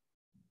T,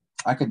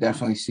 I could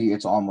definitely see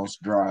It's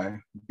Almost Dry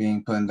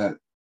being put in that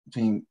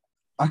team.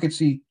 I could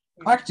see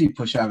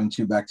Push having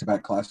 2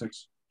 back-to-back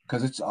classics,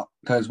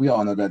 because we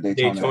all know that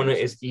Daytona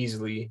is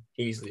easily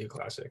a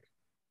classic.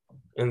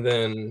 And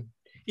then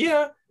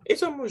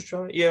It's Almost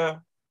Dry. Yeah.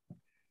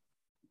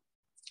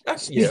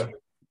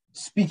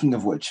 Speaking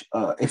of which,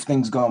 if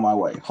things go my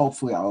way,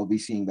 hopefully I will be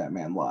seeing that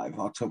man live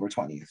October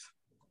 20th.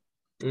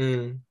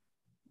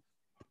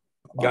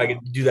 Gotta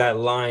do that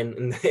line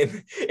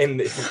and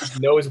the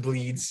nose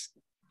bleeds.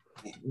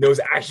 Nose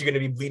actually gonna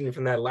be bleeding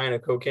from that line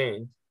of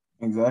cocaine.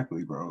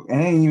 Exactly, bro.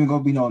 And it ain't even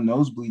gonna be no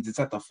nosebleeds. It's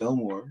at the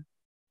Fillmore.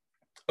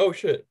 Oh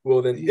shit.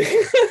 Well then,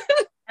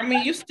 I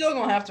mean, you still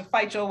gonna have to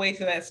fight your way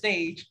to that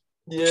stage.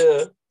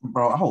 Yeah,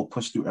 bro. I will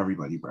push through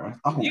everybody, bro.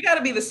 You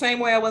gotta be the same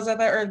way I was at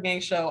that Earth Gang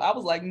show. I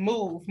was like,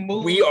 move.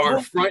 We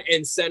are front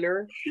and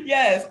center.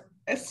 Yes.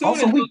 As soon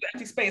as we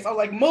empty space, I was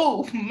like,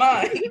 move,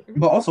 mine.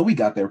 But also, we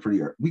got there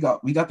pretty early. We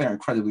got there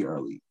incredibly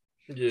early.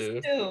 Yeah.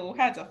 Still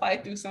had to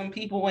fight through some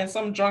people and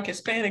some drunk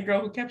Hispanic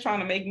girl who kept trying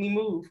to make me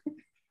move.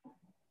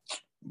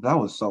 That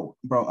was so,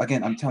 bro.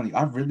 Again, I'm telling you,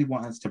 I really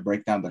want us to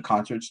break down the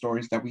concert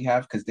stories that we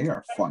have, because they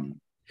are funny.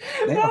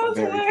 They are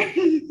very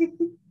funny.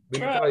 We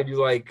could probably do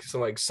like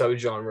some like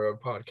subgenre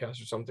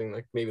podcast or something,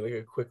 like maybe like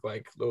a quick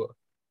like little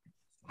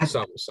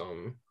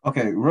something.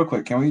 Okay, real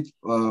quick, can we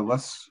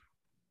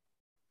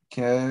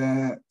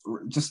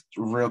just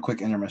real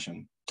quick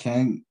intermission.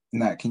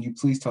 Nat, can you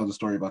please tell the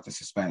story about this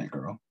Hispanic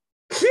girl?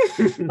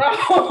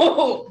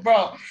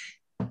 Bro.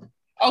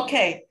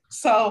 Okay,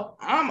 so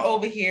I'm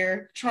over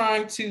here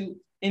trying to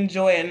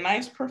enjoy a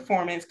nice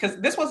performance because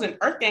this wasn't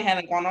Earth Gang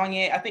hadn't gone on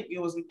yet. I think it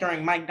was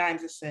during Mike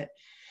Dimes' set.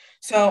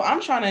 So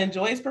I'm trying to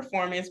enjoy his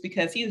performance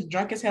because he was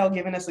drunk as hell,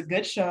 giving us a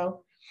good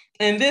show.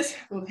 And this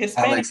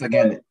Hispanic Alex,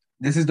 again,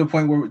 this is the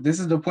point where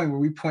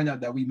we point out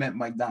that we met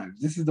Mike Dimes.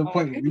 This is the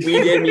point where we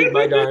did meet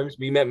Mike Dimes.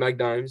 We met Mike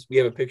Dimes. We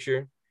have a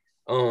picture.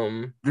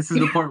 This is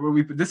the part where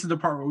we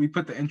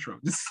put the intro.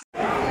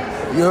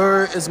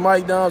 It's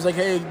Mike Dimes, like,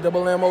 hey,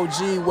 double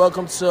MOG.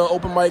 Welcome to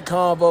Open Mic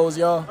Convos,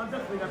 y'all.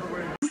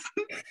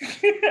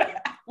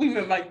 We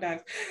met Mike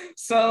Dimes.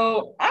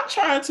 So I'm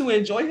trying to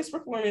enjoy his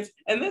performance,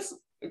 and this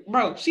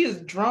bro, she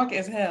is drunk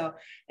as hell,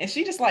 and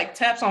she just like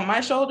taps on my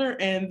shoulder,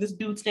 and this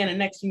dude standing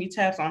next to me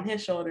taps on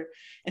his shoulder,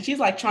 and she's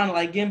like trying to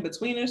like get in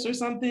between us or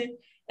something,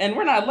 and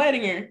we're not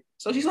letting her.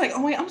 So she's like,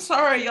 "Oh wait, I'm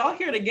sorry, y'all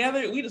here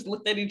together?" We just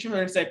looked at each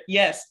other and said,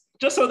 "Yes."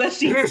 Just so that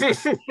she,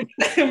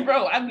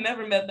 bro, I've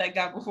never met that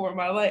guy before in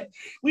my life.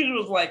 We just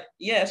was like,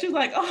 yeah. She's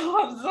like,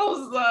 oh, I'm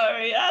so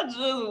sorry. I just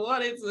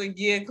wanted to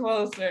get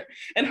closer.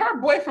 And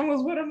her boyfriend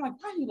was with her. I'm like,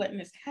 why are you letting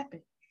this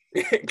happen?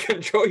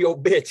 Control your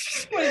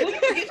bitch. Like, look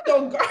at this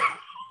girl.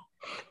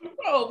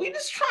 Bro, we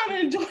just trying to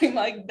enjoy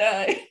like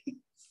dying.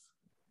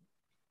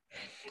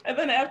 And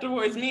then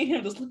afterwards, me and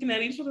him just looking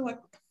at each other like,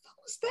 what the fuck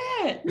was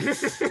that?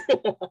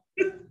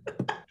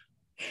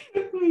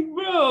 Like,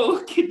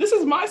 bro, this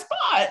is my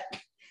spot.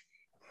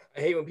 I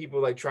hate when people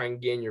like try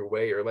and get in your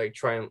way or like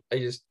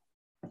it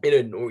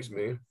annoys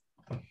me.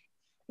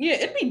 Yeah,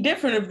 it'd be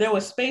different if there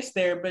was space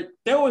there, but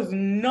there was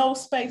no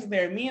space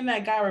there. Me and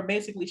that guy were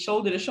basically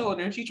shoulder to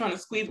shoulder, and she trying to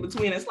squeeze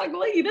between us. Like,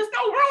 lady, there's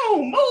no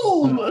room.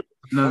 Move.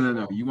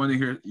 No. You want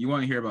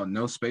to hear about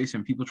no space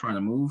and people trying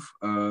to move?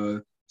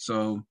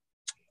 So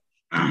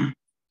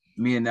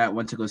me and Nat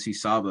went to go see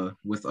Saba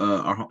with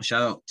our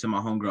shout out to my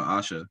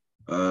homegirl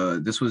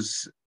Asha. This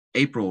was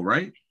April,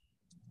 right?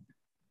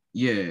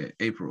 Yeah,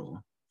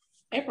 April.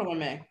 April or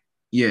May?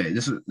 Yeah,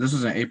 this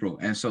was in April,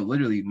 and so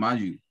literally, mind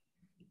you,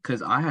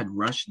 because I had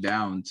rushed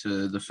down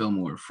to the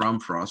Fillmore from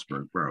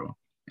Frostburg, bro,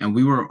 and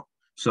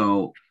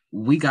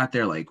we got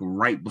there like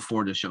right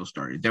before the show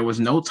started. There was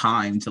no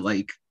time to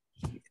like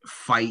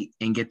fight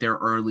and get there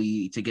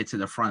early to get to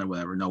the front or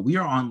whatever. No, we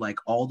are on like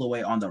all the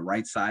way on the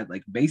right side.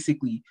 Like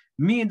basically,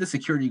 me and the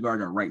security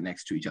guard are right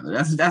next to each other.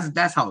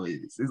 That's how it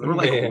is. We're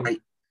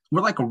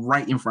like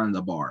right in front of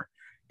the bar,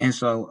 and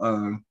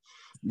so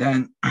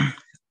then.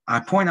 I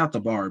point out the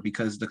bar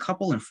because the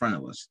couple in front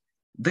of us,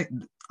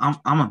 I'm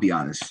gonna be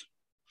honest.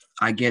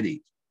 I get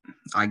it.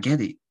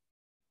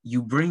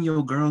 You bring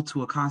your girl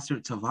to a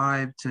concert to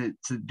vibe, to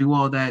do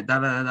all that,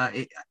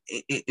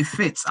 It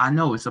fits. I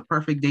know it's a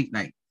perfect date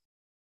night,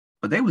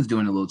 but they was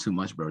doing a little too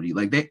much, Brody.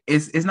 Like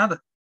it's not the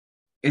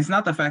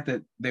fact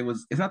that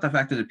it's not the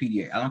fact of the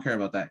PDA. I don't care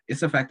about that.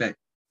 It's the fact that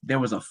there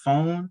was a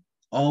phone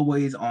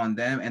always on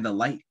them, and the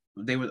light.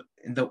 They were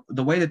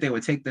the way that they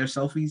would take their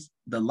selfies,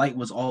 the light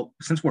was all,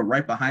 since we're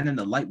right behind them,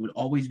 the light would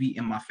always be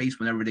in my face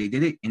whenever they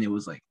did it, and it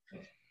was like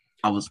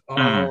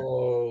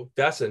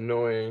that's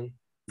annoying.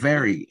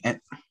 Very.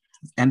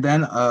 And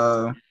then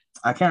I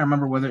can't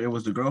remember whether it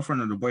was the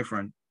girlfriend or the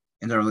boyfriend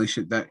in the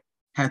relationship that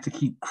had to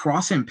keep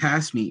crossing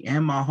past me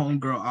and my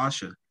homegirl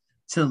Asha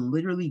to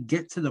literally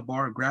get to the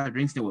bar, grab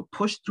drinks. They would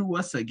push through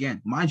us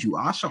again. Mind you,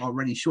 Asha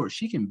already short.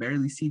 She can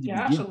barely see the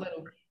beginning.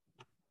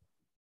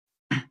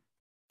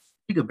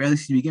 She could barely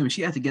see the beginning.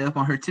 She had to get up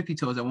on her tippy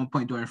toes at one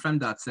point during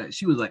Femdot set.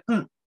 She was like,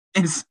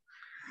 And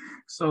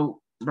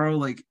so, bro,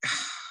 like,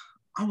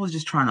 I was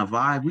just trying to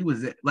vibe. We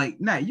was like,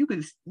 nah, you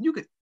can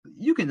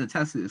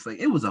attest to this. Like,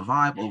 it was a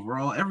vibe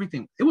overall.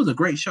 Everything. It was a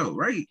great show,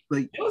 right?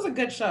 Like, it was a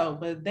good show,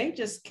 but they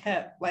just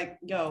kept like,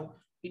 yo,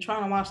 you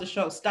trying to watch the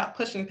show? Stop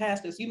pushing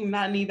past this. You do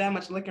not need that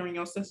much liquor in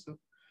your system.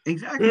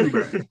 Exactly,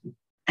 bro.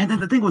 And then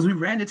the thing was, we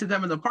ran into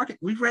them in the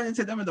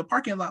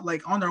parking lot,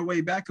 like on our way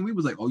back, and we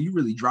was like, "Oh, you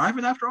really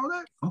driving after all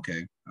that?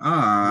 Okay, all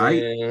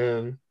right."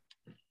 Man.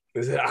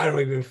 I don't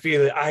even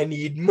feel it. I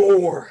need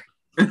more.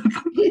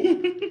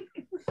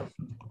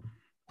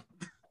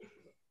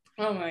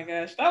 Oh my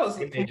gosh, that was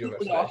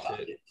completely off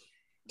topic.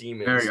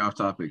 Demons. Very off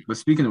topic. But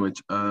speaking of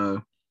which,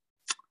 can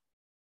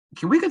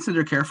we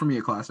consider "Care for Me"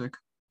 a classic?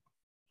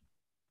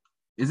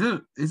 Is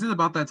it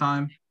about that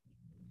time?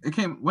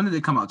 When did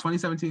it come out?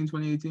 2017,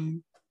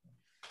 2018?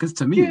 Because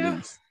to me, it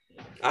is.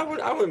 I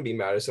wouldn't be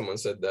mad if someone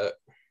said that.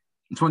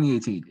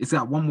 2018. It's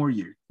got one more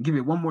year. Give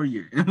it one more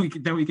year, and we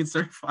can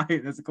certify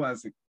it as a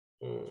classic.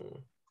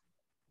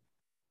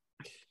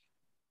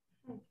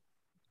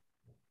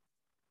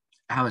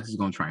 Alex is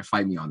gonna try and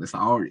fight me on this.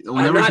 I'm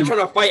not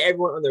trying to fight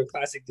everyone on their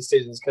classic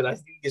decisions because I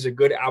think these are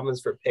good albums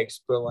for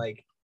picks. But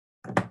like,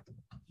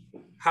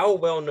 how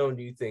well known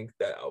do you think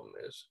that album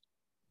is?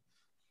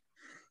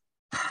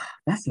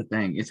 That's the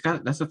thing.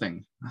 That's the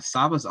thing.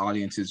 Saba's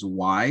audience is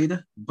wide,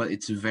 but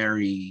it's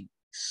very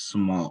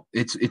small.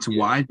 It's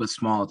wide but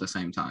small at the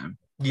same time.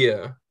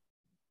 Yeah.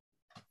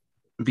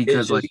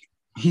 Because just,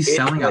 he's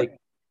selling like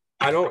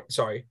I'm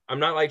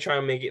not like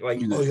trying to make it like,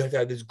 oh, you have to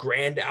have this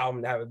grand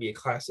album that would be a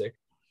classic,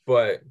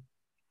 but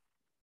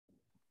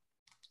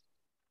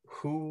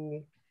I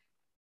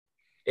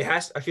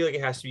feel like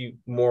it has to be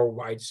more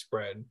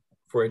widespread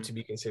for it to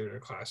be considered a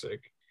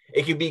classic.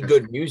 It could be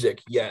good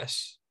music,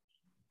 yes,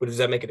 but does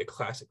that make it a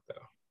classic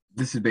though?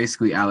 This is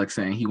basically Alex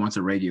saying he wants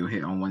a radio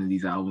hit on one of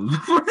these albums.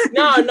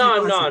 No,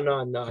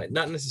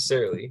 not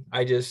necessarily.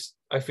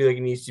 I feel like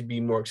it needs to be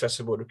more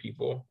accessible to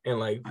people and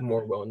like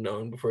more well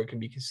known before it can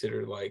be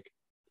considered like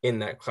in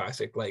that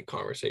classic like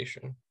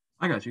conversation.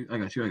 I got you.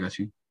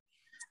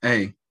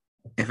 Hey,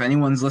 if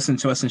anyone's listened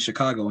to us in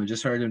Chicago and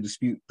just heard him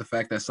dispute the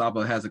fact that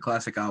Saba has a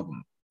classic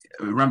album,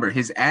 remember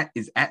his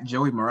is at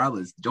Joey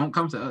Morales. Don't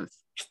come to us.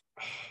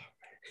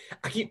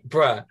 I feel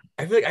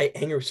like I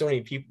anger so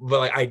many people, but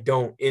like I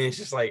don't, and it's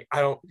just like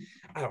I don't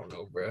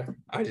know, bruh.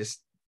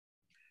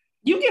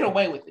 You get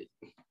away with it.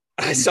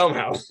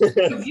 Somehow.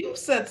 You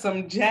said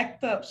some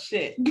jacked up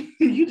shit.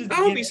 You just I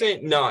don't be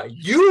saying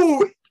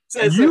you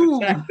said some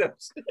jacked up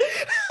shit.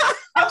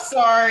 I'm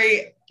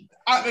sorry.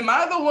 Am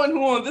I the one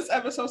who on this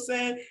episode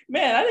saying,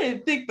 man, I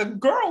didn't think the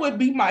girl would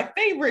be my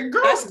favorite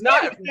girl? That's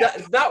not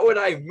what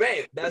I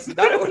meant. That's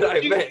not what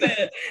I meant.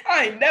 Said.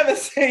 I ain't never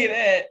say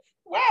that.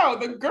 Wow,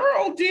 the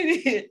girl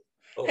did it.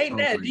 Hey,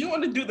 Ned, do you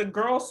want to do the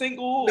girl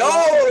single?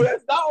 No,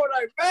 that's not what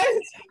I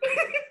meant.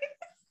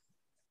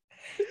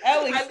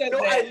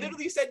 I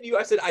literally said to you,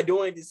 I said, I don't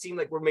want it to seem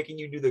like we're making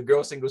you do the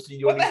girl single. So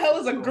what the hell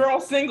is a girl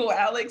single,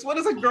 Alex? What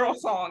is a girl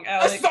song,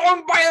 Alex? A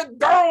song by a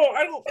girl.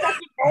 I don't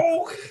fucking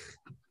know.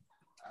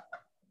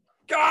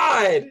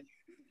 God.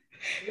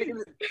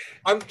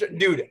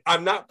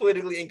 I'm not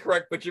politically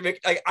incorrect, but you're making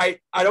I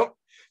don't.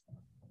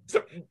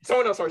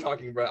 Someone else start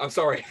talking, bro. I'm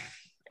sorry.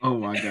 Oh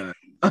my God.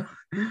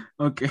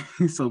 Okay,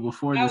 so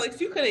before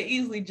Alex, you could have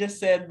easily just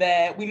said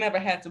that we never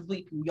had to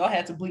bleep you. Y'all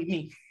had to bleep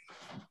me.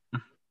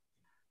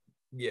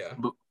 Yeah.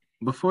 But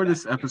before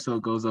this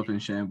episode goes up in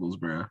shambles,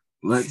 bro,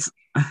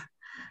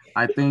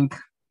 I think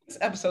this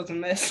episode's a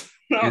mess.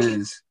 It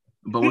is,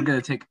 but we're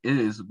gonna take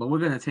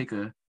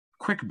a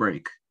quick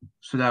break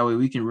so that way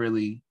we can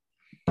really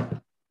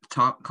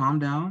calm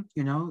down,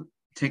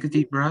 take a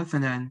deep breath,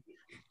 and then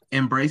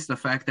embrace the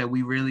fact that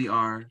we really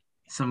are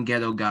some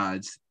ghetto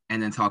gods,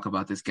 and then talk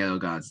about this Ghetto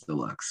Gods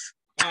Deluxe.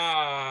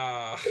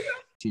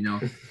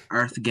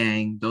 Earth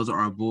Gang, those are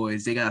our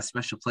boys. They got a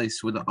special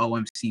place with the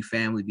OMC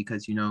family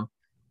because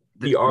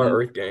we are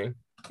Earth Gang.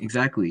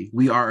 Exactly,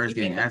 we are Earth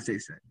Gang, as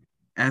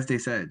they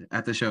said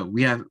at the show.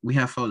 We have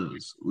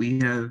photos. We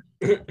have.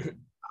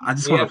 I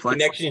just want to flex.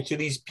 Connection to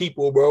these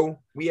people, bro.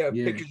 We have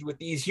pictures with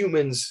these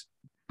humans.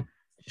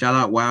 Shout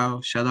out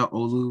Wow. Shout out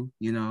Olu.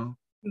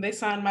 They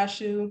signed my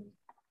shoe.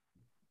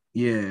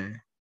 Yeah,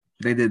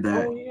 they did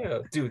that. Oh yeah,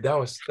 dude, that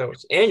was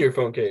and your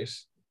phone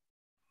case.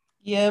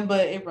 Yeah,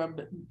 but it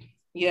rubbed.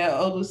 Yeah,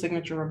 Olu's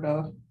signature rubbed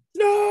off.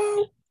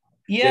 No.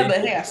 Yeah, but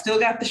hey, I still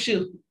got the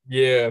shoe.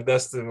 Yeah,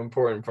 that's the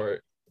important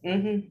part.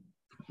 Mm-hmm.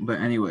 But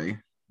anyway,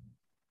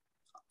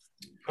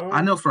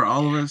 I know for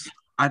all of us,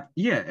 I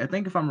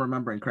think if I'm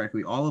remembering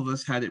correctly, all of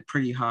us had it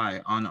pretty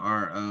high on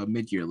our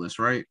mid-year list,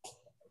 right?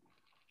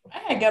 I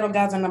had Ghetto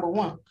Gods on number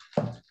 1.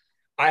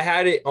 I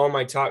had it on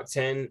my top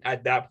 10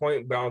 at that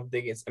point, but I don't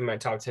think it's in my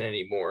top 10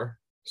 anymore.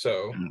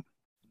 So,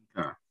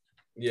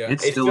 yeah,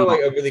 it's still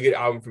like a really good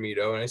album for me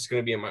though, and it's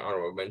gonna be in my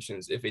honorable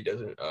mentions if it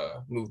doesn't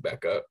move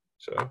back up.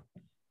 So,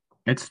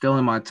 it's still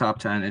in my top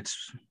 10.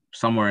 It's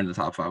somewhere in the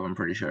top 5, I'm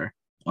pretty sure.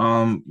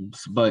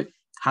 But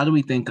how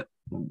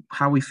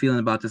are we feeling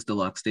about this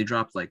deluxe? They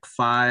dropped like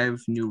 5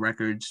 new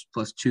records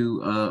plus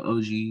 2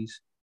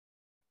 OGs,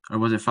 or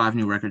was it 5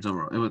 new records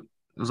overall?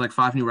 It was like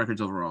 5 new records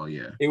overall,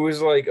 yeah. It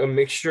was like a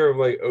mixture of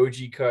like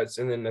OG cuts,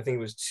 and then I think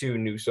it was 2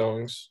 new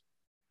songs.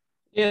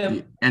 Yeah,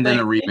 and then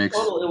a remix. In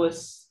total,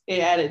 it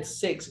added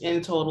 6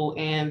 in total,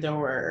 and there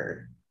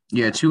were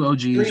 2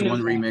 OGs,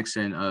 1 remix,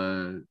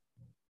 and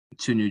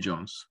 2 new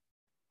Jones.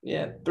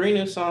 Yeah, 3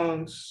 new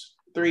songs,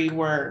 3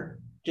 were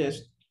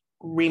just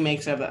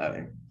remakes of the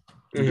other.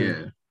 Mm-hmm.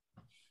 Yeah.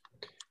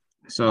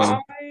 So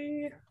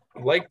I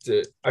liked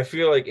it. I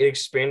feel like it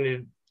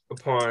expanded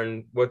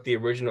upon what the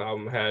original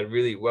album had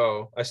really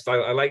well.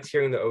 I liked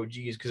hearing the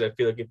OGs because I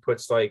feel like it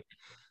puts like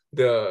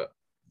the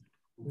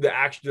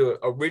actual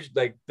original,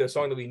 like the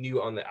song that we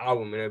knew on the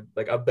album in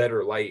a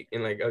better light,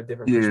 in like a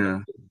different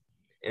perspective.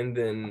 And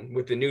then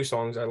with the new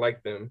songs, I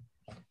like them.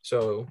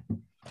 So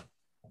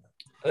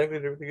I think they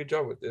did a really good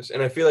job with this.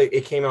 And I feel like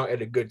it came out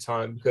at a good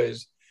time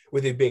because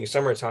with it being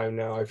summertime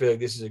now, I feel like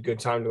this is a good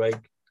time to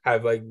like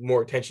have like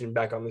more attention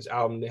back on this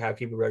album, to have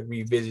people like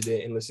revisit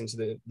it and listen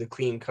to the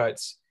clean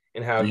cuts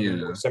and have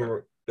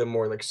the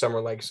more like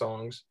summer-like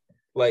songs.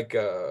 Like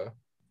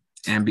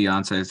and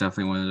Beyonce is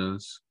definitely one of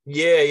those.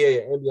 Yeah.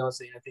 And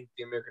Beyonce, and I think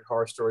the American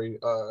Horror Story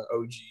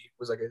OG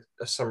was like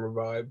a summer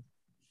vibe.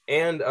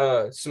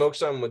 And Smoke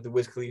Some with the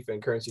Wiz Khalifa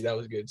and Currency, that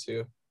was good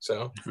too.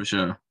 So for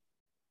sure.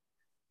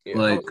 Yeah,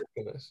 Like, oh,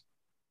 goodness.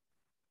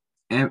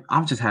 and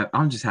I'm just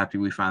happy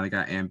we finally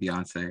got and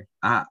Beyonce.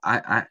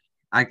 I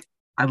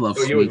love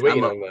Oh, you was Smino.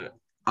 waiting on that.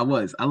 I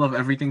love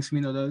everything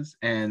Smino does.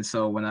 And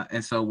so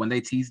when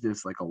they teased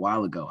this like a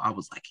while ago, I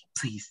was like,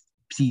 please,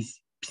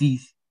 please,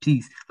 please,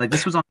 please. Like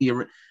this was on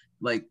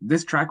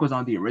this track was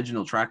on the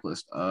original track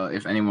list.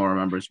 If anyone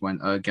remembers when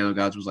Ghetto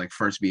Gods was like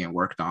first being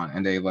worked on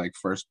and they like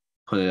first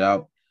put it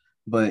out,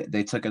 but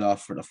they took it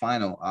off for the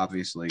final,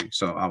 obviously.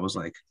 So I was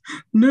like,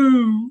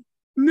 no.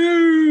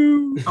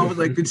 I was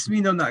like, did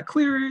Smino not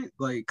clear it?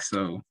 Like,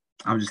 so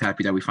I'm just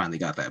happy that we finally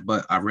got that.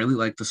 But I really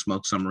like the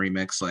Smoke Some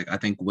remix. Like, I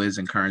think Wiz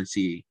and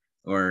Currency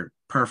are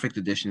perfect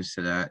additions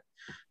to that.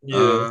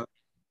 Yeah.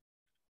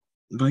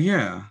 But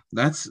yeah,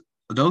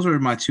 those were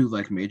my two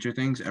like major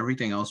things.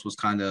 Everything else was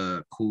kind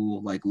of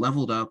cool, like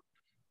leveled up.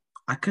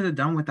 I could have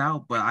done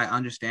without, but I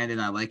understand and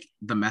I like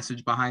the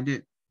message behind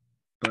it.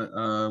 But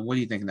what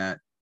do you think of that?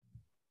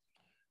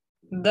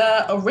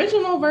 The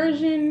original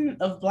version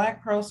of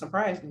Black Pearl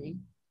surprised me.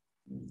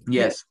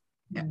 Yes.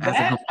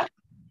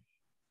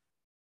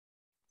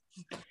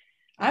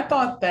 I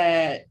thought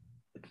that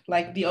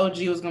like the OG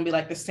was gonna be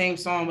like the same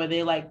song, but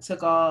they like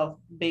took off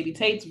Baby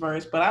Tate's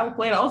verse. But I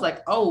was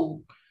like,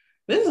 oh,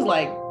 this is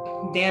like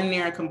damn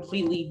near a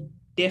completely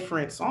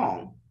different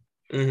song.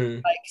 Mm-hmm.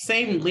 Like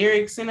same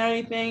lyrics and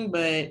everything,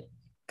 but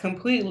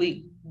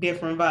completely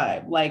different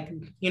vibe. Like,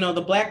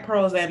 the Black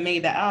Pearls that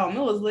made the album,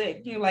 it was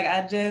lit. Like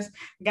I just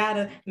got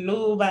a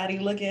nobody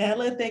looking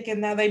hella thick,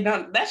 and now they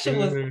don't. That shit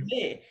was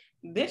lit.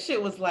 This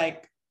shit was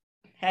like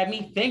had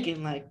me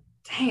thinking, like,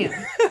 damn.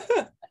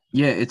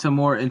 Yeah, it's a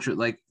more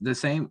like the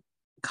same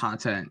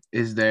content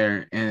is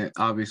there, and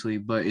obviously,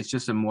 but it's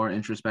just a more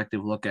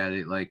introspective look at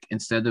it. Like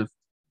instead of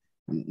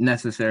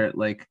necessary,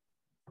 like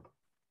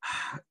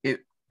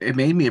it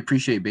made me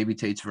appreciate Baby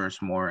Tate's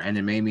verse more, and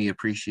it made me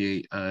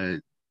appreciate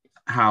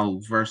how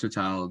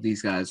versatile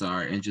these guys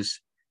are, and just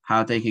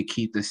how they could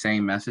keep the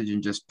same message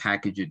and just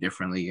package it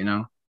differently,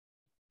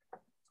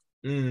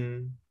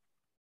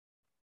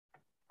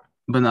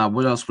 But now,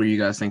 what else were you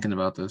guys thinking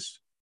about this?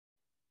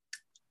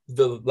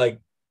 The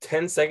like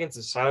 10 seconds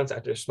of silence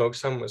after Smoke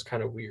Some was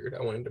kind of weird.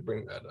 I wanted to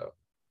bring that up.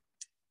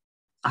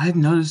 I had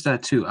noticed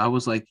that too. I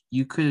was like,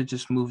 you could have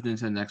just moved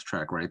into the next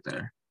track right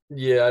there.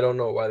 Yeah, I don't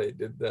know why they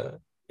did that.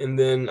 And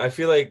then I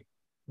feel like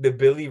the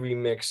Billy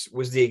remix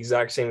was the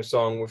exact same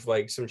song with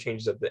like some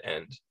changes at the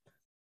end.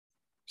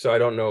 So I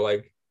don't know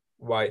like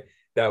why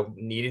that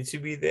needed to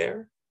be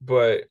there,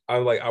 but I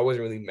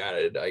wasn't really mad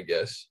at it, I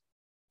guess.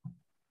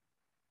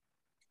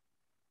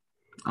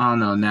 I don't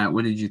know, Nat,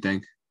 what did you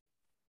think?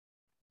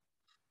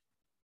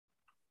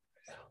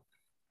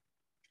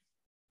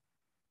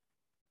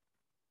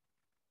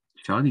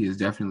 Shawty is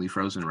definitely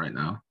frozen right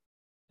now.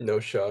 No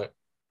shot.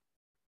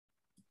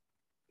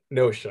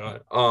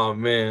 Oh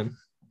man.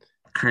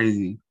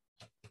 Crazy.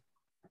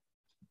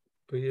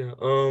 But yeah,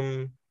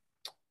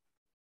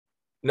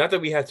 not that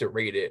we had to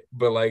rate it,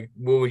 but like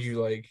what would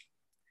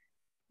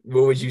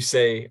you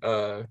say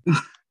how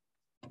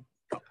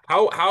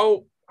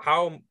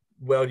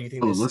well do you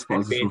think this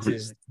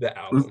advances the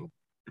album?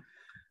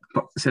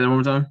 Say that one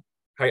more time.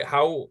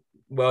 How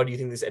well do you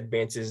think this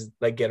advances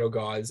like Ghetto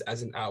Gods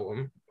as an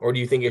album, or do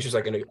you think it's just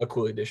like a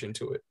cool addition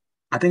to it?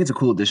 I think it's a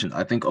cool addition.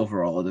 I think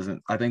overall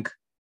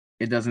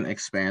it doesn't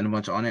expand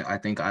much on it. I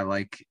think I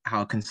like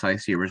how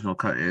concise the original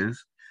cut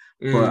is,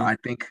 but I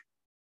think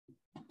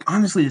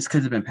honestly this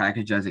could have been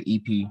packaged as an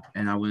EP,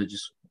 and I would have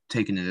just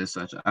taken it as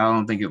such. I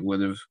don't think it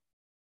would have.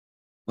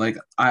 Like,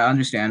 I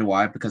understand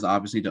why, because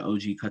obviously the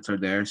OG cuts are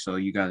there, so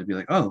you got to be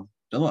like, oh,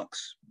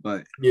 deluxe.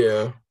 But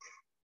yeah,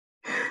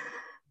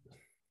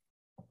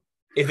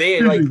 if they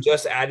had like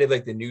just added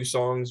like the new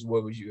songs,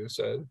 what would you have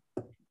said?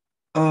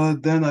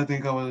 Then I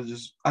think I would have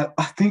just. I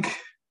think.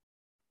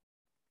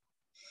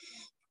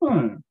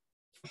 I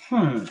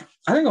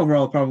think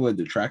overall it probably would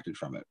have detracted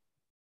from it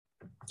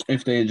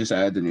if they had just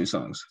added the new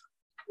songs.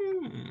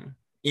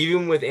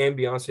 Even with and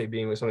Beyonce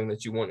being with something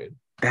that you wanted.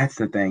 That's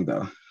the thing,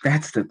 though.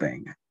 That's the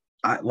thing.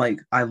 I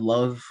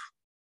love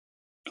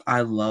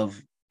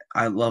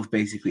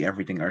basically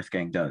everything Earth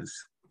Gang does.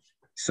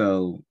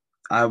 So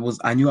I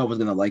knew I was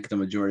gonna like the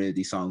majority of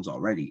these songs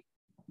already,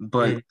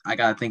 but I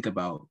gotta think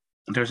about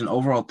there's an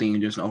overall theme,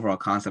 there's an overall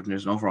concept, and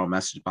there's an overall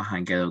message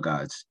behind Ghetto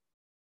Gods.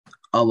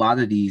 A lot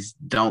of these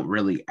don't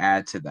really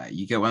add to that.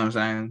 You get what I'm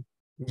saying?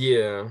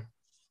 Yeah,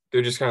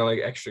 they're just kind of like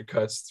extra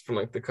cuts from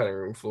like the cutting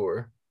room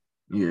floor.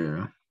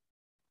 Yeah.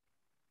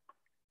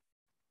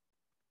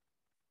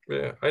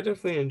 Yeah, I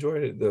definitely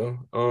enjoyed it though.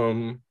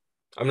 I'm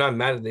not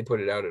mad that they put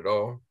it out at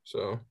all.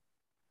 So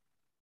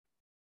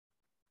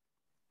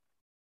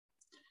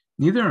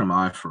neither am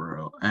I, for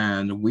real.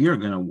 And we are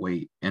gonna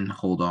wait and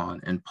hold on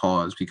and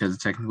pause because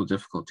of technical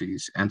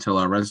difficulties until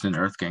our resident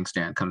Earth Gang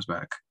stand comes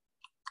back.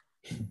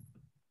 I'm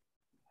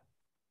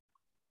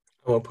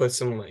gonna put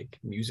some like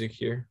music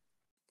here.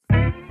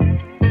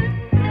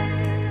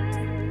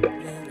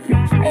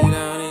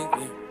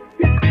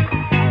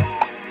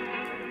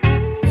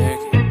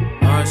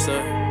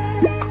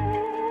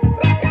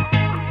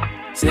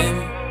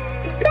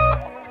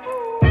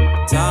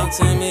 Talk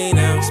to me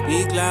now,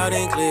 speak loud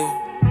and clear.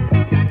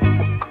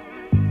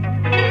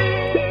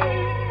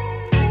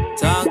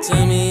 Talk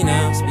to me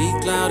now,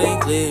 speak loud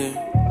and clear.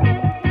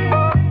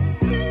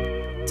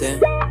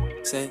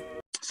 Say.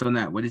 So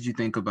Nat, what did you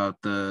think about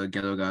the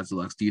Ghetto Gods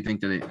Deluxe? Do you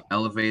think that it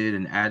elevated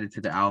and added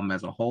to the album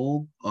as a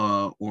whole,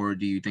 or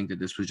do you think that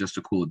this was just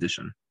a cool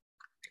addition?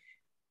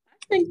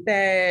 I think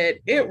that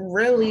it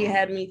really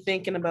had me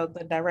thinking about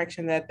the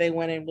direction that they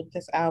went in with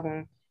this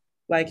album,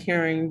 like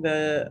hearing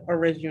the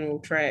original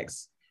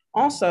tracks.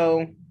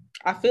 Also,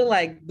 I feel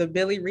like the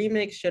Billy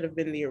remix should have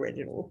been the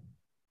original.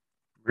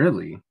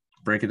 Really?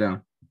 Break it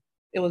down.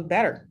 It was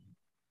better.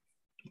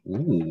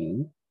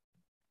 Ooh.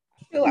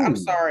 I'm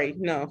sorry.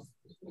 No,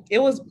 it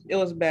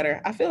was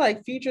better. I feel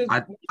like Future's.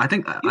 I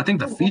think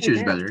the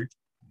feature's better.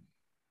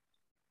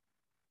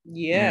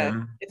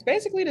 Yeah, it's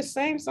basically the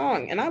same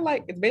song, and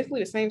it's basically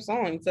the same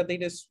song except they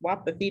just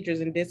swapped the features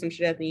and did some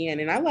shit at the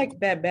end, and I like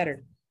that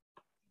better.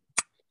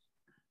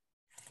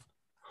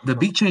 The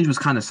beat change was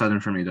kind of sudden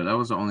for me though. That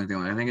was the only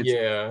thing. Like, I think it's.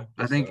 Yeah.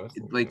 I think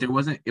like there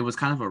wasn't. It was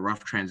kind of a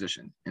rough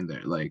transition in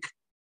there. Like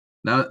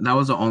that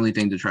was the only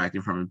thing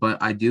detracting from it.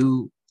 But I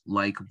do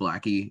like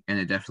Blackie, and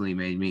it definitely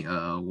made me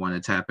want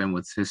to tap in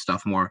with his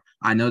stuff more.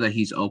 I know that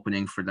he's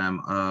opening for them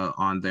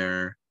on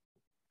their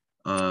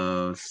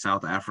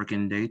South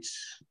African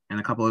dates and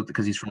a couple of,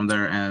 because he's from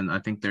there, and I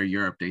think their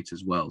Europe dates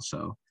as well.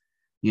 So,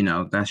 you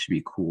know, that should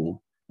be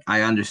cool.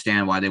 I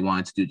understand why they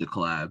wanted to do the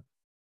collab,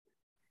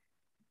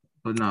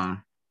 but no,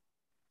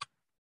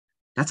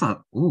 that's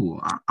I'm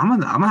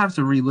gonna have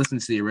to re-listen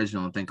to the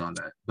original and think on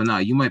that. But no,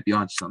 you might be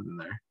onto something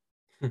there.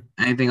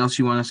 Anything else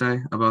you want to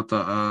say about the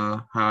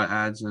how it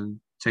adds and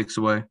takes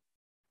away?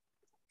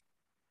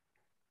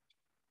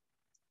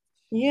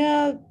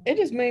 Yeah, it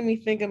just made me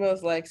think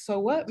about like, so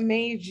what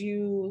made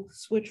you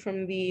switch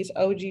from these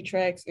OG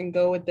tracks and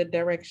go with the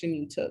direction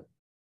you took?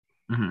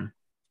 Mm-hmm.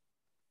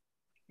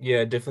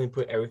 Yeah, definitely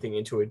put everything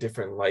into a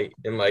different light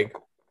and like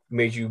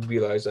made you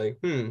realize like,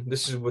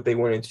 this is what they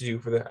wanted to do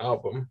for the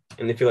album,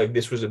 and they feel like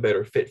this was a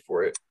better fit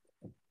for it.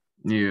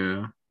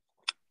 Yeah.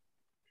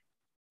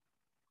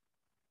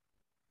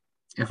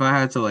 If I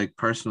had to like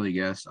personally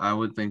guess, I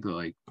would think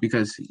like,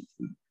 because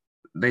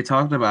they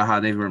talked about how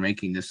they were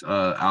making this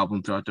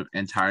album throughout the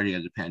entirety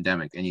of the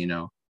pandemic, and you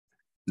know,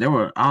 there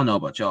were, I don't know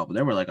about y'all, but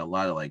there were like a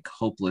lot of like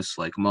hopeless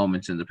like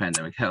moments in the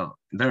pandemic. Hell,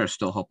 there are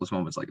still hopeless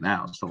moments like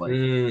now. So like,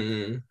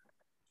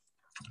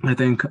 I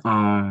think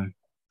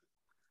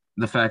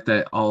the fact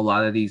that a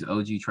lot of these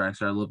OG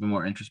tracks are a little bit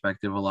more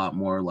introspective, a lot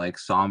more like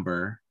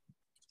somber,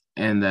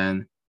 and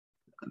then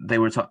they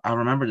were. I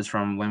remember this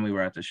from when we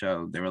were at the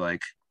show. They were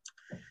like,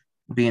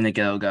 being a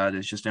ghetto god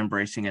is just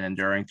embracing and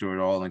enduring through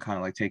it all, and kind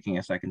of like taking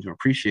a second to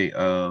appreciate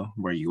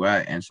where you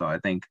at. And so I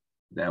think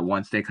that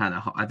once they kind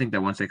of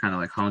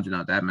like honed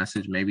out that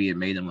message, maybe it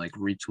made them like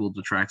retool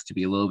the tracks to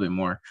be a little bit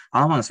more, I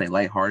don't want to say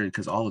lighthearted,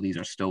 because all of these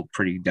are still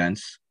pretty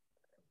dense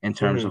in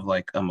terms of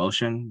like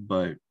emotion,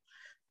 but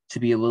to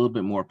be a little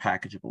bit more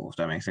packageable, if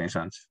that makes any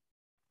sense.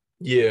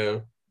 Yeah.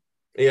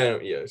 I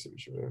see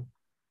what you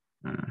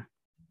mean.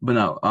 But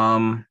no,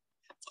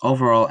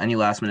 overall, any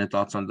last minute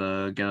thoughts on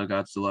the Ghetto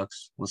Gods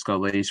Deluxe? Let's go,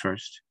 ladies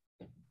first.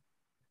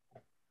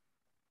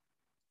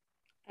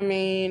 I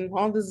mean,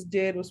 all this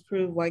did was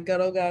prove why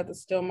Ghetto Gods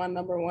is still my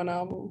 #1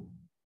 album.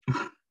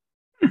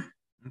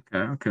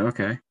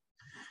 Okay.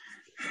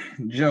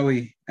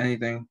 Joey,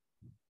 anything?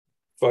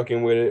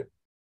 Fucking with it.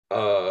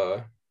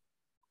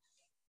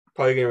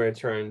 Probably gonna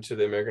return to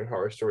the American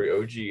Horror Story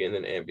OG and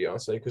then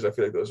Beyonce, because I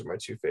feel like those are my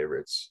two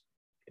favorites.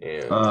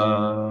 And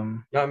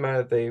not mad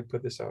that they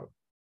put this out.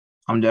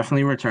 I'm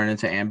definitely returning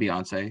to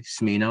Beyonce.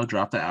 Smino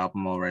dropped the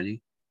album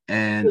already,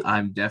 and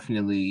I'm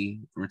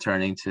definitely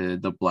returning to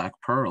the Black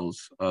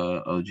Pearls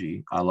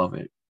OG. I love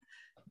it.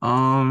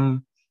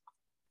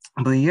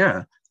 But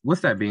yeah,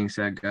 with that being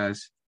said,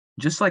 guys,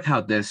 just like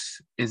how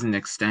this is an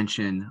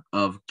extension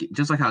of,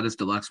 just like how this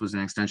deluxe was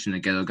an extension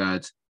of Ghetto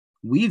Gods,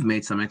 we've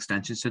made some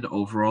extensions to the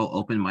overall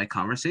open mic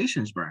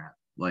conversations brand.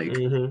 Like,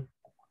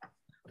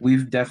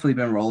 we've definitely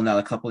been rolling out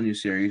a couple of new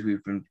series.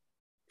 We've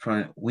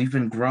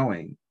been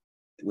growing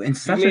in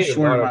such a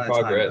short amount of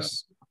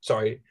progress.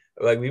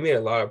 We made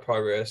a lot of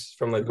progress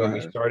from like when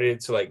we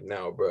started to like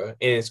now, bro. And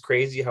it's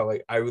crazy how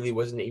like I really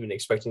wasn't even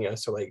expecting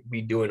us to like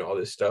be doing all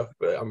this stuff,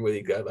 but I'm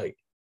really glad like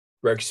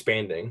we're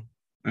expanding.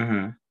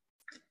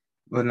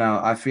 But no,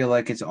 I feel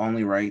like it's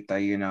only right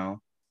that, you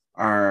know,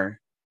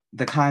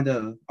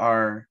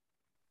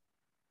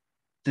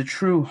 the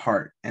true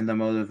heart and the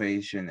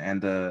motivation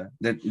and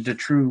the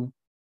true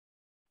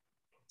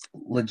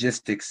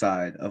logistic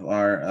side of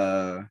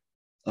our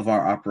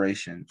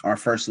operation, our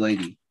first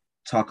lady,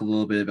 talk a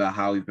little bit about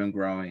how we've been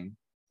growing,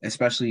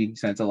 especially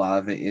since a lot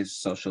of it is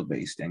social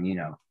based, and you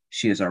know,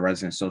 she is our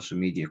resident social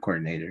media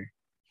coordinator.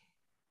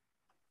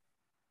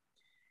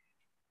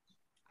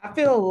 I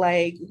feel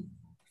like,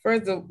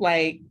 first of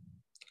like,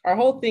 our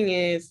whole thing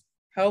is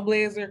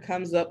Hellblazr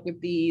comes up with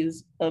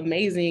these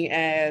amazing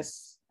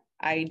ass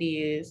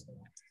ideas.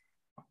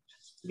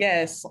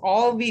 Yes,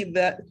 all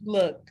the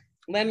look,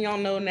 letting y'all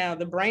know now,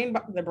 the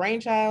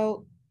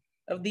brainchild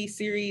of these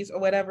series or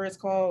whatever it's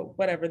called,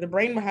 whatever. The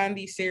brain behind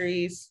these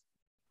series,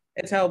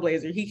 it's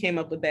Hellblazr. He came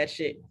up with that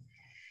shit.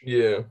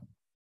 Yeah.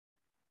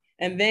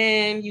 And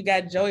then you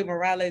got Joey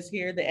Morales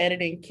here, the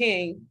editing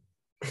king.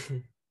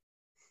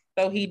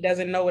 So he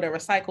doesn't know what a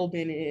recycle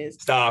bin is.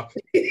 Stop.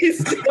 He's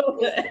still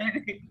the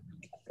editing.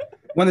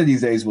 One of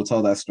these days we'll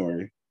tell that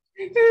story.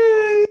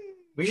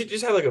 We should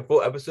just have like a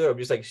full episode of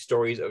just like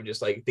stories of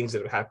just like things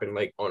that have happened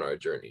like on our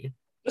journey.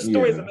 The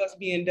stories of us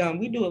being dumb.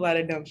 We do a lot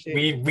of dumb shit.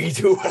 We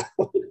do.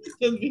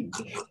 we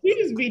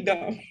just be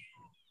dumb.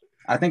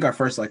 I think our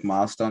first like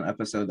milestone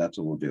episode, that's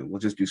what we'll do. We'll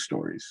just do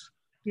stories.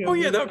 Yeah, oh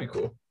yeah, that would be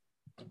cool.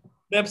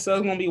 The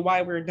episode's gonna be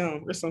why we're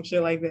dumb or some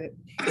shit like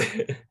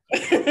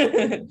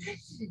that.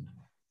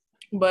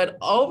 But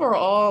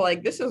overall,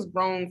 like this has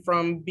grown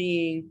from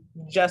being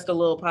just a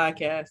little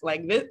podcast.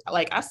 Like this,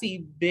 like I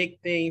see big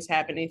things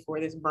happening for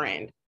this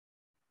brand.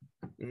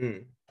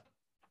 Mm.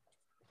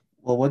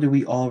 Well, what do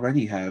we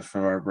already have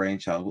for our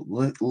brainchild?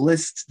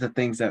 List the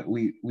things that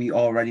we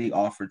already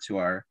offer to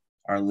our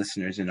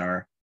listeners and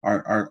our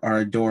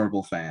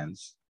adorable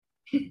fans.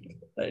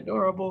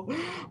 Adorable.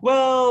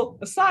 Well,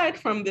 aside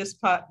from this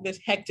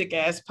hectic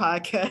ass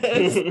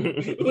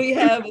podcast, we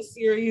have a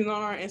series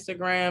on our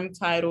Instagram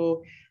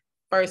titled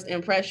First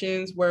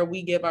Impressions, where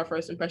we give our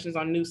first impressions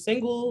on new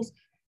singles.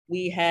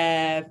 We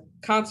have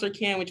Concert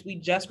Cam, which we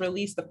just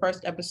released. The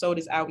first episode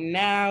is out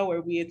now,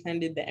 where we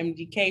attended the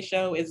MGK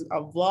show. It's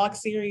a vlog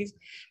series.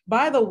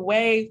 By the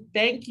way,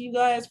 thank you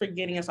guys for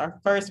getting us our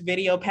first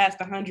video past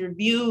 100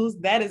 views.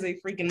 That is a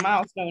freaking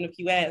milestone, if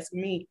you ask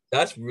me.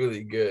 That's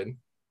really good.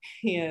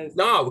 Yes.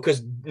 No,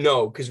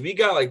 because we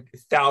got like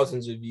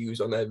thousands of views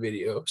on that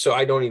video. So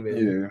I don't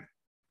even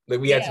like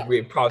we had to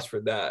create props for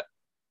that.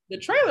 The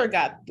trailer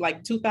got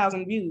like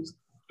 2,000 views.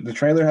 The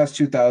trailer has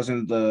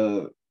 2,000.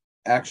 The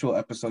actual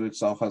episode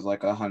itself has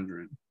like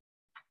 100.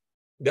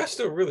 That's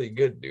still really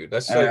good, dude.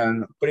 That's like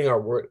putting our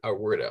word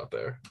out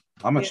there.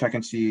 I'm gonna check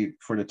and see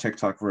for the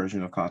TikTok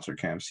version of Concert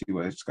Cam, see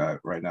what it's got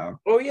right now.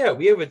 Oh yeah,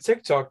 we have a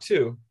TikTok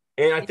too,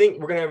 and I think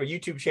we're gonna have a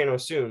YouTube channel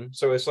soon.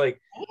 So it's like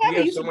we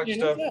have so much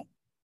stuff.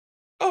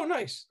 Oh,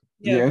 nice.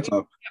 Yeah, it's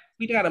up.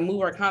 We gotta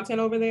move our content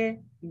over there,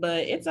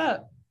 but it's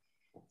up.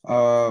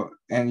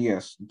 And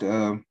yes,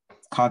 the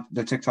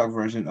TikTok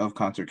version of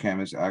Concert Cam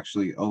is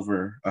actually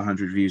over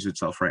 100 views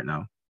itself right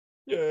now.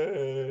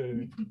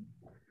 Yay.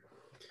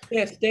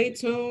 Yeah, stay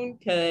tuned,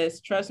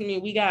 because trust me,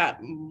 we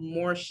got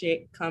more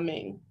shit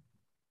coming.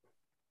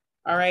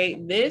 All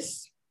right,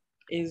 this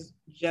is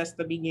just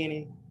the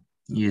beginning.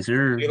 Yes,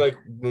 sir. I feel like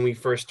when we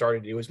first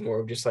started, it was more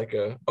of just like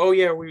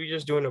we were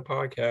just doing a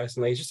podcast,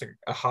 and like it's just like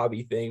a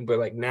hobby thing. But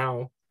like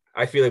now,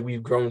 I feel like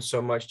we've grown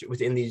so much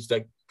within these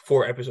like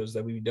 4 episodes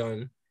that we've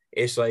done.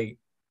 It's like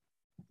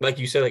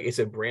you said, like it's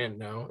a brand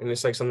now, and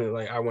it's like something that,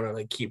 like I want to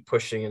like keep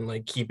pushing and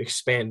like keep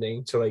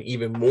expanding to like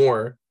even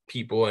more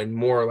people and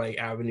more like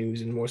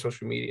avenues and more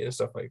social media and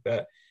stuff like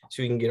that,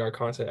 so we can get our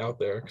content out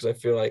there. Because I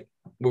feel like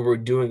what we're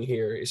doing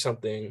here is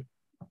something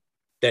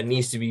that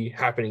needs to be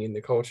happening in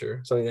the culture,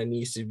 something that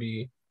needs to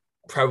be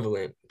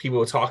prevalent.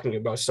 People talking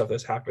about stuff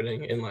that's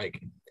happening and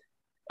like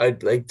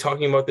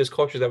talking about this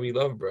culture that we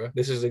love, bro.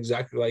 This is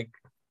exactly like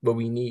what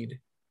we need.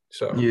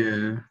 So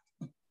yeah,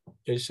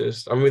 it's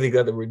just, I'm really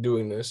glad that we're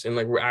doing this and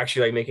like we're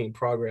actually like making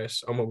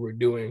progress on what we're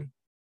doing.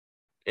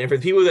 And for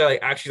the people that like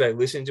actually like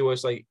listen to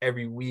us like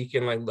every week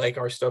and like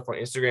our stuff on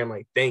Instagram,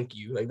 like thank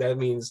you. Like that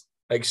means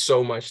like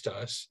so much to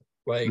us.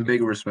 Like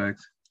big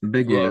respect,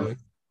 big love,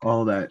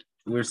 all that.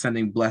 We're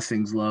sending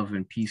blessings, love,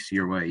 and peace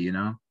your way, you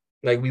know?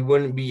 Like we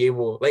wouldn't be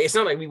able, like it's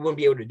not like we wouldn't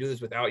be able to do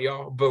this without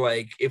y'all, but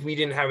like if we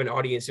didn't have an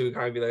audience, it would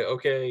kind of be like,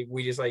 okay,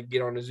 we just like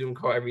get on a Zoom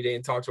call every day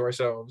and talk to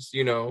ourselves,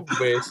 you know?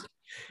 But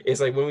it's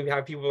like when we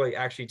have people like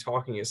actually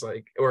talking, it's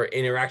like, or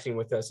interacting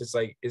with us, it's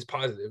like, it's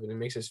positive and it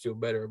makes us feel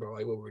better about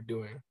like what we're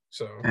doing.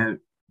 So and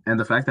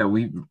the fact that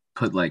we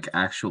put like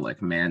actual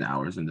like man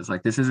hours in this,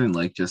 like this isn't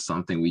like just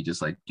something we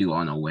just like do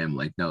on a whim.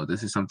 Like no,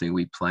 this is something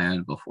we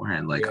planned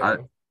beforehand. Like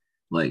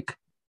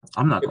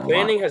I'm not gonna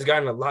planning lie. has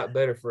gotten a lot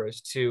better for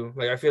us too.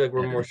 Like I feel like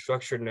we're more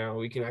structured now.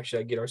 We can actually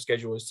like, get our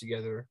schedules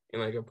together in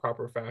like a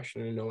proper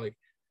fashion, you know, like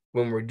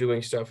when we're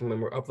doing stuff and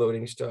when we're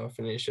uploading stuff,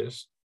 and it's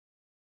just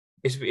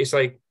it's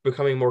like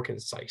becoming more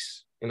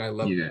concise, and I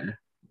love it.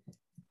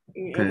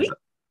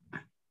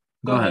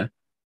 Go ahead.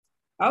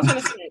 I was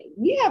gonna say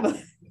we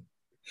have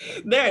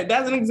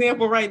that's an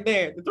example right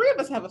there. The 3 of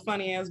us have a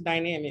funny ass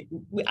dynamic.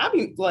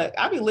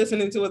 I be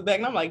listening to it back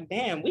and I'm like,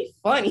 damn, we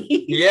funny.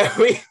 Yeah,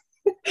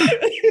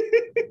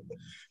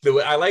 the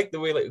way I like the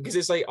way, like, because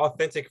it's like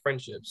authentic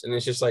friendships, and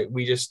it's just like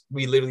we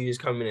literally just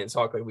come in and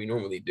talk like we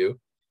normally do.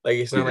 Like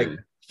it's not like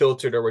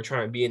filtered or we're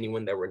trying to be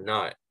anyone that we're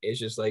not. It's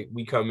just like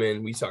we come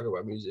in, we talk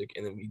about music,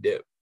 and then we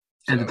dip.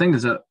 So. And the thing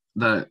is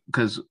that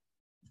because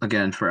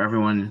again, for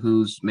everyone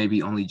who's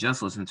maybe only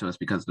just listened to us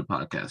because of the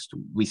podcast,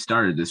 we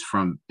started this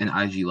from an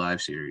IG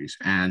live series,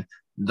 and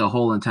the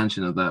whole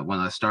intention of that when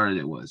I started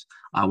it was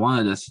I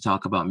wanted us to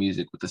talk about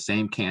music with the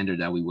same candor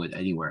that we would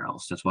anywhere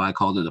else. That's why I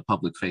called it a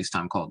public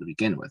FaceTime call to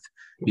begin with,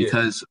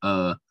 because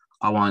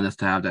I wanted us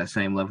to have that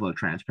same level of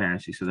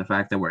transparency. So the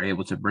fact that we're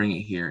able to bring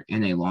it here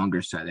in a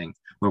longer setting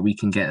where we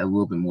can get a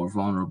little bit more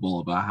vulnerable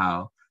about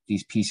how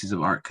these pieces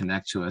of art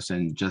connect to us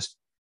and just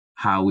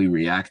how we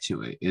react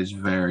to it is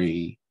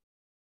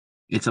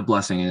it's a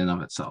blessing in and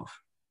of itself.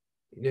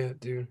 Yeah,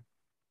 dude.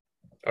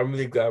 I'm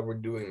really glad we're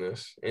doing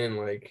this. And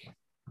like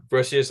for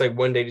us to just like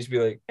one day just be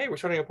like, hey, we're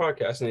starting a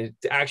podcast, and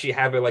to actually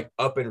have it like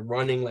up and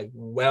running like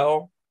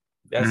well,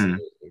 that's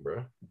amazing,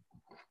 bro.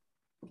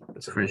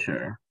 That's for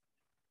sure.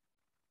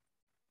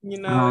 You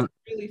know,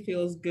 it really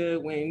feels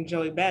good when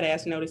Joey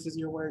Badass notices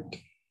your work.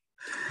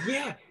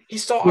 Yeah, he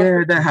saw.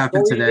 Yeah, that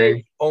happened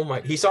today. Oh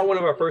my! He saw one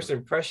of our first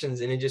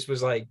impressions, and it just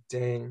was like,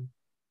 dang.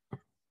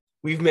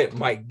 We've met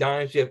Mike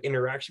Dimes. We have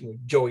interaction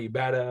with Joey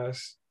Badass,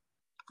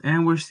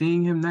 and we're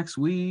seeing him next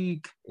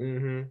week.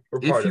 Mm-hmm.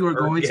 If you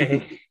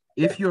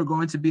are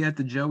going to be at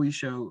the Joey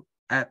show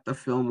at the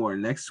Fillmore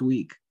next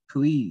week,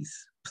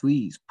 please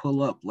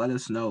pull up. Let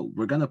us know.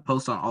 We're gonna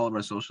post on all of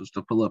our socials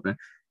to pull up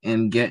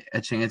and get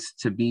a chance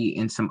to be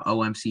in some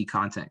OMC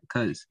content.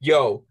 Cause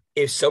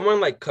if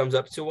someone like comes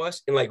up to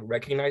us and like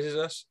recognizes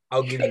us,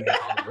 I'll give you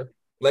 $1.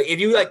 Like if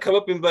you like come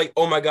up and be like,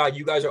 oh my God,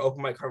 you guys are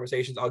open mic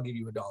conversations, I'll give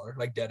you $1,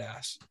 like dead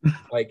ass.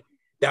 Like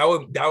that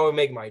would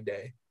make my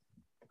day.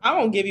 I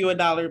won't give you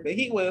 $1, but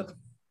he will.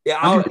 Yeah,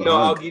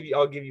 I'll give you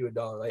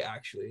 $1. Like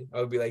actually,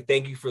 I would be like,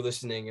 thank you for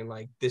listening, and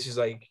like this is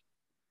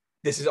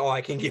all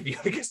I can give you.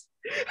 Because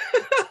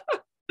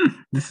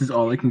this is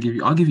all I can give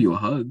you. I'll give you a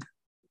hug.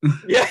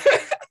 Yeah.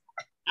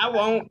 I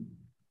won't.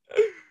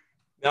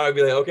 Now I'd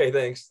be like, okay,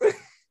 thanks.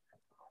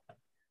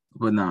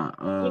 But nah.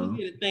 What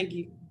is it? Thank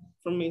you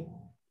from me.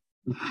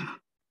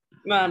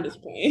 No, I'm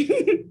just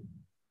playing.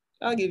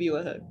 I'll give you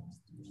a hug.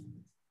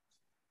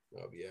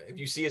 Oh yeah. If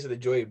you see us at the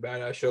Joey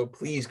Badass show,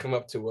 please come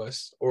up to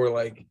us or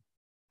like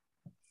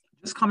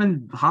just come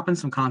and hop in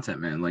some content,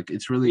 man. Like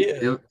it's really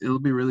it'll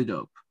be really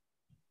dope.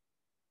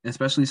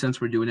 Especially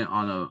since we're doing it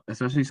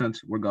especially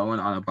since we're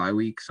going on a bye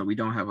week, so we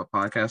don't have a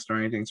podcast or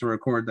anything to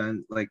record.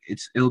 Then like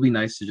it'll be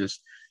nice to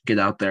just get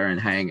out there and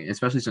hang,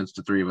 especially since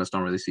the three of us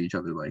don't really see each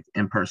other like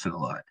in person a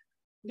lot.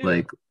 Yeah.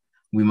 Like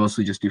we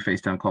mostly just do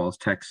FaceTime calls,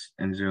 texts,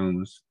 and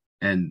Zooms,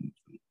 and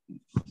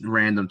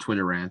random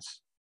Twitter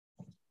rants.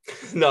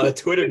 No, the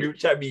Twitter group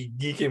chat be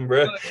geeking,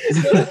 bro.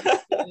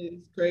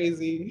 It's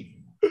crazy.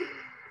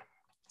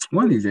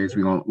 One of these days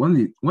we're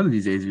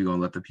gonna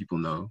let the people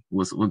know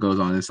what goes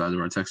on inside of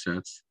our text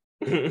chats.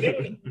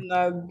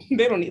 No,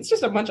 they don't need. It's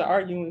just a bunch of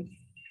arguing.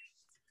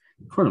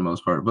 For the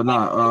most part, but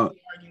not.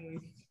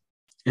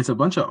 It's a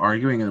bunch of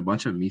arguing and a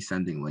bunch of me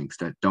sending links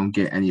that don't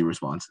get any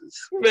responses.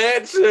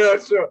 Man,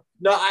 sure.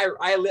 No,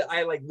 I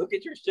like look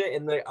at your shit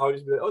and like I'll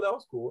just be like, oh, that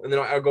was cool, and then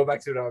I'll go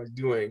back to what I was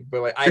doing.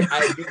 But like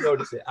I do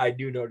notice it. I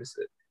do notice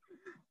it.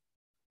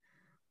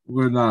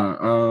 We're not.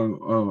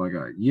 Oh my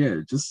God. Yeah.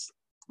 Just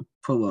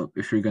pull up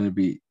if you're gonna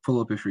be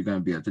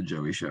at the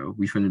Joey show.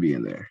 We finna be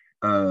in there.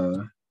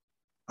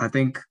 I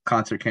think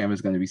concert cam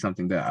is going to be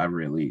something that I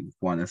really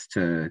want us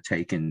to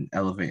take and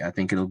elevate. I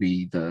think it'll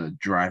be the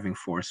driving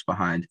force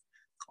behind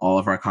all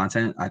of our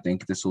content. I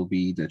think this will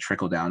be the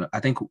trickle down. I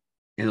think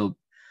it'll,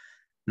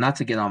 not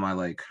to get on my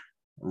like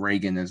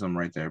Reaganism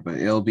right there, but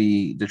it'll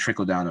be the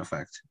trickle down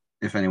effect.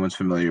 If anyone's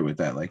familiar with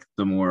that, like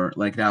the more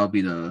like that'll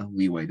be the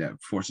leeway that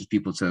forces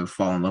people to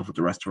fall in love with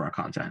the rest of our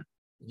content.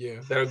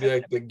 Yeah, that would be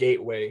like the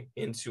gateway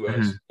into us,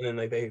 and then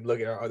like they look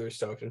at our other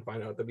stuff and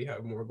find out that we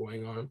have more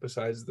going on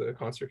besides the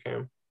concert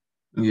cam.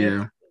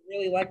 Yeah, I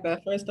really like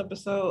that first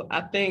episode.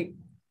 I think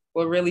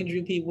what really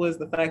drew people is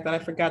the fact that I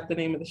forgot the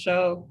name of the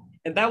show,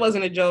 and that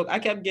wasn't a joke. I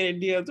kept getting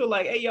DMs to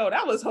like, "Hey, yo,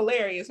 that was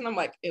hilarious," and I'm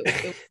like,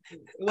 "It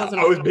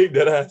wasn't." I was big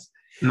dead ass.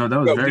 No,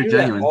 that was very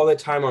genuine. All the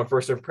time on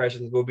First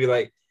Impressions, we'll be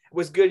like,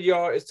 "What's good,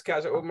 y'all? It's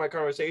Cats Open My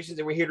Conversations,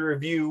 and we're here to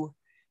review."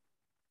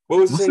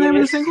 What's the name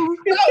of the single?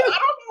 No, I don't know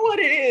what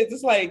it is.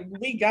 It's like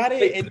we got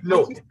it. And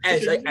no,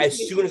 as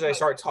soon as I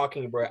start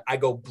talking, bro, I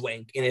go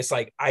blank, and it's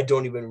like I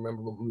don't even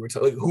remember what we were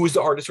talking. Like, who's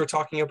the artist we're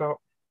talking about?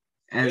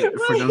 And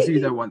for those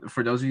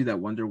of you that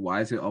wonder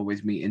why is it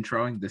always me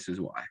introing, this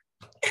is why.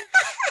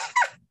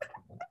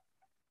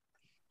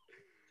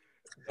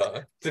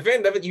 The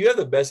fan, you have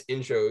the best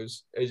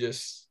intros. I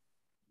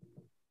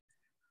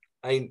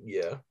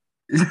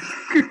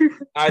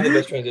had the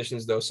best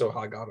transitions though, so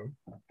I got them.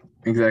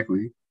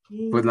 Exactly,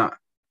 but not.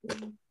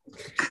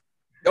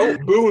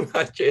 Don't boo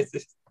my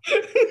chances.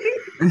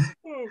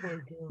 Oh my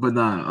God. But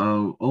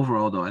nah,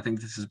 overall though, I think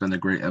this has been a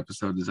great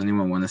episode. Does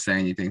anyone want to say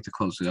anything to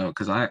close it out?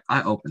 Because I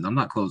opened. I'm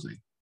not closing.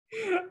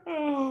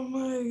 Oh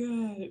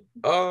my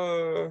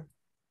God.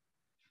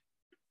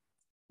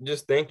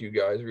 Just thank you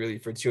guys really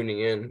for tuning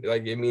in.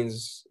 Like it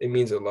means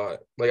a lot.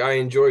 Like I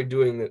enjoy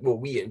doing that. Well,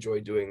 we enjoy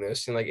doing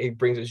this, and like it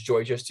brings us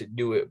joy just to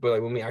do it. But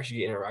like when we actually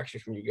get interaction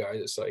from you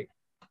guys, it's like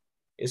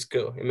it's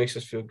good. It makes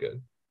us feel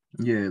good.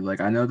 Yeah,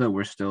 like I know that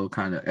we're still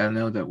kind of in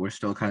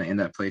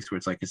that place where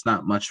it's like it's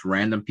not much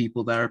random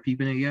people that are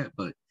peeping it yet,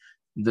 but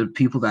the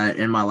people that are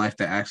in my life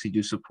that actually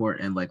do support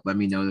and like let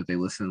me know that they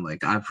listen,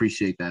 like I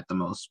appreciate that the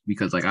most,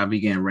 because like I be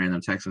getting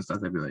random texts and stuff.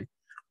 I'd be like,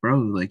 bro,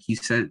 like you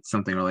said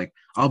something, or like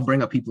I'll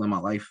bring up people in my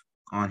life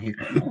on here.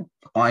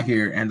 on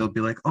here and they'll be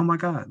like, oh my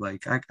God,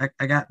 like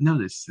I got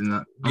noticed. And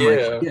I'm Yeah.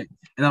 like, yeah.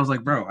 And I was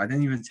like, bro, I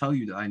didn't even tell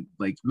you that I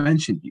like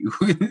mentioned you.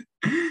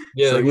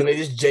 Yeah, So, like when they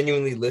just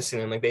genuinely listen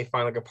and like they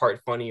find like a part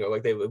funny or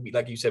like they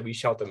like you said, we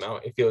shout them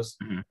out. It feels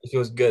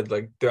good.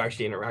 Like they're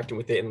actually interacting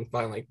with it and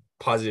find like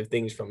positive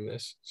things from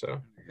this.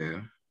 So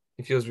yeah.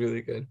 it feels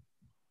really good.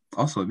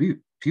 Also,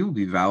 people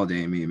be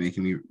validating me and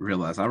making me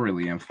realize I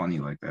really am funny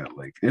like that.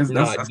 Like, that's Dude,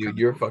 kinda...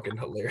 you're fucking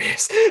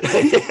hilarious.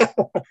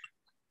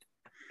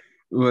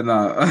 Well,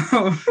 nah.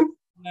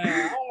 Nah,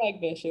 I don't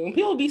like that shit. When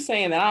people be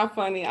saying that I'm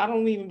funny, I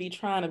don't even be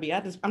trying to be.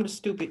 I'm just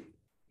stupid.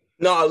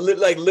 No,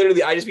 like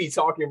literally, I just be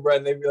talking, bro,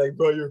 and they be like,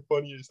 "Bro, you're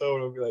funny as hell."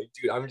 And I'll be like,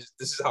 "Dude,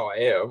 this is how I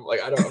am.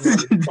 Like, I'm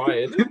not even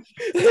trying."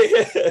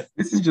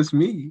 This is just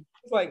me.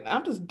 It's like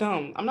I'm just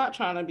dumb. I'm not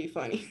trying to be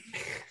funny.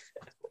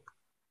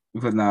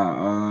 But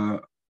nah,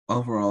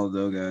 overall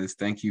though, guys,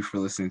 thank you for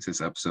listening to this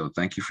episode.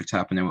 Thank you for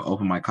tapping in with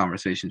Open Mic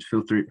Conversations.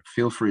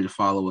 Feel free to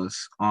follow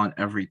us on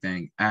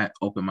everything at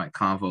Open Mic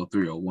Convo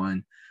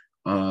 301.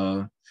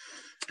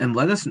 And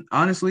let us,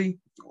 honestly,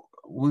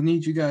 we'll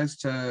need you guys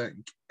to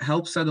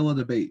help settle a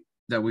debate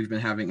that we've been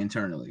having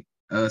internally.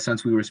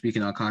 Since we were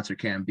speaking on Concert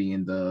Cam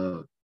being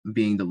the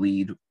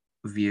lead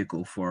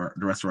vehicle for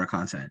the rest of our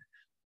content.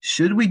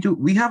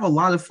 We have a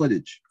lot of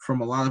footage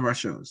from a lot of our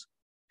shows.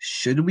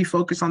 Should we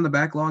focus on the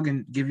backlog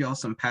and give y'all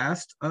some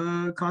past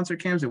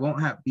concert cams? It won't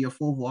be a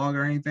full vlog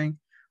or anything,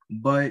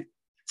 but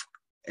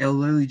it'll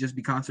literally just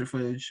be concert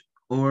footage.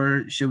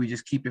 Or should we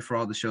just keep it for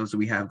all the shows that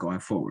we have going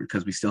forward?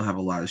 Because we still have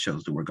a lot of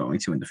shows that we're going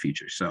to in the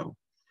future. So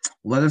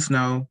let us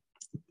know.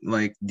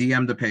 Like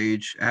DM the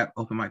page at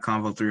Open Mic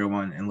Convo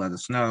 301 and let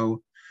us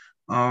know.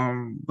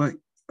 But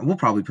we'll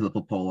probably put up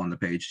a poll on the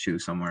page too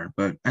somewhere.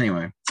 But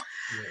anyway,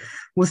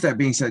 with that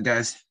being said,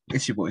 guys,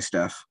 it's your boy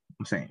Steph.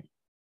 I'm saying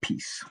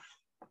peace.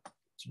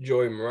 It's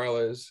Joey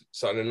Morales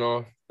signing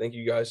off. Thank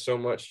you guys so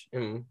much,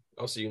 and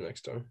I'll see you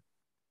next time.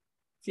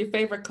 It's your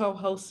favorite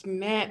co-host,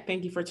 Matt.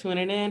 Thank you for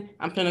tuning in.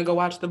 I'm gonna go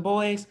watch The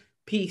Boys.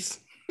 Peace.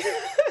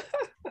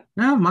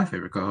 Yeah, my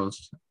favorite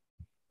co-host.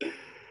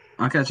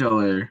 I'll catch y'all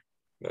later.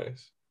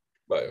 Nice.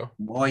 Bye, y'all.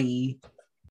 Boy.